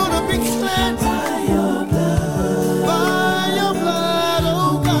cleansed. Wanna be cleansed by your blood. By your blood,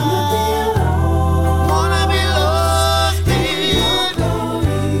 oh God. Wanna be lost in your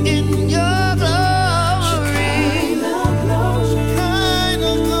glory. Shekinah glory.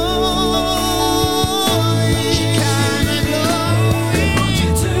 Shekinah glory. We want you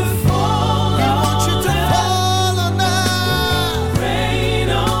to fall. We want you to fall on us.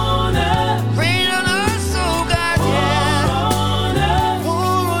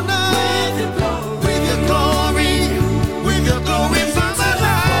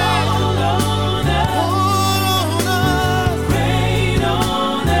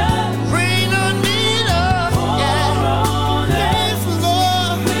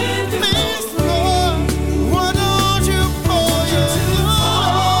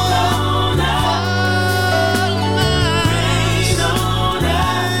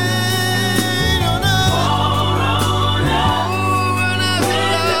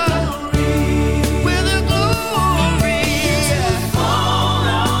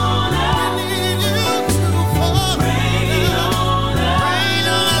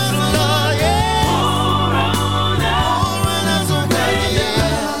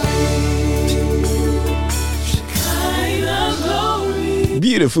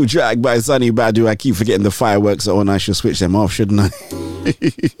 Beautiful track by Sunny Badu. I keep forgetting the fireworks are on. I should switch them off, shouldn't I?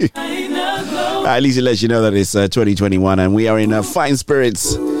 At least it lets you know that it's 2021 and we are in fine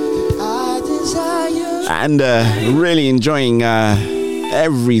spirits and really enjoying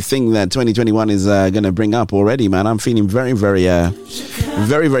everything that 2021 is going to bring up already, man. I'm feeling very, very,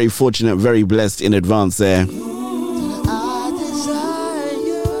 very, very fortunate, very blessed in advance there.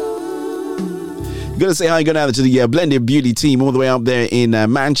 Gonna say hi, going out to the Blended Beauty team all the way up there in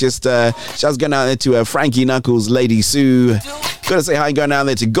Manchester. Shouts going out there to Frankie Knuckles, Lady Sue. Gonna say hi, going out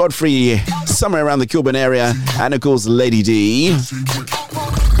there to Godfrey, somewhere around the Kilburn area, and of course Lady D.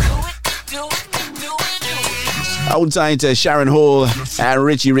 Hold tight to Sharon Hall and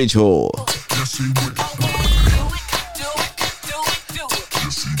Richie Rich Hall.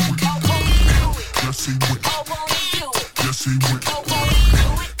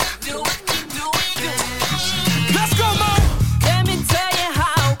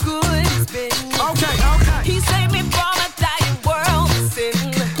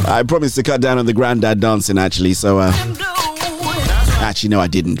 I promised to cut down on the granddad dancing, actually, so actually no, I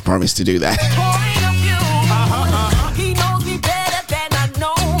didn't promise to do that.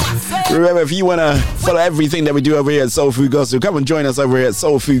 Remember, if you want to follow everything that we do over here at Soul Food Gospel, come and join us over here at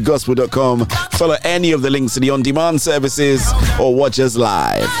soulfoodgospel.com. Follow any of the links to the on-demand services or watch us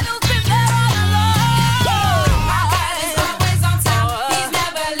live.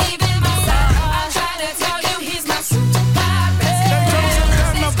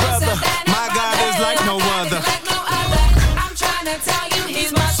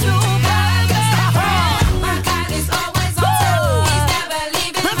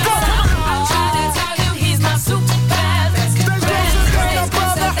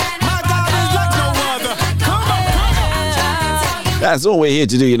 That's all we're here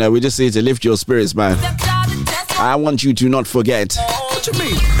to do, you know. We're just here to lift your spirits, man. I want you to not forget. What you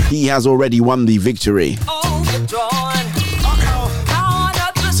mean? He has already won the victory.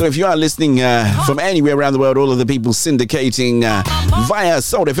 So if you are listening from anywhere around the world, all of the people syndicating via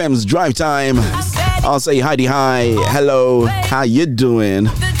Soul FM's Drive Time, I'll say hi, hello, how you doing?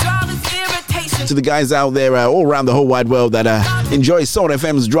 To the guys out there all around the whole wide world that enjoy Soul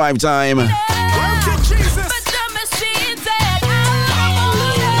FM's Drive Time.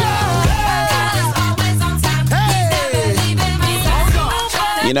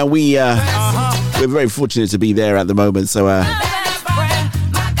 You know, we're very fortunate to be there at the moment, so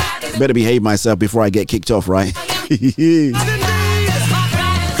better behave myself before I get kicked off, right?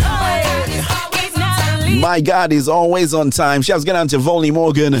 My God is always on time. Shouts going out to Volney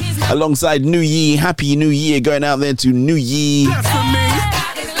Morgan alongside New Year. Happy New Year going out there to New Year.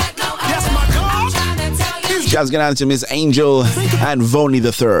 Shouts going out to Miss Angel and Volney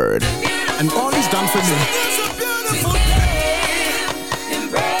the Third. And all he's done for me.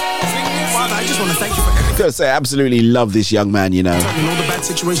 I just want to thank you for everything. Because I absolutely love this young man, you know. All the bad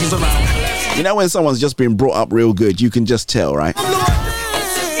situations around. You know when someone's just been brought up real good, you can just tell, right?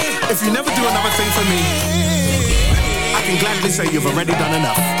 If you never do another thing for me, I can gladly say you've already done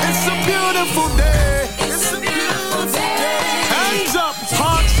enough. It's a beautiful day. It's a beautiful day. Hands up,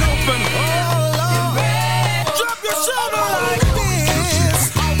 hearts open. Drop your shoulder like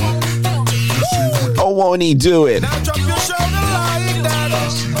this. Oh, won't he do it? Now drop your shoulder like that.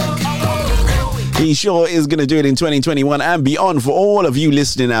 He sure is going to do it in 2021 and beyond for all of you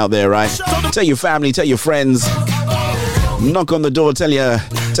listening out there, right? Tell your family, tell your friends. Knock on the door, tell your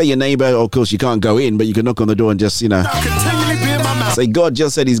neighbor. Of course, you can't go in, but you can knock on the door and just, you know, say God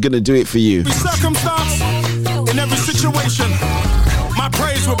just said he's going to do it for you. Circumstance, in every situation, my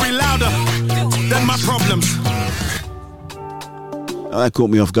praise will be louder than my problems. Oh, that caught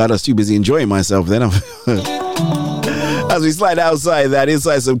me off guard. I was too busy enjoying myself then. As we slide outside that,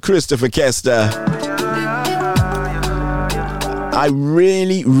 inside some Christopher Kester. I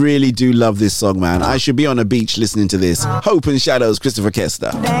really, really do love this song, man. I should be on a beach listening to this. Hope and Shadows, Christopher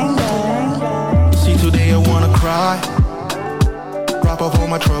Kester. See, today I wanna cry. Drop off all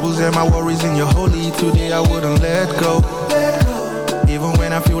my troubles and my worries in your holy. Today I wouldn't let go. Even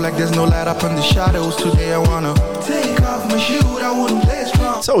when I feel like there's no light up in the shadows. Today I wanna take off my shoes. I wouldn't play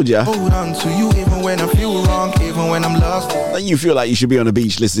strong. Told ya. Hold on to you even when I feel wrong. Even when I'm lost. You feel like you should be on a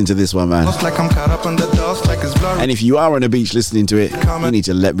beach listening to this one, man. Lost like I'm caught up in the dust, like it's blurry. And if you are on a beach listening to it, you need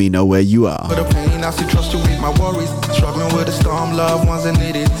to let me know where you are. For the pain, I still trust you with my worries. Struggling with the storm, loved ones that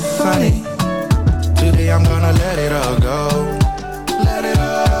need it sunny. Today I'm gonna let it all go. Let it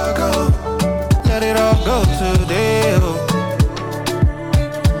all go. Let it all go today.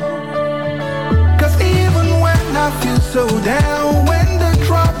 Cause even when I feel so down, when the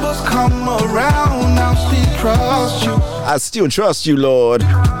troubles come around, I'll still trust you. I still trust you, Lord.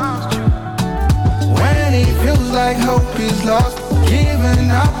 When it feels like hope is lost,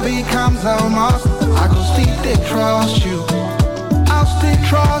 giving up becomes a must, I go still trust you. I'll still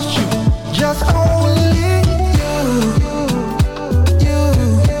trust you. Just only you.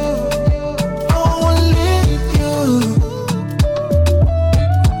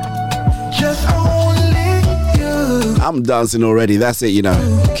 I'm dancing already. That's it, you know.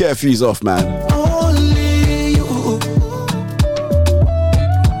 Curfew's off, man. Only you.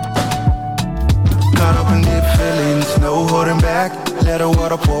 Caught up in deep feelings, no holding back. Let the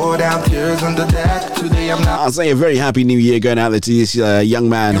water pour down, tears on the deck. Today I'm not. I'll say a very happy new year going out there to this young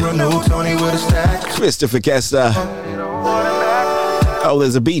man, Tony with a stack. Christopher Kester. Oh,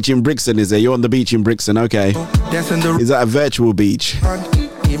 there's a beach in Brixton, is there? You're on the beach in Brixton, okay. Is that a virtual beach?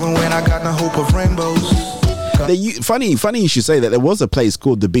 Even when I got no hope of rainbows. Funny you should say that. There was a place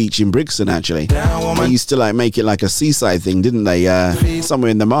called the beach in Brixton, actually. They used to like make it like a seaside thing, didn't they? Somewhere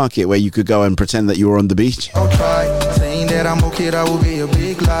in the market where you could go and pretend that you were on the beach. Saying that I'm okay, that would be a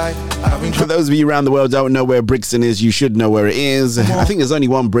big lie. For those of you around the world who don't know where Brixton is, you should know where it is. I think there's only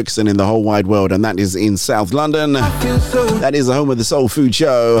one Brixton in the whole wide world, and that is in South London. That is the home of the Soul Food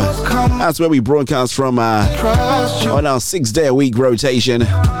Show. That's where we broadcast from on our 6-day-a-week rotation.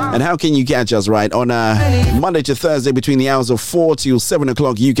 And how can you catch us, right? On Monday to Thursday between the hours of 4 till 7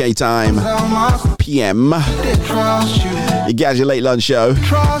 o'clock UK time, PM. You catch your late lunch show.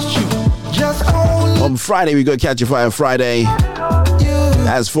 On Friday, we got Catch Your Fire Friday.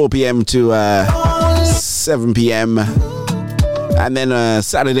 That's 4 p.m. to 7 p.m. And then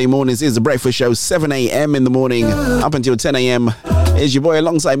Saturday mornings is the breakfast show, 7 a.m. in the morning up until 10 a.m. Is your boy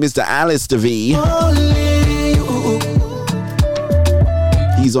alongside Mr. Alistair V.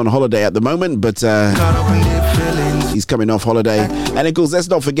 He's on holiday at the moment, but he's coming off holiday. And of course, let's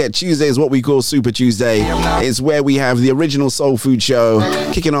not forget, Tuesday is what we call Super Tuesday. It's where we have the original Soul Food Show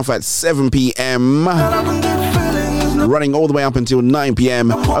kicking off at 7 p.m. running all the way up until 9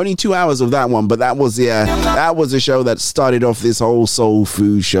 p.m. Only 2 hours of that one, but that was the show that started off this whole Soul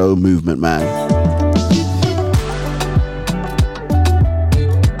Food Show movement, man.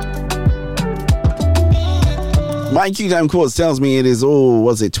 My Q-Time Quartz tells me it is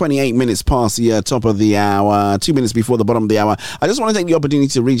 28 minutes past the top of the hour, 2 minutes before the bottom of the hour. I just want to take the opportunity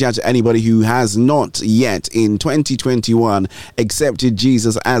to reach out to anybody who has not yet in 2021 accepted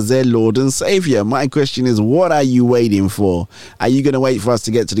Jesus as their Lord and Savior. My question is, what are you waiting for? Are you going to wait for us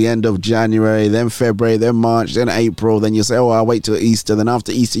to get to the end of January, then February, then March, then April, then you say, I'll wait till Easter, then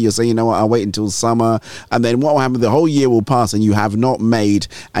after Easter you'll say, you know what, I'll wait until summer, and then what will happen? The whole year will pass and you have not made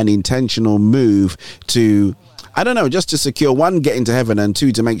an intentional move to, I don't know, just to secure, one, get into heaven, and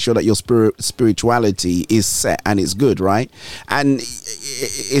two, to make sure that your spirituality is set and it's good, right? And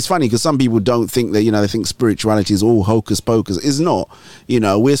it's funny because some people don't think that, they think spirituality is all hocus pocus. It's not.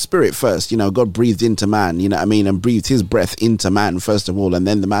 We're spirit first. God breathed into man, and breathed his breath into man first of all, and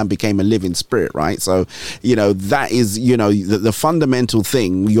then the man became a living spirit, right? So, that is, the fundamental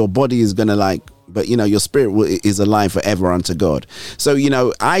thing. Your body is going to but your spirit is alive forever unto God. So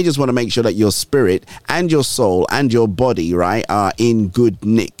I just want to make sure that your spirit and your soul and your body, right, are in good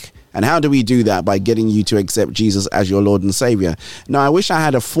nick. And how do we do that? By getting you to accept Jesus as your Lord and Savior. Now, I wish I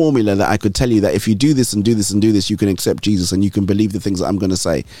had a formula that I could tell you that if you do this and do this and do this, you can accept Jesus and you can believe the things that I'm going to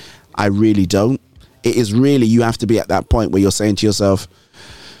say. I really don't. It is really, you have to be at that point where you're saying to yourself,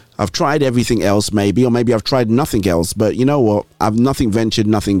 I've tried everything else, maybe, or maybe I've tried nothing else, but you know what? I've nothing ventured,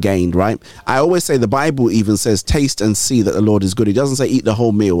 nothing gained, right? I always say the Bible even says, taste and see that the Lord is good. It doesn't say eat the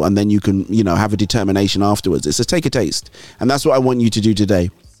whole meal and then you can, have a determination afterwards. It says take a taste. And that's what I want you to do today.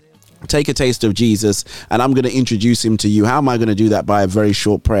 Take a taste of Jesus, and I'm going to introduce him to you. How am I going to do that? By a very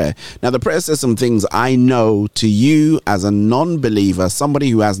short prayer. Now, the prayer says some things I know to you as a non-believer, somebody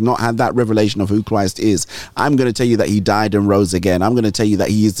who has not had that revelation of who Christ is. I'm going to tell you that he died and rose again. I'm going to tell you that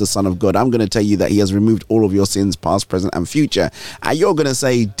he is the Son of God. I'm going to tell you that he has removed all of your sins, past, present, and future. And you're going to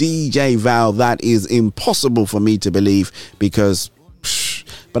say, DJ Val, that is impossible for me to believe because...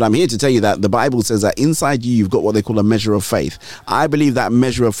 But I'm here to tell you that the Bible says that inside you, you've got what they call a measure of faith. I believe that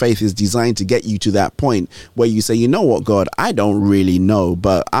measure of faith is designed to get you to that point where you say, you know what, God, I don't really know,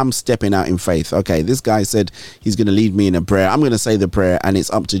 but I'm stepping out in faith. Okay, this guy said he's going to lead me in a prayer. I'm going to say the prayer, and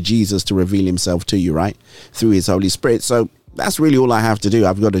it's up to Jesus to reveal himself to you, right? Through his Holy Spirit. So that's really all I have to do.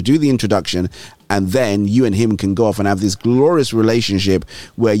 I've got to do the introduction, and then you and him can go off and have this glorious relationship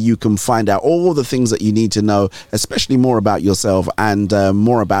where you can find out all the things that you need to know, especially more about yourself and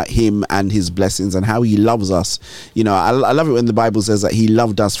more about him and his blessings and how he loves us. I love it when the Bible says that he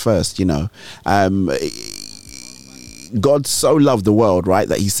loved us first, God so loved the world, right,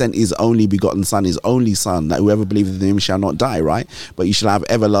 that he sent his only begotten son, his only son, that whoever believeth in him shall not die, right, but you shall have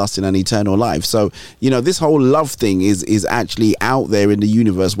everlasting and eternal life. So, this whole love thing is actually out there in the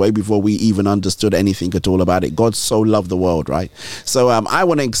universe way before we even understood anything at all about it. God so loved the world, right? So I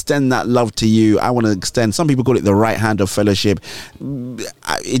want to extend that love to you. I want to extend, some people call it the right hand of fellowship.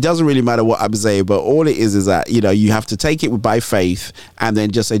 It doesn't really matter what I'm saying, but all it is that, you have to take it by faith and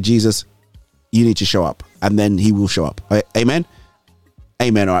then just say, Jesus, you need to show up, and then he will show up. Right? Amen.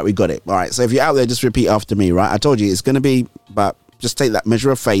 Amen. All right, we got it. All right. So if you're out there, just repeat after me, right? I told you it's going to be, but just take that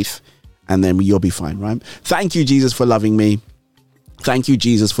measure of faith and then you'll be fine, right? Thank you, Jesus, for loving me. Thank you,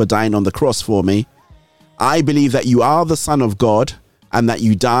 Jesus, for dying on the cross for me. I believe that you are the Son of God and that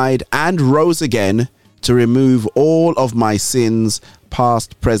you died and rose again to remove all of my sins,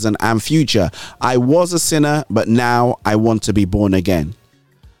 past, present, and future. I was a sinner, but now I want to be born again.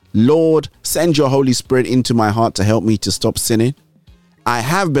 Lord, send your Holy Spirit into my heart to help me to stop sinning. I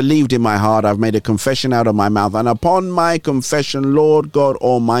have believed in my heart. I've made a confession out of my mouth. And upon my confession, Lord God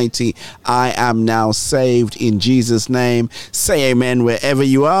Almighty, I am now saved in Jesus' name. Say amen wherever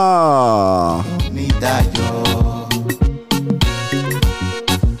you are.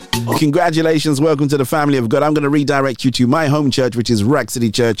 Congratulations. Welcome to the family of God. I'm going to redirect you to my home church, which is Rack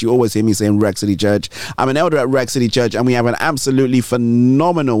City Church. You always hear me saying Rack City Church. I'm an elder at Rack City Church, and we have an absolutely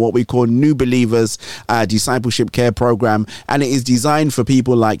phenomenal, what we call new believers discipleship care program. And it is designed for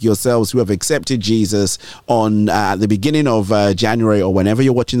people like yourselves who have accepted Jesus on at the beginning of January or whenever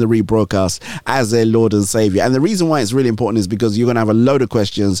you're watching the rebroadcast as their Lord and Savior. And the reason why it's really important is because you're going to have a load of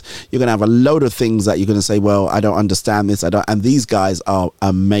questions. You're going to have a load of things that you're going to say, well, I don't understand this. And these guys are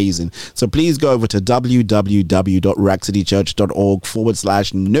amazing. So please go over to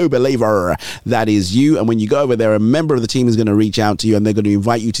www.rackcitychurch.org/new believer. That is you. And when you go over there, a member of the team is going to reach out to you and they're going to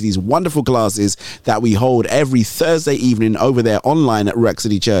invite you to these wonderful classes that we hold every Thursday evening over there online at Rack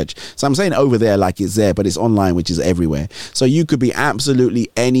City Church. So I'm saying over there like it's there, but it's online, which is everywhere. So you could be absolutely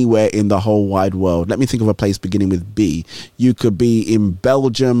anywhere in the whole wide world. Let me think of a place beginning with B. You could be in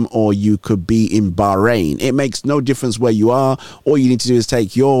Belgium or you could be in Bahrain. It makes no difference where you are. All you need to do is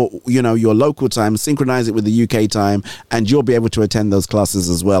take your local time, synchronize it with the UK time, and you'll be able to attend those classes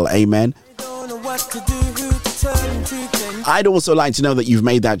as well. Amen. I'd also like to know that you've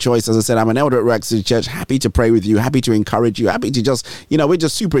made that choice. As I said, I'm an elder at Rack City Church, happy to pray with you, happy to encourage you, happy to just, we're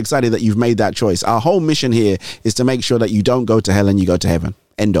just super excited that you've made that choice. Our whole mission here is to make sure that you don't go to hell and you go to heaven.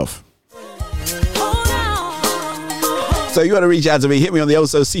 End of. So you want to reach out to me, hit me on the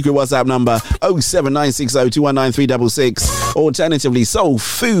also secret WhatsApp number 07960219366. Alternatively,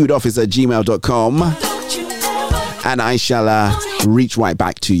 soulfoodoffice@gmail.com. And I shall reach right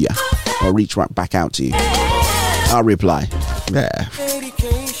back to you, or reach right back out to you. I'll reply. Yeah.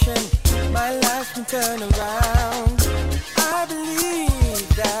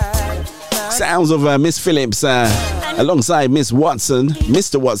 Sounds of Miss Phillips alongside Miss Watson,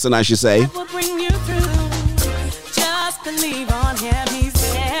 Mr. Watson, I should say. Believe on him, he's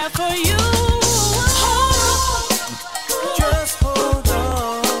there for you. Just hold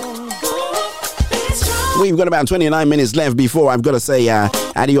on. We've got about 29 minutes left before I've got to say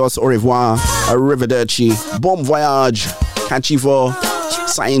adios, au revoir, arrivederci, bon voyage, kachivo,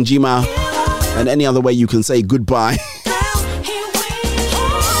 sayanjima, and any other way you can say goodbye.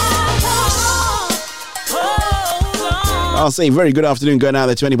 I'll say very good afternoon going out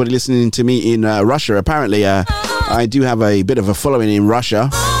there to anybody listening to me in Russia. Apparently, I do have a bit of a following in Russia.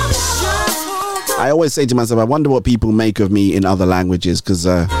 I always say to myself, I wonder what people make of me in other languages, because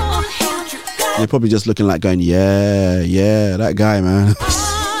they're probably just looking like going, yeah, that guy, man.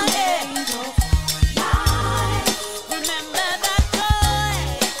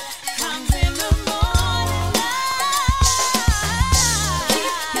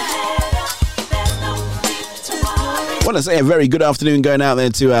 I want to say a very good afternoon going out there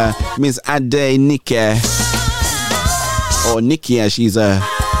to Miss Ade Nike, or Nikki as she's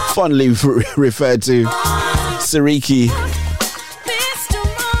fondly referred to, Sariki,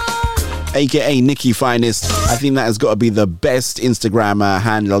 aka Nikki Finest. I think that has got to be the best Instagram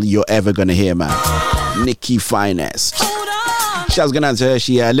handle you're ever going to hear, man. Nikki Finest. Shouts going out to her.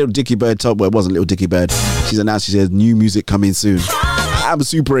 She Little Dicky Bird top. Well, it wasn't Little Dicky Bird. She's announced she says new music coming soon. I'm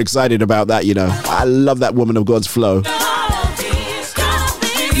super excited about that, I love that woman of God's flow.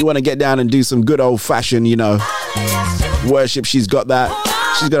 You want to get down and do some good old-fashioned, worship. She's got that.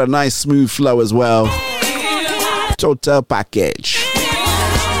 She's got a nice smooth flow as well. Total package.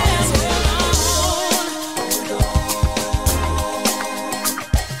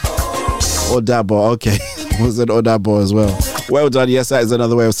 Odabo, okay. Was it Odabo as well? Well done. Yes, that is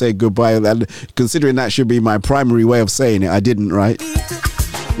another way of saying goodbye. And considering that should be my primary way of saying it, I didn't, right?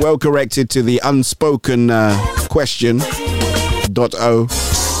 Well corrected to the unspoken question. .o.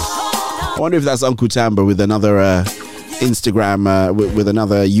 I wonder if that's Uncle Tamba with another Instagram, with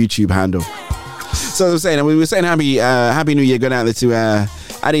another YouTube handle. So as I was saying, we were saying Happy New Year going out there to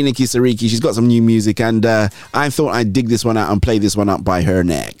Adeniki Sariki. She's got some new music, and I thought I'd dig this one out and play this one up by her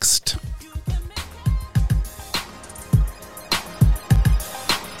next.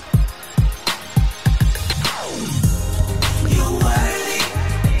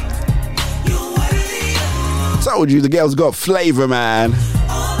 Told you the girl's got flavor, man.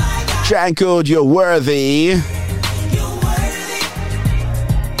 Track called You're Worthy.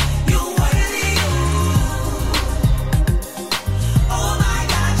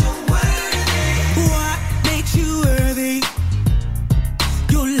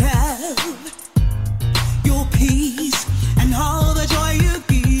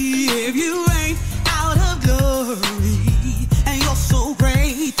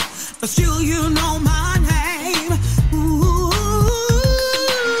 But still, you know my name. Ooh,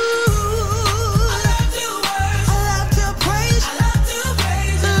 I love to worship, I love to praise, I love to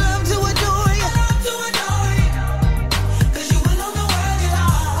praise, I love to adore you, I love to adore you. 'Cause you alone are worthy,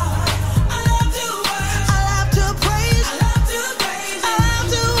 Lord. I love to worship, I love to praise, I love to praise, I love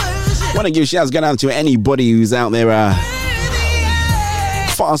to worship. Want to give shouts going out to anybody who's out there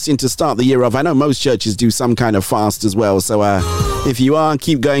fasting to start the year off. I know most churches do some kind of fast as well, so if you are,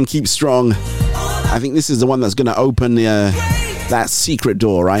 keep going, keep strong. I think this is the one that's going to open that secret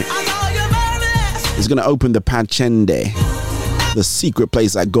door, right? It's going to open the Pachende, the secret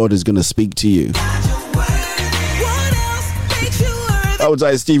place that God is going to speak to you. Oh,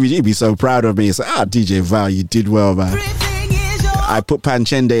 Stevie G be so proud of me. It's like, DJ Val, you did well, man. I put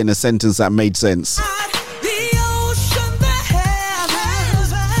Panchende in a sentence that made sense.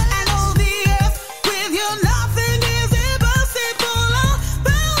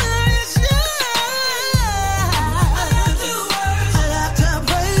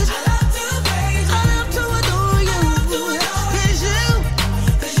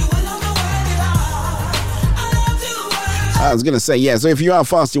 I was going to say, yeah, so if you are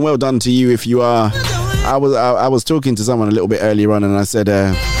fasting, well done to you. If you are, I was talking to someone a little bit earlier on, and I said,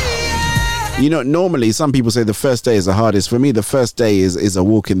 normally some people say the first day is the hardest. For me, the first day is a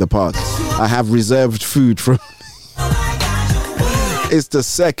walk in the park. I have reserved food from... It's the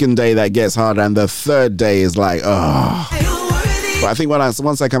second day that gets harder, and the third day is like, oh. But I think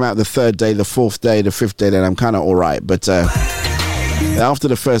once I come out the third day, the fourth day, the fifth day, then I'm kind of all right. But after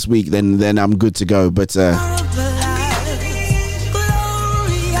the first week, then I'm good to go. But...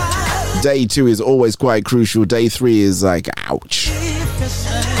 Day 2 is always quite crucial. Day 3 is like, ouch.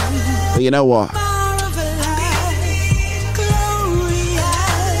 But you know what?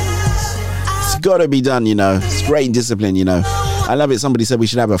 It's got to be done, It's great discipline, I love it. Somebody said we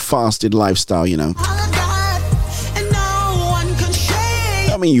should have a fasted lifestyle, I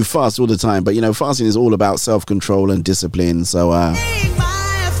mean, you fast all the time, but, fasting is all about self-control and discipline. So,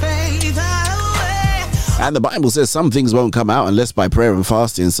 and the Bible says some things won't come out unless by prayer and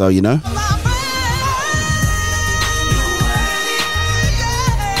fasting. So,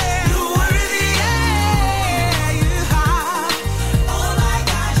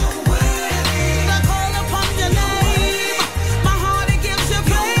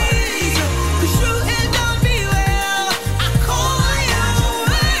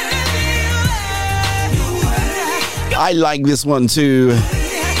 I like this one too.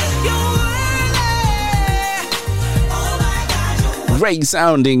 Great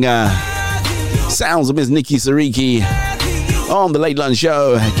sounding sounds of Miss Nikki Sariki on the Late Lunch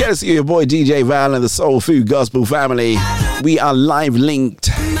Show. Courtesy of your boy DJ Val and the Soul Food Gospel family. We are live linked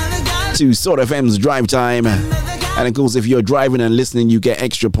to Sort FM's Drive Time. And of course, if you're driving and listening, you get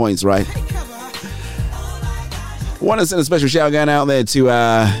extra points, right? Want to send a special shout going out there to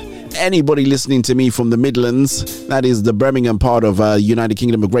anybody listening to me from the Midlands. That is the Birmingham part of United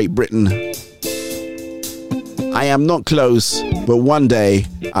Kingdom of Great Britain. I am not close, but one day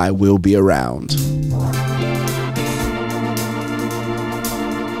I will be around.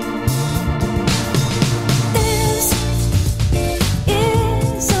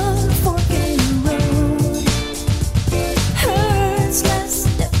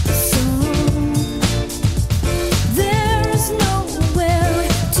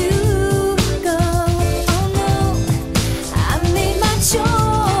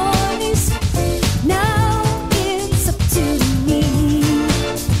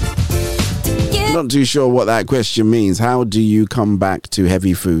 Not too sure what that question means. How do you come back to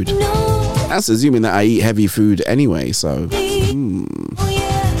heavy food? That's assuming that I eat heavy food anyway, so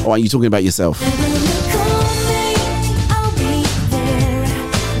Or are you talking about yourself?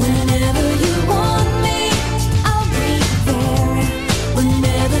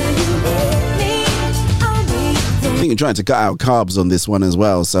 I think you're trying to cut out carbs on this one as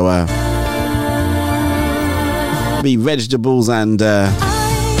well, so be vegetables and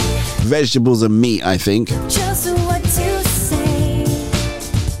meat, I think. Just what to say.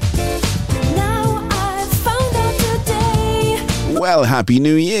 Now I found out today. Well, Happy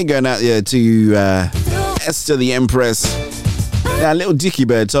New Year going out there to Esther the Empress. Now, little Dicky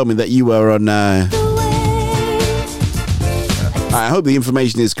Bird told me that you were on... I hope the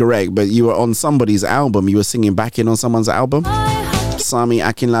information is correct, but you were on somebody's album. You were singing back in on someone's album. Sami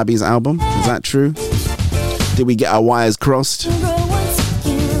Akinlabi's album. Is that true? Did we get our wires crossed?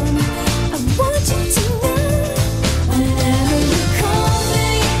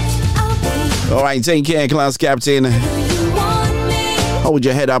 All right, take care, class captain. Hold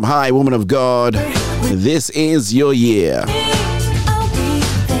your head up high, woman of God. This is your year.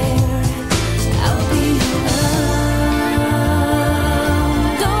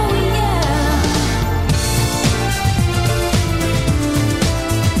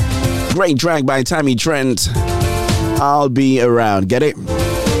 Great track by Tammy Trent. I'll be around. Get it?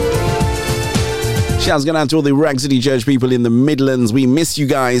 Shouts going out to all the Rag City Church people in the Midlands. We miss you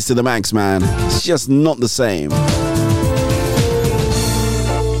guys to the max, man. It's just not the same.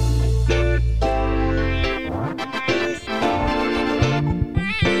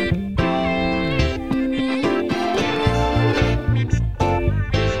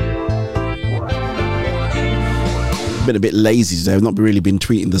 Been a bit lazy today. I've not really been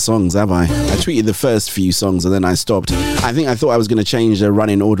tweeting the songs, have I? I tweeted the first few songs and then I stopped. I thought I was going to change the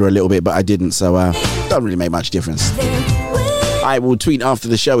running order a little bit, but I didn't, so doesn't really make much difference. I will tweet after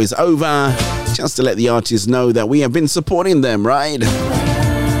the show is over, just to let the artists know that we have been supporting them, right?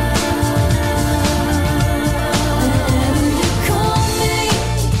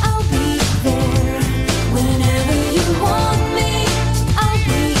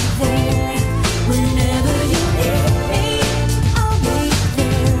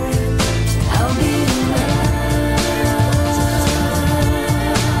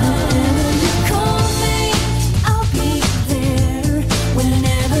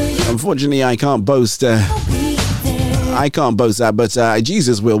 Unfortunately, I can't boast that, but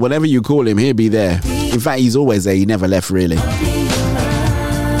Jesus will. Whenever you call him, he'll be there. In fact, he's always there. He never left, really.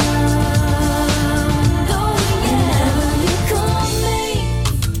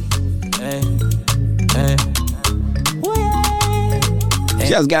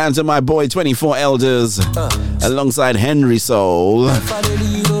 Just get out to my boy 24 Elders alongside Henry Soul.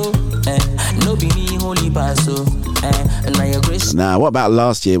 Now, what about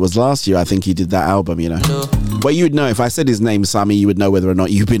last year? It was last year I think he did that album, you know. Well, you'd know if I said his name, Sammy, you would know whether or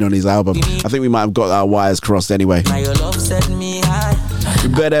not you've been on his album. I think we might have got our wires crossed anyway. But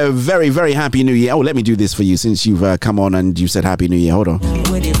a very, very happy new year. Oh, let me do this for you since you've come on and you said happy new year. Hold on.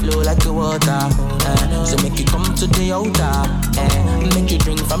 Where they flow like the water, so make you come to the altar, make you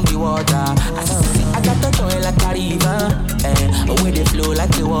drink from the water. I got the joy like a river, where they flow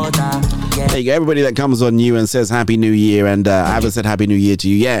like the water. There you go. Everybody that comes on new and says happy new year, and I haven't said happy new year to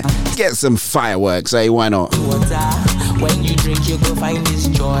you, yeah, get some fireworks, eh? Why not? When you drink, you go find this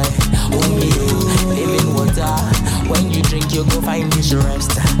joy. Only you live in water. When you drink, you go find this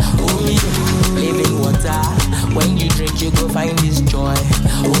rest. Only you live in water. When you drink, you go find this joy.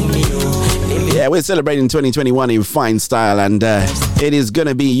 Only you live in. Yeah, we're celebrating 2021 in fine style, and it is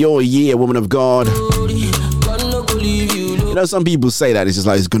gonna be your year, woman of God. You know, some people say that it's just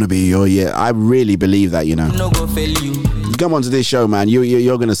like it's gonna be your year. I really believe that, you know. You come onto this show, man.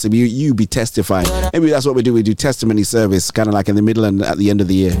 You're gonna see you be testifying. Maybe that's what we do. We do testimony service, kind of like in the middle and at the end of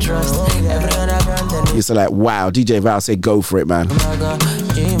the year. You're so like, wow, DJ Val said, go for it, man.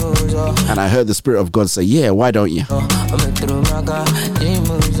 And I heard the Spirit of God say, yeah, why don't you?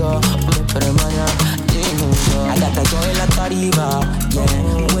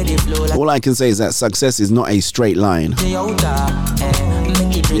 All I can say is that success is not a straight line. You're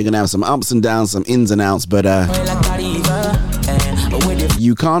gonna have some ups and downs, some ins and outs, but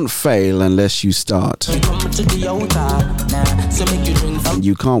you can't fail unless you start.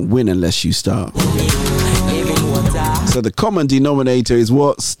 You can't win unless you start. So the common denominator is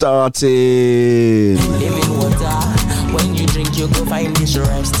what? Starting. When you drink, you go find this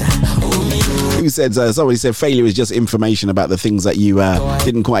rest. Who said so? Somebody said failure is just information about the things that you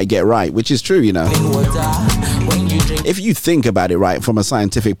didn't quite get right, which is true, you know. If you think about it right from a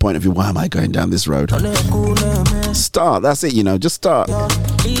scientific point of view, why am I going down this road? Start, that's it, you know, just start.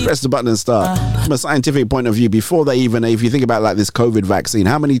 Press the button and start. From a scientific point of view, before they even, if you think about like this COVID vaccine,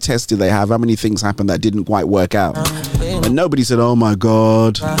 how many tests did they have? How many things happened that didn't quite work out? And nobody said, oh my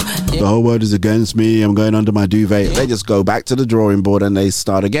God, the whole world is against me. I'm going under my duvet. They just go back to the drawing board and they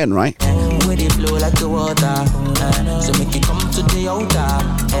start again, right? Where they flow like the water. So make you come to the altar.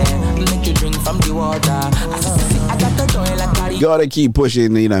 Make you drink from the water. I got the joy like Harry. Gotta keep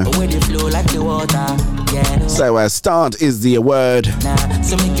pushing, you know. Where they flow like the water. Yeah. So start is the word.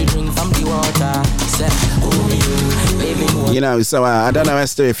 So make you drink from the water. You know, so I don't know,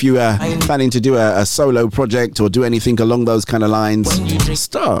 Esther, if you are planning to do a solo project or do anything along those kind of lines.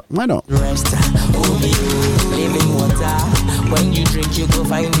 Start. Why not? Rest. Living water. When you drink, you go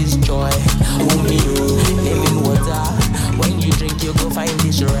find this joy. Living water. When you drink, you go find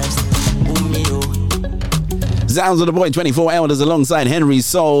this rest. Sounds of the Boy, 24 Elders alongside Henry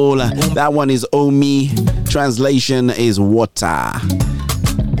Soul. That one is Omi. Translation is water.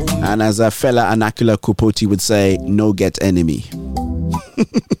 And as a fella Anakula Kupoti would say, no get enemy.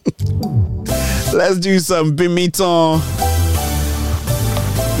 Let's do some Bimiton.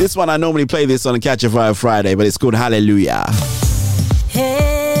 This one, I normally play this on a Catch a Fire Friday, but it's called Hallelujah.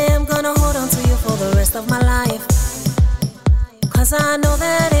 Hey, I'm gonna hold on to you for the rest of my life, 'cause I know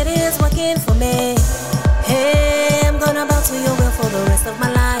that it is working for me. Hey, I'm gonna bow to your will for the rest of my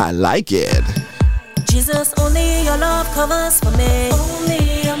life. I like it. Jesus, only your love covers for me.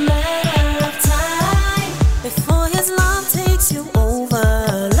 Only a matter of time before his love takes you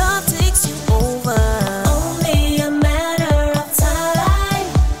over. Love takes you over. Only a matter of time.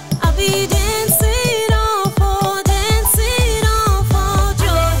 I'll be dancing on for joy.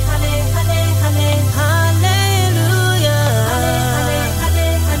 Hallelujah.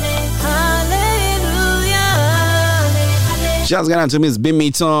 Hallelujah. Shouts going out to Miss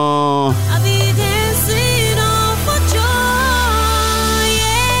Bimiton. I'll be dancing on for joy.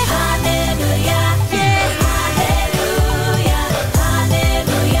 Yeah. Hallelujah. Yeah. Hallelujah.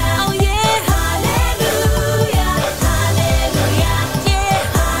 Hallelujah. Oh yeah. Hallelujah. Hallelujah. Yeah.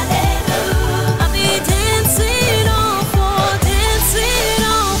 Hallelujah. I'll be dancing on for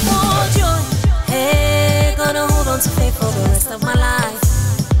joy. Hey, gonna hold on to faith for the rest of my life.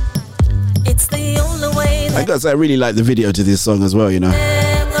 It's the only way that I gotta say, I really like the video to this song as well, you know.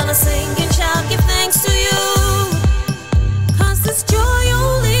 I'm gonna sing and shout, give thanks to you, 'cause this joy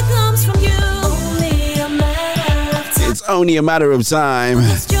only comes from you. Only a matter of time. It's only a matter of time.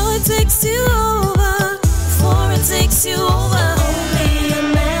 This joy takes you over, before it takes you over. Only a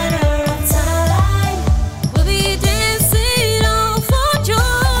matter of time. We'll be dancing on for joy.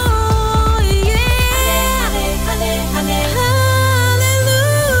 Yeah. Hallelujah.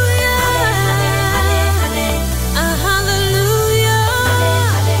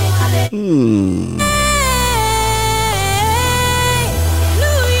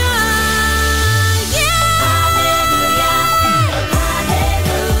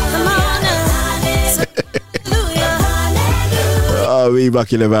 Oh, we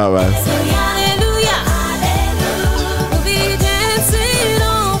bucking about, man.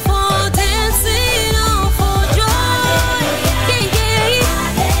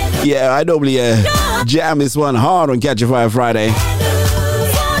 Yeah, I normally jam this one hard on Catch a Fire Friday.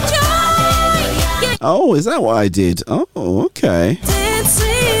 Oh, is that what I did? Oh, okay.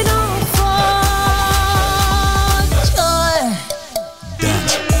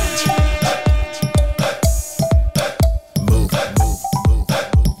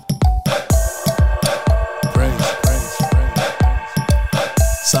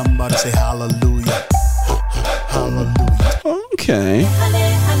 Somebody say hallelujah. Hallelujah. Okay.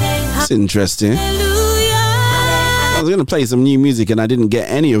 That's interesting. I was going to play some new music and I didn't get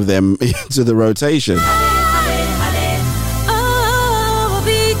any of them into the rotation.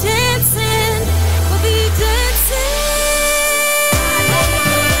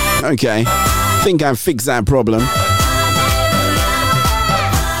 Okay. Think I've fixed that problem.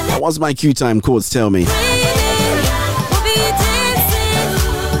 What's my Q time chords tell me?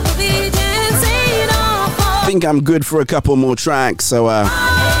 I think I'm good for a couple more tracks, so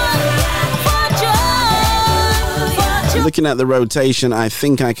looking at the rotation, I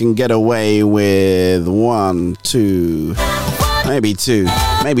think I can get away with 1, 2, maybe 2,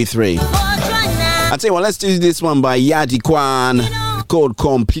 maybe 3. I'll tell you what, let's do this one by Yadi Kwan called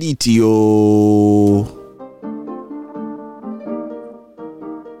Completio.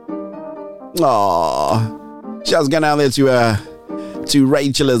 Aww. Shouts going out there to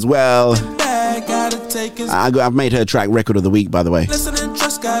Rachel as well. I've made her track record of the week, by the way. Listen and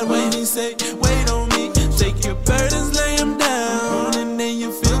trust God when he say, wait on me. Take your burdens, lay them down, and then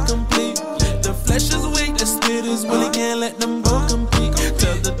you feel complete. The flesh is weak, the spirit is willing, can't let them go compete.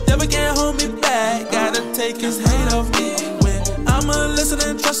 Tell the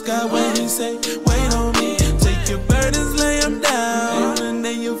God when He say, wait on me. Take your burdens, lay them down, and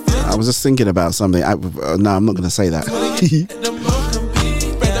then you feel. I was just thinking about something. No, I'm not going to say that.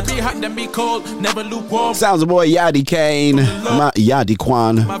 Better be hot than be cold, never lukewarm. Sounds of boy Yadi Kane, Yadi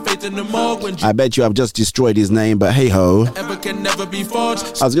Kwan. My faith in the morgue when I bet you I've just destroyed his name, but hey ho. ever can never be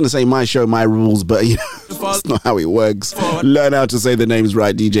forged. I was going to say my show, my rules, but you know, that's not how it works. Learn how to say the names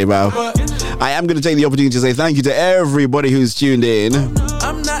right, DJ Val. I am going to take the opportunity to say thank you to everybody who's tuned in.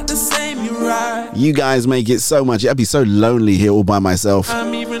 I'm not the same, you're right. You guys make it so much. I'd be so lonely here all by myself.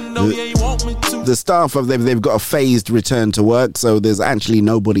 Even though you want me to. The staff of they've got a phased return to work, so there's actually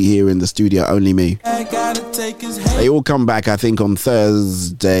nobody here in the studio, only me. I gotta take his hand. They all come back, I think, on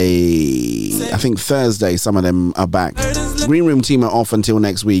Thursday. I think Thursday, some of them are back. Green Room team are off until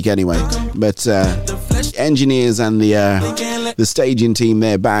next week anyway. But engineers and the staging team,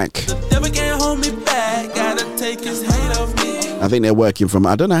 they're back. Never can hold me back. Gotta take his hate off me. I think they're working from.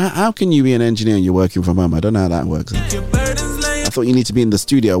 I don't know how can you be an engineer and you're working from home. I don't know how that works. I thought you need to be in the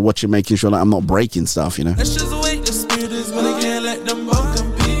studio watching, making sure that I'm not breaking stuff, you know. Let's just wait. The spirit is when I can't let them both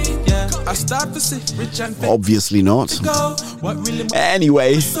compete. Yeah, I start to see rich and famous. Obviously not.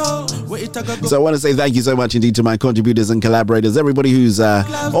 Anyway, so I want to say thank you so much indeed to my contributors and collaborators, everybody who's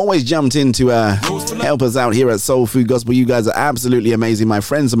always jumped in to help us out here at Soul Food Gospel. You guys are absolutely amazing, my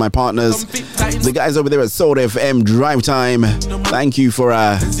friends and my partners. The guys over there at Soul FM Drive Time, thank you for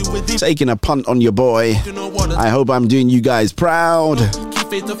taking a punt on your boy. I hope I'm doing you guys proud.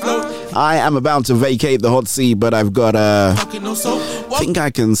 I am about to vacate the hot seat, but I've got I think I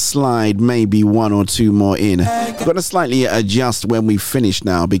can slide maybe one or two more in. I've got to slightly adjust when we finish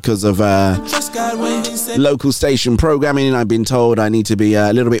now because of local station programming. I've been told I need to be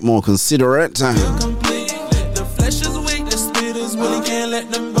a little bit more considerate.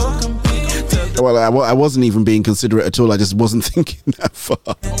 Well, I wasn't even being considerate at all. I just wasn't thinking that far.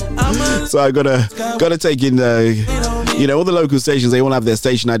 So I gotta take in, all the local stations. They all have their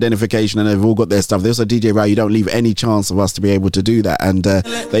station identification and they've all got their stuff. They also, DJ Val, you don't leave any chance of us to be able to do that. And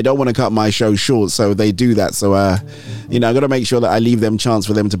they don't want to cut my show short, so they do that. So, I got to make sure that I leave them chance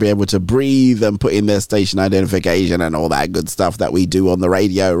for them to be able to breathe and put in their station identification and all that good stuff that we do on the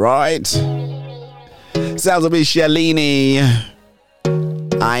radio, right? Sounds a bit Shalini.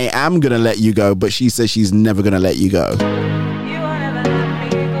 I am gonna let you go, but she says she's never gonna let you go.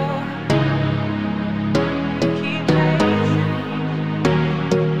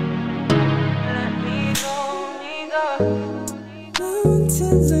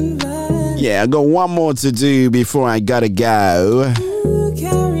 Yeah, I got one more to do before I gotta go.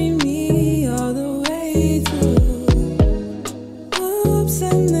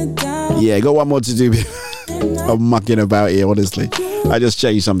 Yeah, I got one more to do. I'm mucking about here, honestly. I just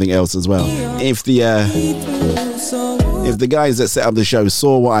changed something else as well. If the guys that set up the show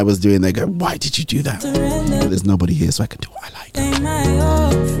saw what I was doing, they go, "Why did you do that?" There's nobody here, so I can do what I like.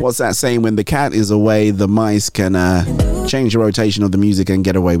 What's that saying? When the cat is away, the mice can change the rotation of the music and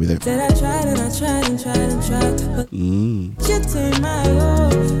get away with it.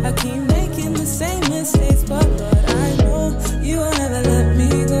 I keep making the same mistakes, but Lord, I know you will never let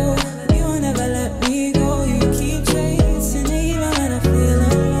me go. You will never let me go. You keep chasing me even when I feel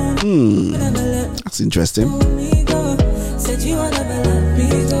alone. That's interesting. Said you will never let me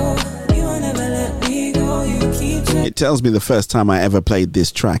go. You will never let me go. You keep chasing. It tells me the first time I ever played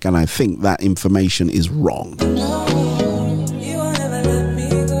this track, and I think that information is wrong.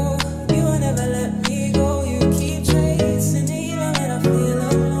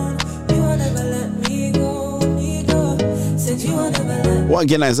 What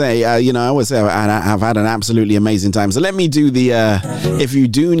can I say? I always say I've had an absolutely amazing time. So let me do the, if you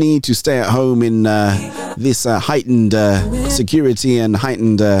do need to stay at home in this heightened security and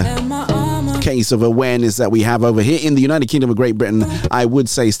heightened case of awareness that we have over here in the United Kingdom of Great Britain, I would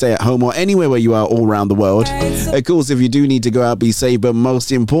say stay at home or anywhere where you are all around the world. Of course, if you do need to go out, be safe. But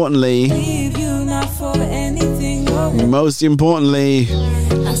most importantly,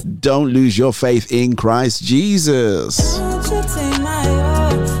 don't lose your faith in Christ Jesus.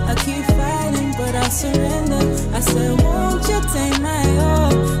 I keep fighting, but I surrender. I said, won't you take my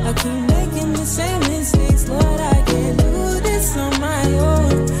all? I keep making the same mistakes, Lord. I can't do this on my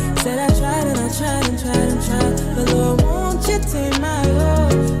own. Said I tried and I tried and tried and tried, but Lord, won't you take my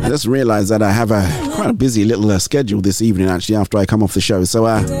all? I just realized that I have quite a busy little schedule this evening, actually, after I come off the show. So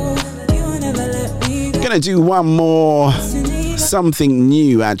gonna do one more something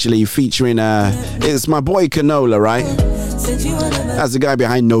new, actually, featuring it's my boy Canola, right? That's the guy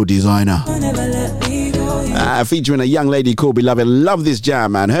behind No Designer. Featuring a young lady called Beloved. Love this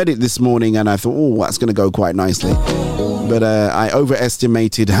jam, man. Heard it this morning and I thought, oh, that's going to go quite nicely. But I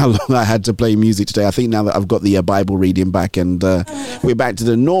overestimated how long I had to play music today. I think now that I've got the Bible reading back and we're back to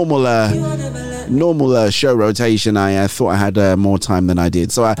the normal show rotation, I thought I had more time than I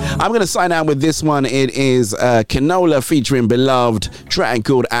did. So I'm going to sign out with this one. It is Canola featuring Beloved, track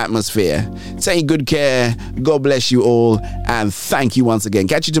called Atmosphere. Take good care. God bless you all. And thank you once again.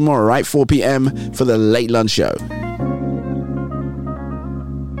 Catch you tomorrow, right? 4 p.m. for the Late Lunch Show.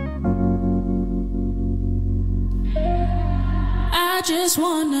 I just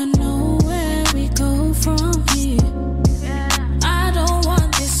wanna know where we go from here. I don't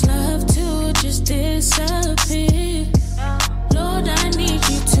want this love to just disappear. Lord, I need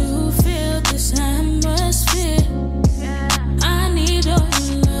you to feel this atmosphere. I need all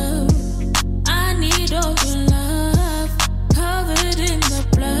your love. I need all your love. Covered in the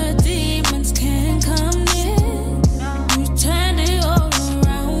blood, demons can't come near. You turn it all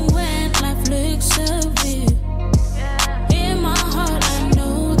around when life looks severe. In my heart, I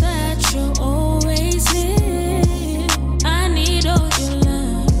know that you're always here. I need all your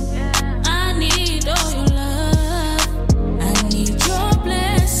love. I need all your love. I need your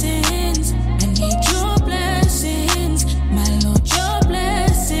blessings. I need your blessings. My Lord, your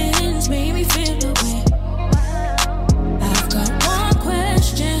blessings make me feel away. I've got one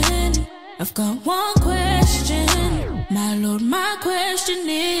question. I've got one question. My Lord, my question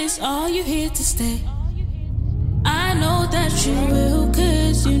is, are you here to stay? I know that you will,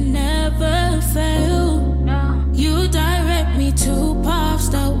 'cause you never fail. You direct me to paths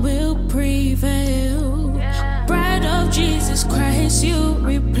that will prevail. Bride of Jesus Christ, you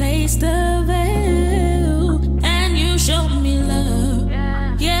replace the veil. And you show me love.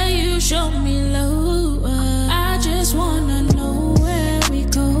 Yeah, you show me love. I just wanna know where we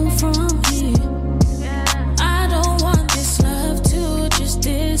go from here. I don't want this love to just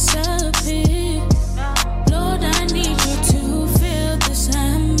disappear. Lord, I need you to feel this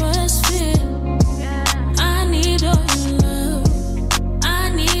atmosphere. I need all your love. I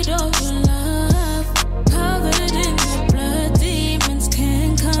need all your love. Covered in the blood, demons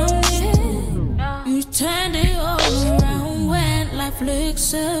can't come near. You turned it all around when life looks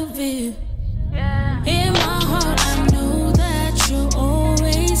severe. In my heart, I know that you're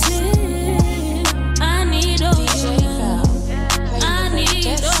always here. I need all your love. I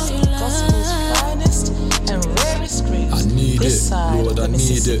need all your love. I need it, Lord, I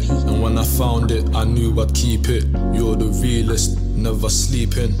need it. And when I found it, I knew I'd keep it. You're the realest, never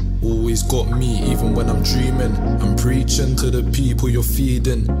sleeping. Always got me, even when I'm dreaming. I'm preaching to the people you're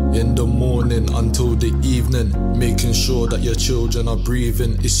feeding. In the morning until the evening, making sure that your children are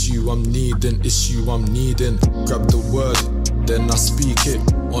breathing. It's you I'm needing, it's you I'm needing. Grab the word, then I speak it.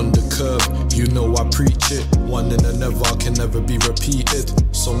 On the curb, you know I preach it. One in a never can never be repeated.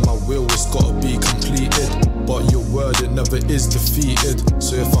 So my will has gotta be completed. But your word, it never is defeated.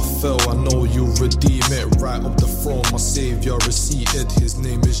 So if I fell, I know you'll redeem it. Right up the throne, my savior is seated. His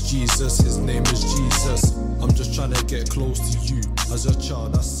name is Jesus, his name is Jesus. I'm just trying to get close to you. As a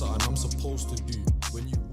child, that's something I'm supposed to do.